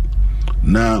emergency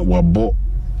na wabo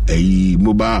a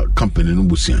mobile company no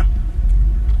busia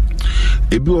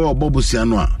ebi o bobusia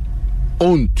no a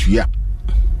ontua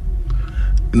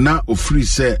na ofri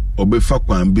se obefa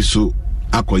kwan bi so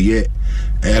akoye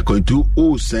akontu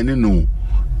o send no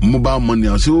mobile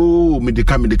money so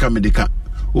medika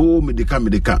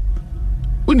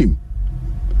unim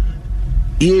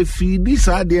if this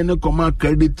idea no come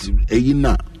credit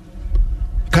eyina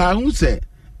ka hu say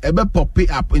ebe pop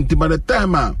up into by the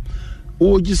time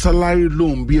oji salary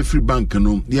loan be a free bank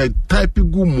no they type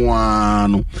gu moa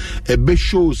no ebe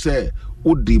show say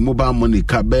odi mobile money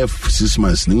ka be 6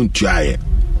 months ni untuaye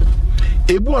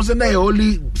ebu was na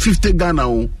only 50 Ghana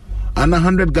o and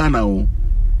 100 Ghana o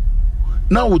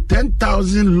now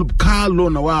 10,000 car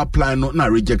loan wa apply no na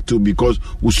reject too because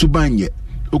usubanye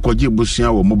ukoje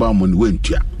busia wo mobile money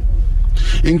wentua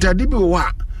intadibi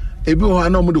wa ebi ho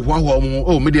na mo de hwa mo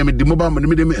o me de mobile money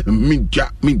me de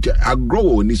minja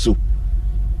agro ni so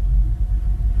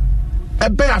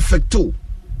ebe affecto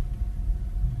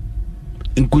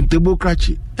inkuntebo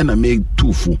krachi na me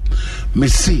tufu me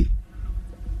see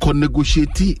ko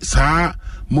negotiate sa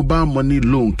mobile money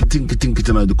loan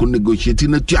kitin na de ko negotiate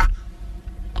na tua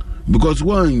because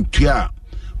one tua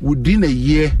within a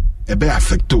year ebe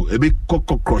affecto ebe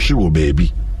koko crush wo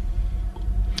baby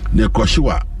ne crush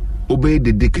wa obe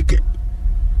de dekeke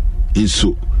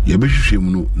inso ye be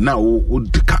hwehwem no na wo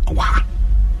dika wa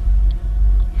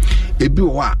ebi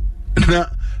wa na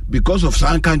because of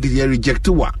sankan get reject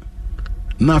wa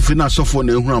na fina sofo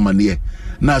na ehunu amane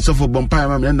na sofo bompa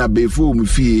ma na before mu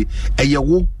fie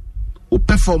eyewo o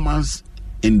performance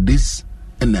in this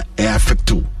and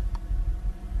affecto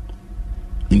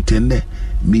intende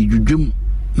me judum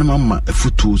na mama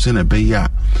efutu se na beya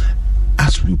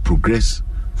as we progress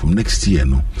from next year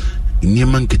no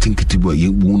nyeman ketinketibo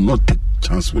you will not take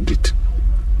chance with it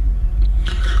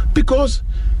because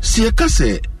si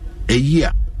ekase a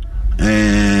year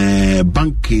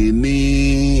bank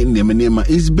ni nema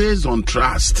is based on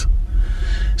trust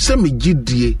se me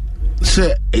gidie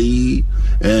se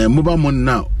mobile money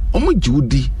now omo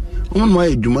judi omo no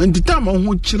adwuma ntita ma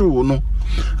ho kire wo no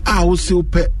a wo se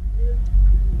ope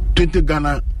 20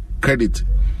 Ghana credit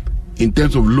in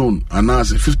terms of loan and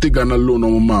as 50 Ghana loan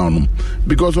on man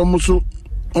because almost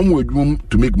room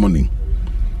to make money.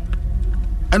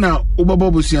 And now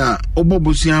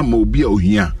obabosia mo bia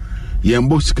ohia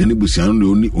yembo sikani busia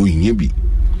no ni ohia bi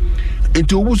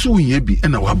enti obuso ohia bi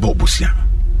na wa bobosia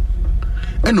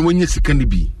ena wonye sikani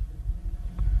bi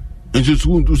enso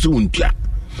so untia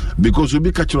because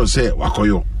obi catch us say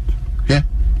wakoyo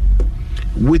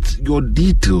with your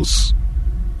details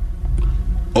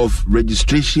of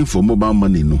registration for mobile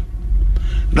money no.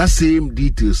 That same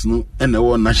details no and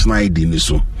our national ID ni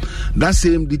so. That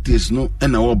same details no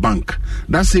and our bank.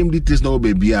 That same details no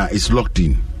baby is locked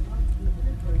in.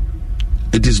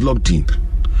 It is locked in.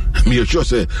 Me sure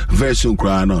say very soon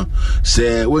cry no.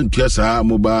 Say when you say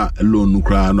mobile loan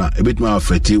cry no, a bit more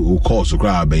affected or cost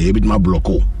cry be a bit more block.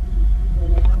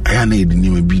 I need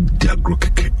ni be diagro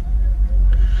keke.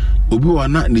 Obi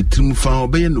wana ni trim fa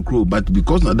obey no crow but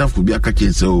because na that for be aka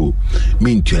chen say o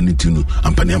me ntua anything no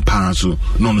ampani ampa so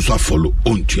no so follow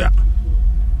ontua.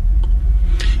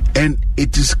 And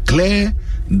it is clear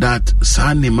that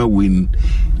Sanema win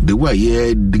the way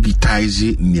ye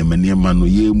digitize niema no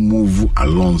ye move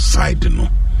alongside no.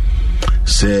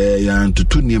 Say yan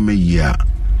tutu niema ya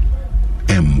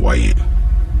MY.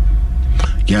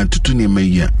 Yan tutu niema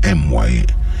ya MY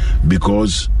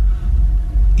because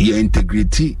your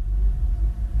integrity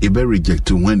it be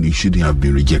rejected when you shouldn't have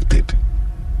been rejected.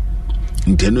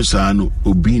 Intendo sano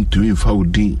obi into infa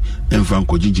udi enfa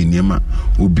nkojiji niema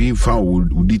obi infa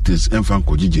udites enfa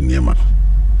nkojiji niema.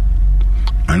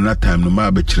 And that time no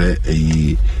ma be kire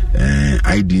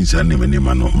IDs and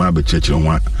niema no ma be kire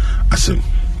one asem.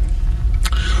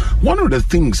 One of the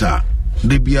things are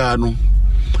de bia no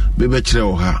be kire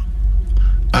o ha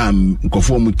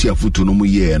nkofo mu tia foto no mu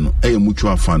ye no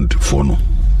mutual fund for no.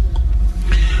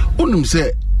 Unum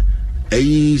say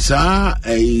Nema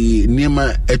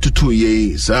etutu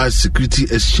ye sa Security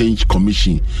Exchange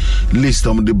Commission list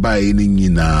on the buy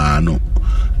no.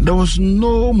 There was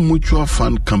no mutual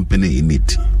fund company in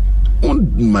it.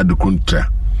 Mad contra.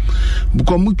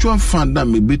 Because mutual fund that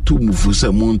may be too mufuse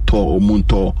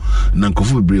monto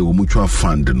nankofu bre mutual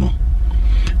fund no.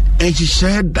 And she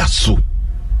said that so.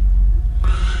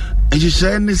 And she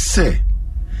said say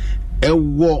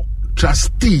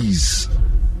trustees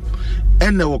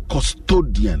and our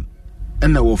custodian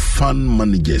and our fund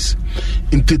managers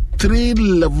into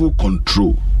 3-level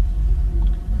control.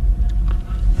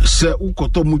 Say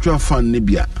ukoto mutual fund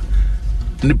nibia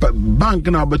nipa bank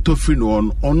na beto free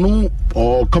no ono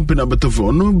or company beto free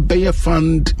ono be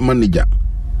fund manager.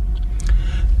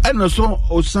 And also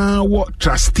osan what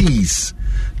trustees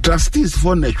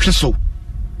for na hweso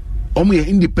omo ye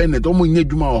independent omo nye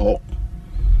dwuma ho.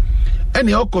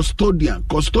 Any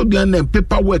custodian and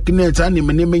paperwork net and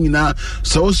nyina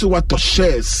so also what to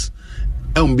shares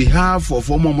on behalf of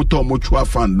former motor mutual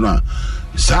fund na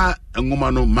sa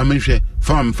ngoma no mamenhwe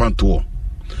farm to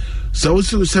so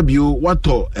also sabio what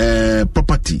to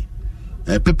property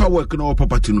paperwork no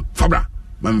property no fabra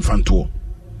mamenhwe to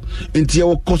enti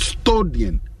your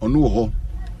custodian onu ho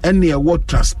and your what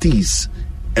trustees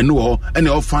enu ho and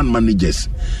your fund managers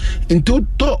into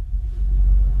to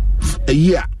a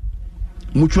year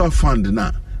mutual fund na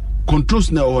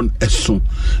controls na on eso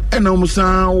and almost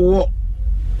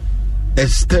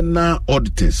external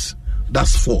auditors.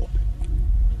 That's 4.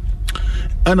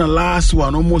 And the last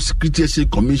one almost Security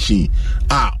Exchange Commission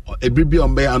a bribe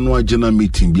on be annual general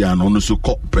meeting be an also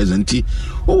present.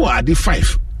 Oh, are the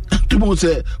 5 to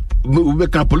say we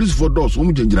can police for those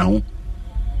who jinjira ho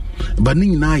but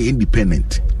ning na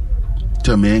independent.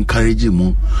 Tell me encourage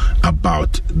you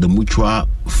about the mutual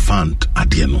fund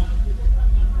adieno.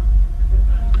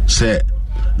 Say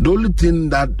the only thing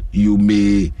that you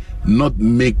may not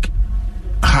make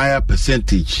higher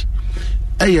percentage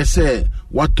say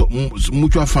what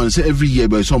mutual funds say every year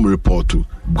by some report to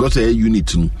because a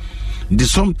unit no the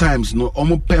sometimes no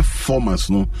almost performance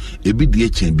no a bit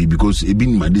DHNB because a bit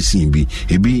medicine be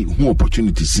a bit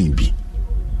opportunity scene be.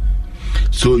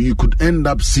 So you could end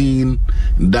up seeing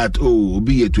that will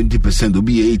be a 20%, will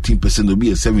be a 18%, will be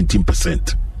a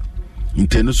 17%.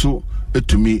 In so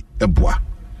to me a bois.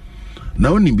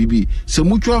 Now ni bibi se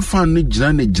mutual fund ni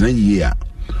jina year.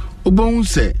 Obon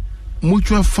say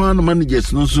mutual fund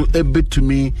managers no so ebe to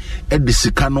me e de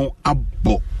sikano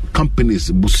abo companies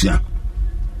busia.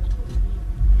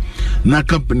 Na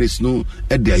companies no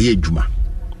e de aye adwuma.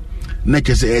 Na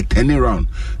kese e turn around.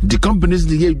 The companies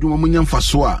de ye adwuma munya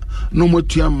mfaso a no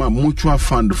motua ma mutual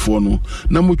fund for no.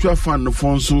 Na mutual fund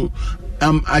for so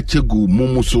achegu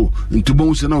momuso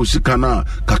ntubon se na osika na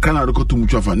kakana rekoto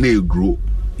mutual fund na grow.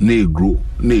 Negro.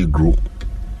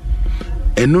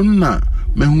 Eno na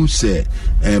mehu se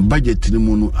budget ni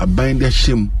mu no aban de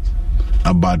shem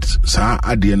about sa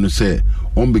ade no se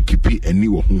on be keep ani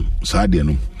wo ho sa ade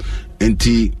no.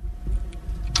 Enti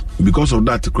because of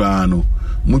that no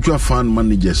mutual fund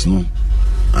managers no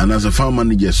and as a fund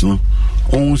managers no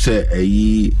on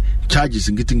say charges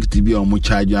ngiti bi o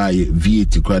charge aye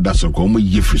VAT kra da so ko mo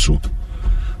yefi so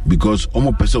because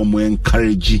omo person mo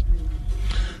encourage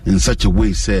in such a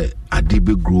way say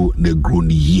adibe grow the grow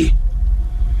ni ye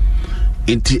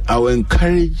I will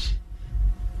encourage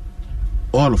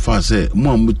all of us say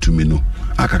mo amutumi no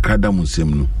akakrada mo nsem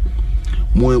no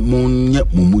mo nya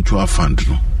mo mutual fund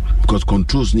no because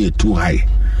controls near too high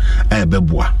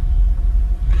beboa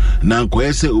na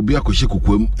nkoye se obi akoshe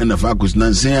kokwam na fa akos na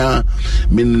nsia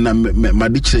me na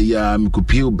madiche ya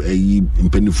mikopie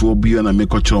mpenifo bi na me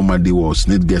kochro made was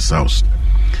net guest house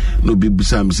no bi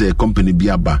bisa me say company bi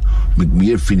aba me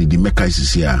ye fini di meka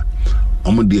isisi a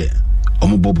omo de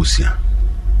omo bobosia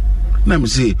na me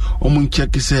say omo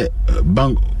check say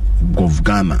Bank of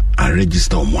Ghana are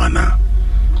register omwana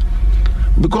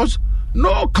because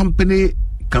no company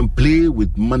can play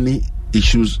with money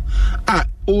issues.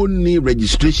 Only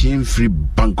registration free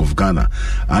Bank of Ghana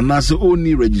and as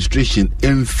only registration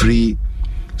in free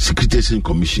Securities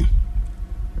Commission.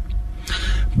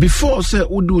 Before say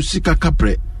udu sika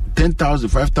kapre 10,000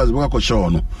 5,000 waka show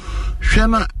no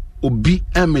hwana obi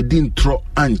amedin tro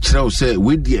ankyerɛw say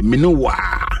we de me no wa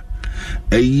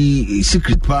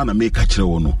secret pa na make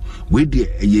kyerɛw no we de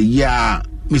ya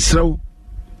misrɛw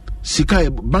sika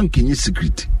bank ni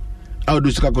secret how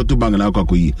do sika go to bank na akwa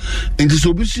koyi enti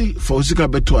so bi si for sika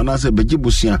beto anase beje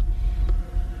bosia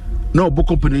na obo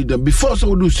company dem before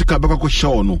so do sika bakwa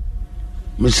show no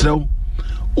misrew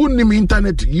unim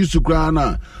internet use gra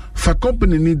na fa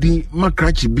company ni di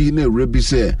makrachi bi na rebi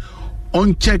say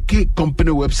on check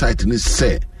company website ni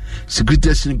say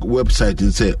Securities website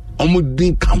ni say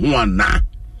omudin ka ho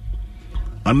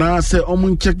ana say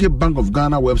omun check Bank of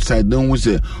Ghana website then we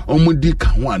say omudin ka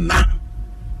ho ana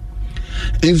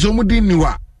in somebody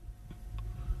niwa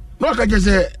no ka just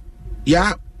say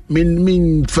ya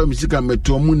min family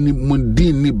meto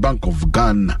mudin ni Bank of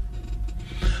Ghana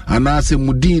and I say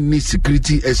mudin ni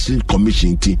Security Exchange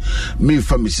Commission ti me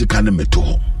family sika na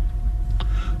meto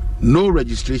no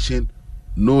registration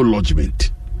no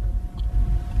lodgement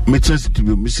me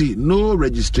see no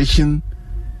registration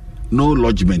no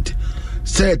lodgement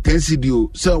say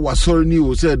tensidio say wasori ni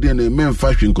o say den men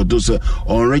fashion koto say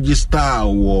on register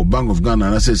or Bank of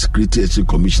Ghana and say Security Exchange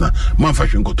Commissioner man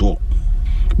fashion koto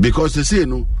because they say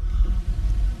no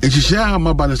it is share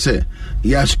mabana say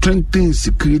ya strengthen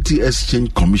Security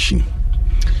Exchange Commission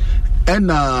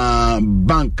and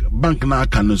bank na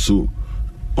kan so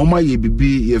oma ye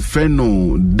bibi ye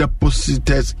feno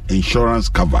depositors insurance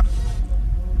cover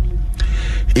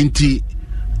inti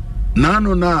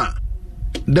nano na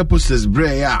deposits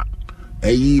bre ya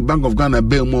Bank of Ghana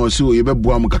be mo so ye be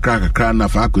boa mo kakra na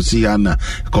fa akosi ya na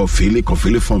ko fili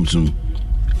forms no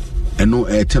eno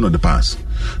 10 of the pass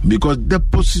because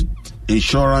deposit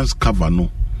insurance cover no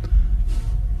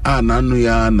nano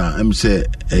ya na em say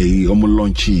omo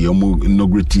launchi omo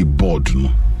inaugurate board no.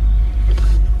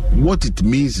 What it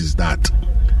means is that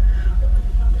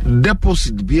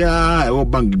deposit bia or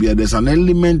bank bia there's an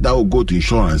element that will go to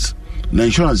insurance. Now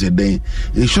insurance then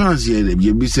insurance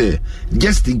you be say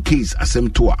just in case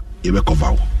asem to you be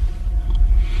cover.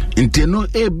 Inteno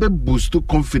be boost to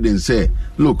confidence say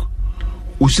look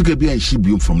we should be and ship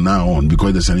you from now on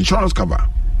because there's an insurance cover.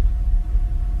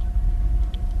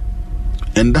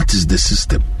 And that is the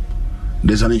system.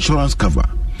 There's an insurance cover.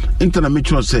 Internet make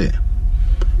sure say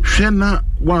Shena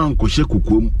wan koshe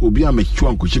kukum obi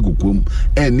amechwa nkoshe kukum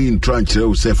eni intranchire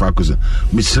o self akosa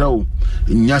misrawo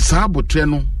nyasa abotre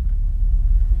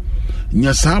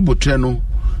no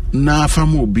na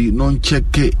famo obi non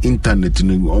check internet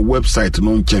no website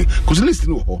non check cause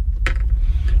listen ho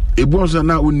ebonza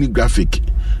na oni graphic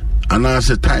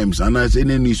anase times anase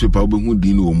any newspaper obehu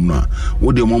din no omna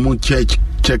wo de momo check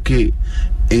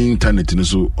internet no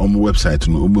so on website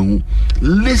no obehu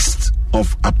list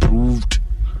of approved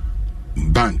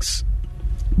banks.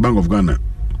 Bank of Ghana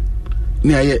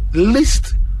near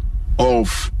list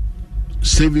of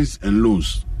savings and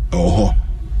loans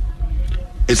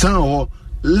it's a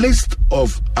list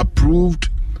of approved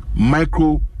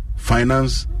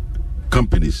microfinance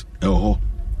companies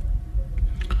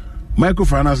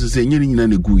microfinance is a nyina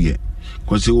ne guye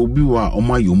because obi wa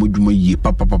omaye omodwuma ye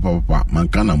papa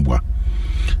mankana mbwa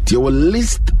there were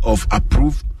list of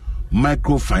approved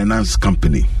microfinance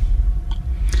company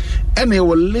and a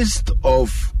list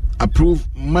of approved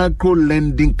micro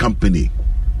lending company.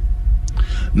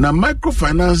 Now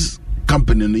microfinance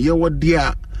company no ye what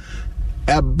dia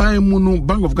a buy munu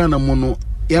Bank of Ghana munu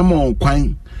yama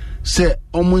kwan say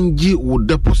omunji wo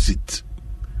deposit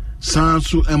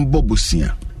sansu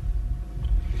embobusia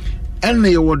and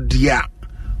ye what dia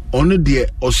ono de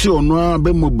ose ono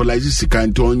be mobilize sika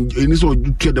nto eni so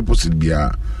odu deposit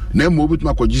bia na mo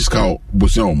bituma ko jiska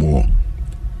bosia omo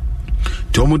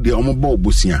tomo de omo bo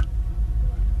bosia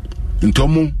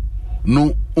ntomo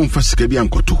no onfa sika bia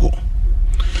nkoto ho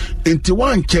Into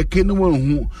one check in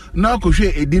one now could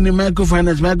share a dinner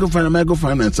microfinance.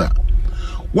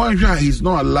 One share is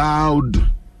not allowed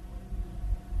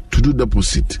to do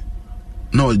deposit.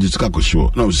 No, it's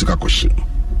Kakosho. No, it's Kakosho.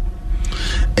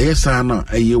 Yes, I know.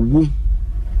 A womb.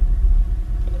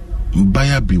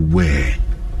 Buyer beware.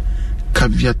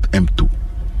 Caveat empty.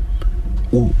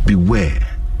 Oh,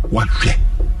 beware. What share?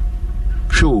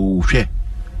 Show share.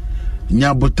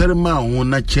 Nyaboterema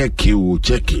hona check you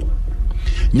check it.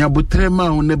 Nyaboterema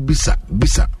hona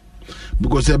bisa.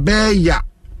 Because a bear ya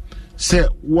say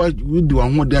what we do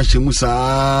on what they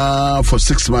are for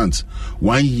 6 months,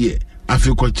 1 year.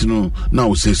 Africa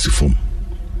now says form.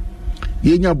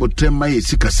 Yenya botrema ye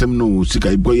sikasem no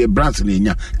sika boy ye brands ne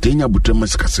nya tenya botrema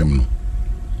sikasem no.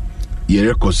 Ye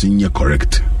records in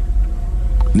correct.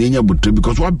 Nenya botre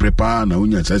because what prepare na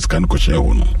unya size kan ko share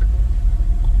ho no.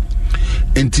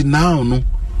 Enti now no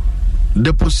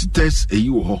depositors eyi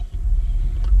wo ho.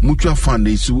 Mutual fund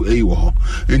isu eyi wo ho.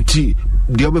 Enti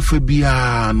de obefa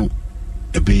bia no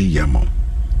ebe yamo.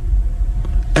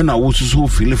 Ena wo so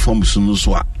fill forms no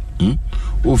so a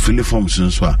o fill forms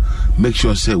so make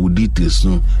sure say we details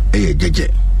no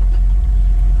jeje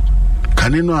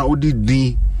kaneno a odi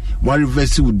din wa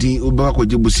reverse udi obaka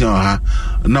kwaje busian ha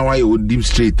na wa ye odi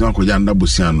straight na kwaje anda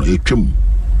busian no etwem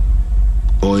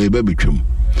or ebetwem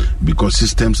because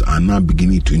systems are now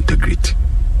beginning to integrate.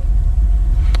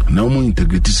 Now mo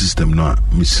integrate system no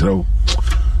misraw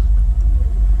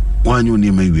wanyu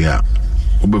ni mewia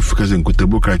obafikaze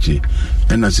nkotebo krachi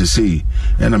ena sesei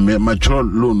ena mature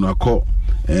loan akọ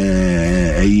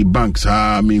banks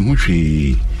me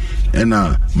hwehwe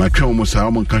ena matwa omo sa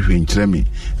omo nka hwe nkyere me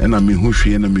ena me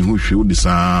hwehwe ena me hwehwe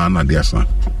udisa na de asa.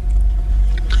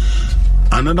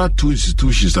 Another 2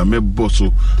 institutions are me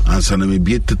bosso answer na me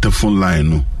be telephone line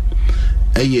no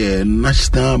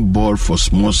National Board for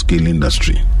Small Scale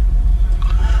Industry.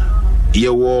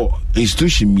 Yewo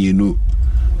institution mienu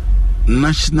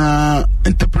National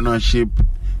Entrepreneurship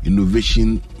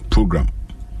Innovation Program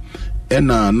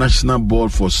and a National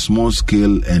Board for Small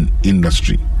Scale and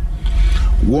Industry.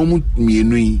 Womu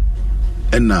mienui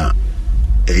ena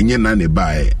enye na ne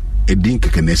bae edin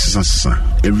keke nesesa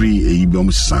every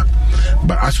eyibiom sesa.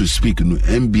 But as we speak no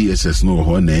MBSS no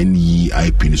ho na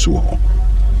NEIP ni so ho.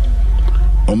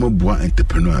 Omo boa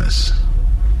entrepreneurs.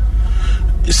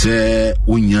 Say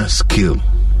unya skill.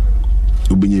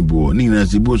 Ubinyebo ni na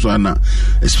zibo so ana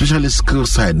especially skill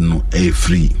side no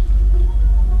free.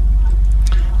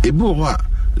 Ebo ho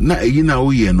na eyi na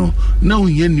oye no na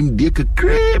oye nim de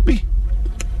kekrebi.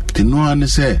 Ti no an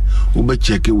say ube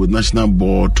check it with National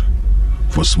Board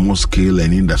for Small Scale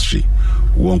and Industry.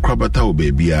 Won krabata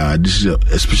obebia this is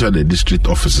especially the district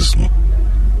offices no.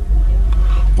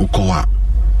 Okowa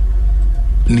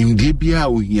nim de bia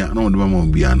ohia na odba mo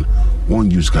bia no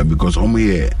won't use car because omo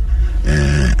ye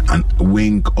a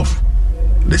wing of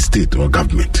the state or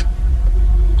government.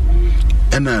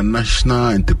 And a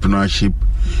National Entrepreneurship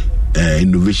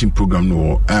Innovation Program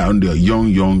on the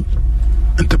young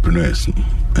entrepreneurs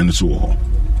and so on.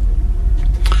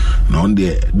 Now on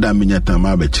the damage time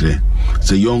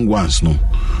say young ones no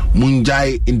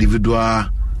munjai individual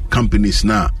companies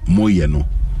na moye no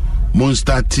mon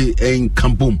start en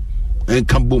kampum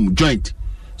joint.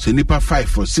 So nipa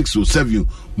 5 or 6 or 7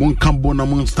 mon cambo na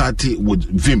mon start with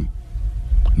Vim.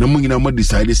 Na mon ina mo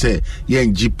decide say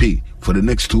yen GP for the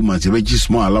next 2 months, a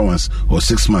small allowance or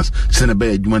 6 months, send a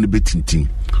bear money betinting.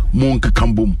 Mon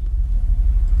kambum.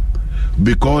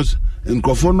 Because in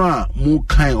Crofona mo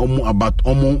kind omo about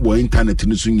omo or internet in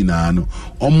the no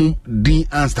omo din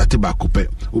and started back up.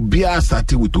 Obia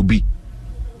started with Obi.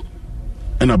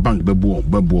 And a bank bebu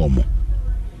omo.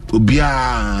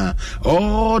 Obia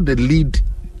all the lead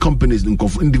companies and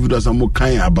individuals are more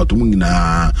kind about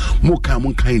mungina more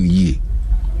kind ye.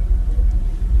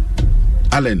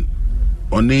 Allen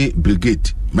one Bill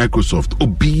Gates, Microsoft,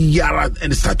 Obiara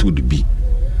and start with the B.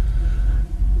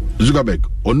 Zuckerberg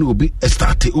on Obi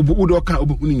start Udoka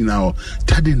Obi now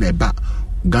Tadi Neba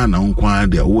Ghana unkwa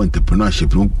their own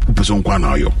entrepreneurship person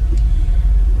kwana yo.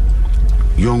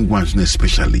 Young ones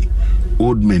especially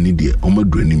old men in the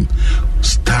omodrenim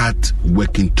start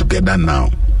working together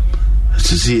now.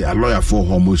 See a lawyer for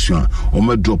homotion or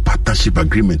may draw partnership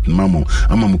agreement mamo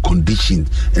among conditions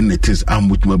and the things I'm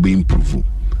with my be improve.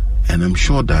 And I'm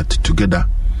sure that together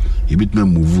a bit may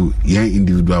move your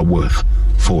individual worth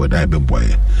forward. I be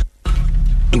boy.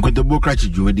 In Quintabocrachi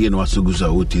Jumedi and Wasugusa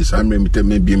Otis, I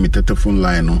maybe a telephone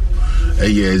line no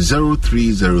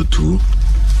 0302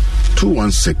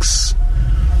 216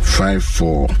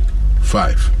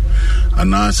 545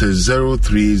 and I say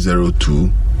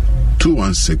 0302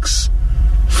 216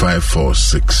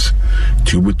 546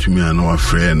 tubu tumi ano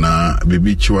afre na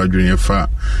bebi chiwa dwene fa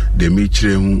de mi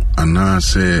kire hu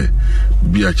anase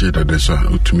bi a cheta de so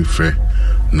utumi frɛ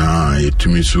na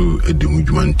yetumi so edi hu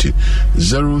dwumanti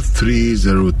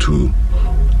 0302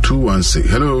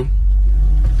 216.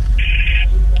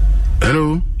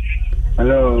 Hello.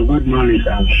 Good morning,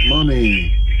 sir. Morning.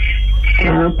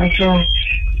 Pastor.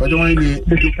 Pastor, why you read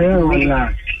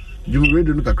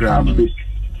the kakra?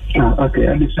 Okay,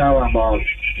 I just saw about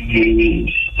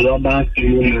the Robert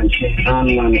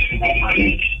and one.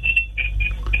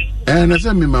 And I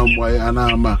said, me, ma'am, why,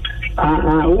 Anama?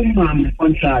 Woman,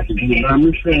 contract,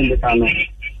 I'm friend,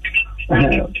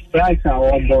 price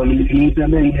our born,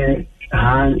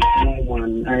 hand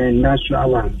one, and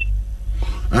natural one.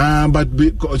 But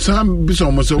some be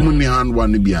almost only hand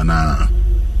one biana.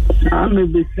 I'm a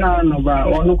bit son of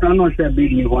one cannot say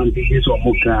big one thing or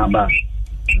Mukaba.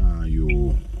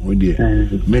 You, oh dear,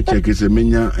 me check is a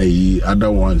mania,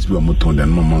 other ones be a muton than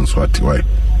Mamma Swati. Why?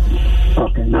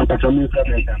 Okay, now that's a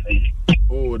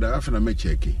oh, the after me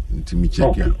check it, into me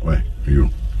check it. Why? You.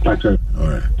 All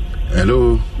right.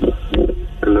 Hello,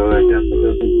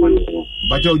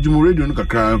 but you radio no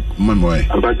kakra man why?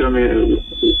 But me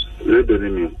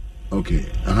radio. Okay,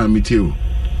 me too.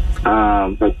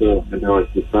 But there was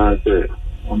the part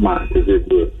on my visit.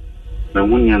 The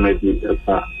money I made a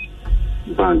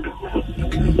bank.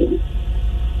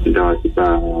 There was the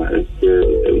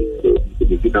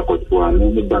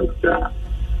bank that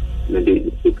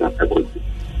maybe pick up a good.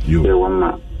 You one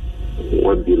man.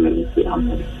 What do you mean?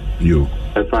 You.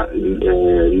 If I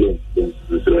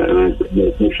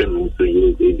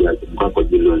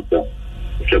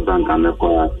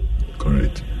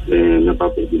correct.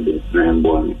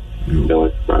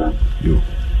 You.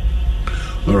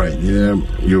 All right. Yeah.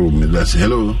 You. That's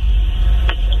hello.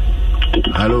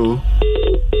 Hello.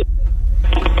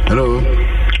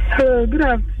 Good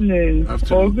afternoon.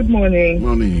 Or good morning.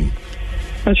 Morning.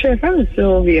 I'm sure if I'm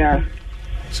Sylvia.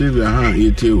 Sylvia,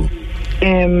 you too.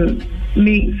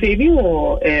 Me Sadie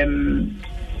or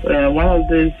one of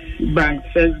those banks,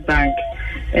 First Bank,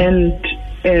 and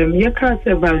you can't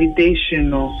say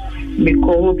validation or me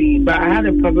call me, but I had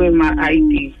a problem with my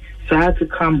ID, so I had to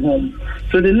come home.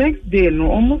 So the next day,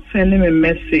 almost send him a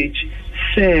message,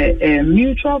 say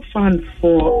mutual fund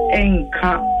for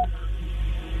NCA.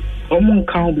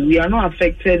 We are not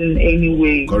affected in any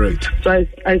way. Correct. So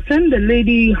I sent the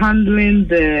lady handling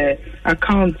the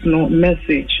account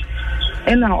message.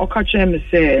 And now Okachem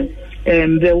said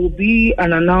there will be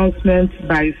an announcement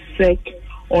by SEC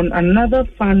on another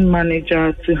fund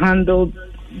manager to handle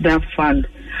that fund.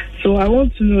 So I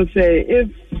want to know, if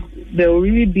there will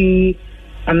really be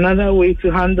another way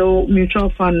to handle mutual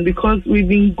fund, because we've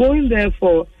been going there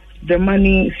for the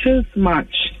money since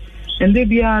March. And they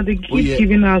keep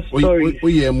giving us stories.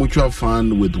 We are mutual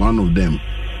fund with one of them.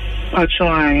 I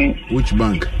try. Which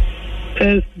bank?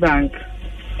 First Bank.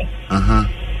 And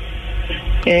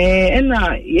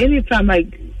anytime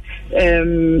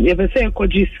if I say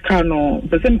Koji Scano,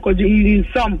 the same Koji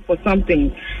some for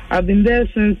something. I've been there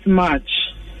since March.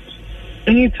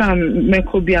 Anytime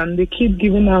Mekobian, they keep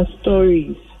giving us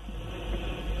stories.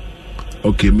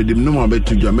 Okay, me no more bet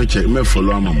to you. Me check, me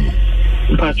follow am.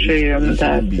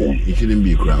 It shouldn't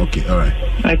be crowd. Okay, all right.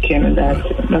 Okay,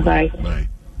 bye. Bye.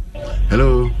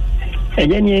 Hello.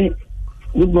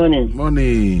 Good morning.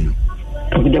 Morning.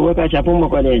 The worker Chapon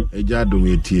Mokode. A jadum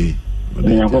etie.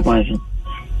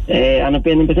 And a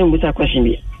pen person with a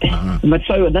question. But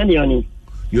so you're done, Yoni.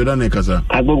 You're done, Casa.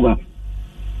 Agboba.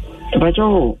 But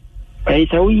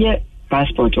it's a weird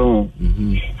passport.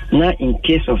 Now, in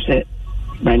case of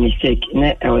by mistake,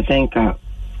 I was think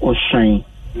or sign.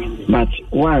 But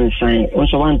one sign,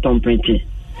 also one temporary.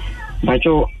 But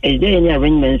is there any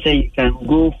arrangement say you can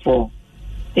go for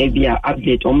maybe an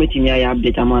update or meeting me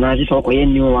update? I'm on this or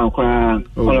new one.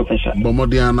 All of us.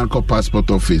 Bomodiana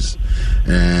passport office.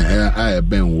 I have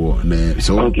been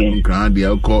so okay.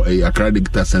 I'll call a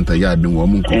accredited center yard in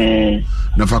woman.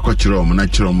 Nafakochrom,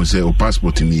 natural say or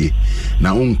passport in ye.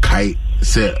 Now, kai.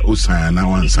 Say, Osan,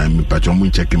 now one sign me, but you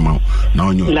check him out.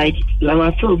 Now you like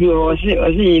Lama Phobia or say,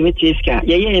 with Tiska.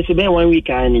 Yeah, it's about 1 week.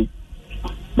 Bye,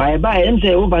 and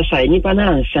say, oversight,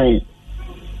 Nipana sign.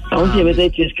 I want to say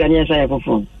Tiska, yes, I have a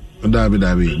phone. David,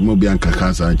 Mobianca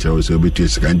cancer and Chelsea, be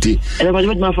Tiska. And I was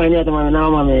with my friend now,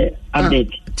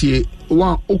 update. T.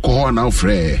 One Okoho now,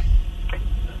 Frey.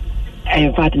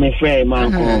 In fact, my friend,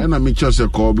 man, and I meet just a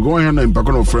call. Go ahead and back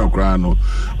on Frank Crano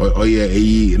or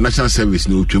national service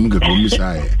no to make a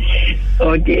commissary.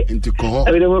 Okay. Into call.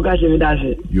 I will catch you with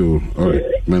you. All right,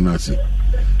 Manasi.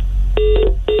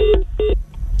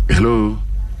 Hello.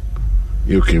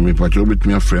 Okay, me pacho bit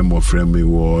me a frame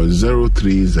was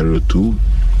 0302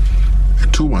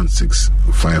 216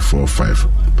 545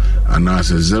 and now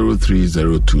say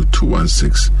 0302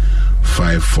 216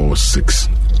 546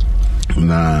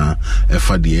 na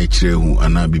efa de echire hu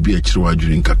ana bibi echire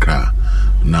wadwiri nkakra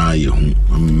na ye hu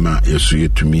ma yeso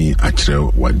yetumi achire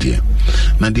wade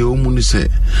na de omu ni se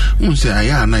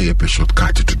aya na ye pe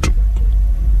shortcut tutu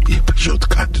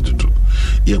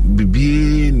ye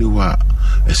bibi ni wa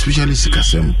especially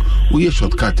sikasem we ye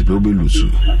shortcut pe obe lusu.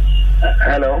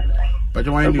 Hello. Good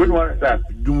morning, sir.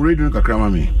 Dum radio kakra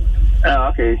mami.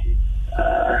 Okay.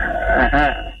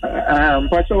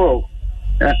 Pacho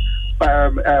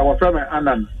was from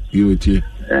Annan. You with you?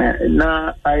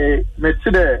 Now I met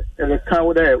the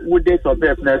count there would date of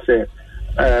deafness.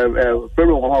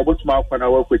 Problem how much more when I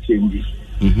work with change.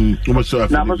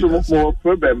 Now much more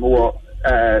problem or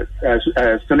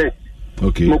select.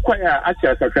 Okay. Mokwaya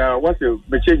actually what's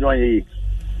the change on you?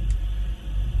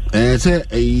 Say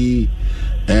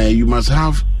you must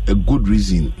have a good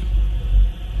reason.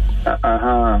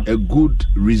 A good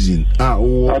reason.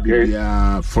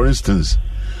 Okay. For instance,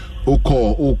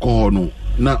 oko no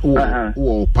na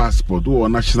o passport o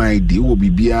national ID o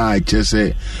bibia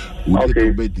say we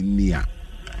dey bed near.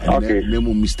 Okay.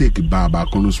 Name mistake baba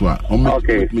kono so a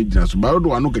me just ba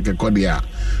do anu keke kode a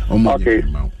okay.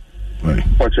 Right.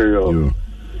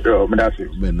 Yo,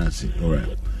 Menasi. All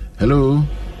right. Hello.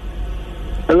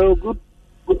 Hello. Good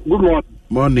morning.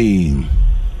 Morning.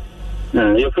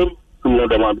 You're from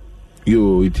Kumodama.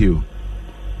 Yo, it's you.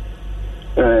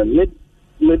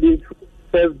 Maybe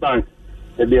First Bank.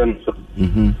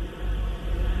 Mm-hmm.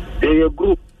 A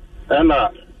group and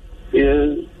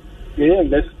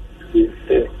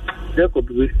their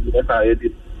contribution that I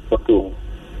did for two.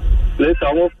 Let's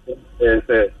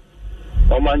say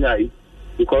Omanya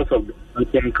because of the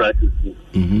banking crisis.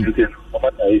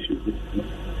 Omanya issues.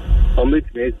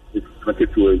 Omanya is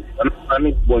 22. And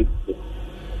it's one.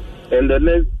 And the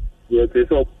next year, they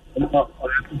saw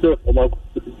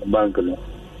bank.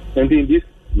 And in this,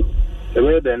 the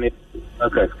way then it's a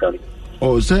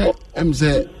oh, say,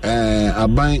 say, a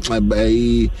bank,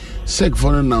 a sec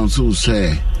for an answer,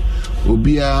 say, will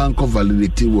be a uncle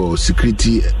validity or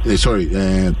security,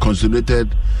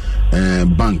 consolidated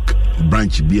bank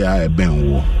branch be a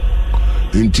benwo.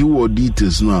 Into what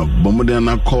details now,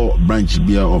 Bomodana call branch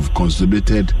beer of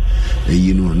consolidated,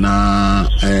 na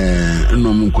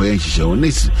no munko show.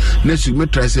 Next you may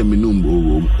try say minum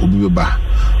obiba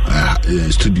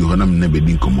studio honam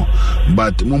nebedin komo.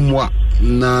 But mumwa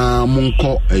na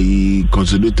munko a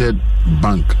consolidated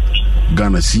bank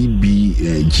Ghana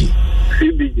CBG.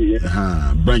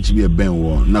 Branch be a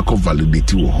benwo na ko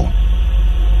validate wo.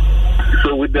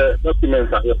 So with the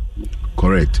documents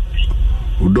correct.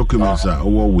 Documents are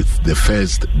all with the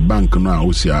first bank now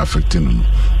who are affecting them.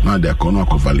 Now they are going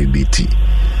to validate.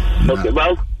 Okay,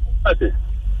 but what's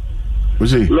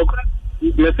it? Look,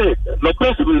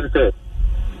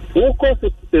 who caused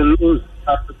the lose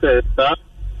after that?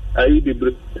 I be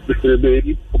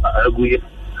baby, agree,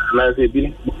 and I say,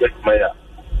 be Maya.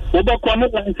 Over Kwame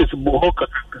is Bohoka.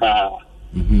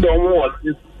 Don't want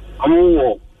I'm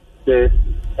more.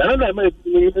 Another might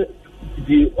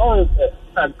be all.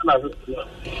 And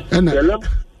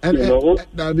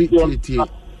that be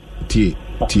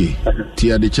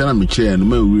Tia the channel me chair and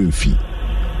my room fee.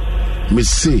 Me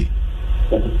say,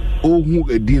 oh, who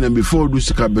a dinner before do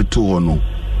sika beto or no.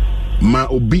 Ma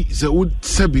obi se would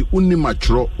sebi uni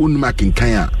matro unmaking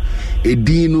kaya. A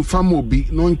dino famobi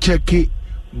non check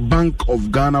Bank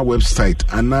of Ghana website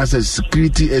and as a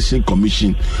Security Exchange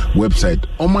Commission website.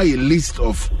 On my list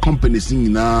of companies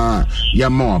in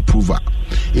Yama approval.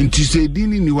 Into say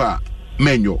dini niwa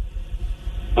menu.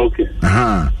 Okay.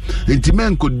 Inti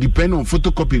men could depend on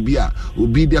photocopy bia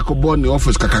ubi dia ko born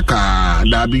office kakaka.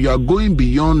 That you are going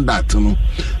beyond that, no.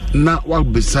 Na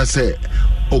what besa say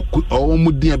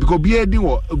omudia because bia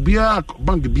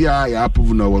bank bia ya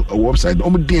approve na website.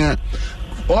 Omudia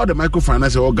all the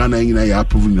microfinance all Ghana in a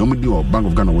approving or Bank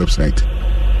of Ghana website.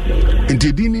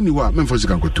 Inti dini niwa men for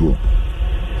can go.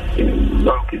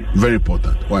 Very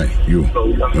important. Why you?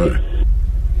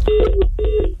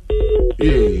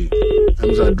 Yeah,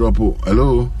 I'm sorry, drop.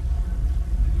 Hello.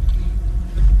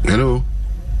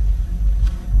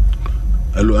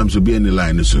 I'm so be in the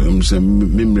line. So I'm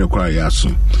saying, me require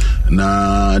yaso.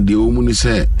 Na the woman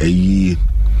say,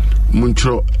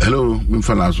 Muncho. Hello,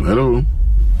 Mfalaso. Hello.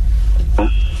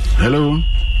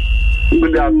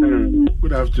 Good afternoon.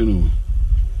 Good afternoon.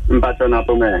 Mpatona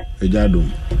pome. Ejado.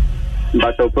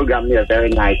 But the program here very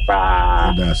nice.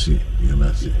 That's it.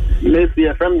 Let's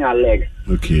hear from your leg.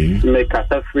 Okay. Make us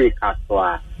a free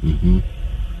casual.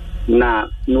 na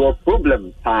no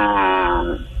problem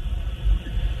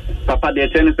papa de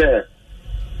ten say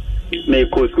me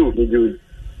go school me do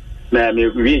me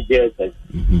read JSS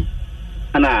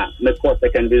ana me go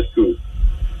secondary school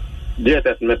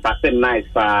JSS me pass nice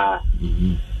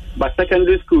but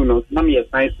secondary school no na me a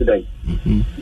science student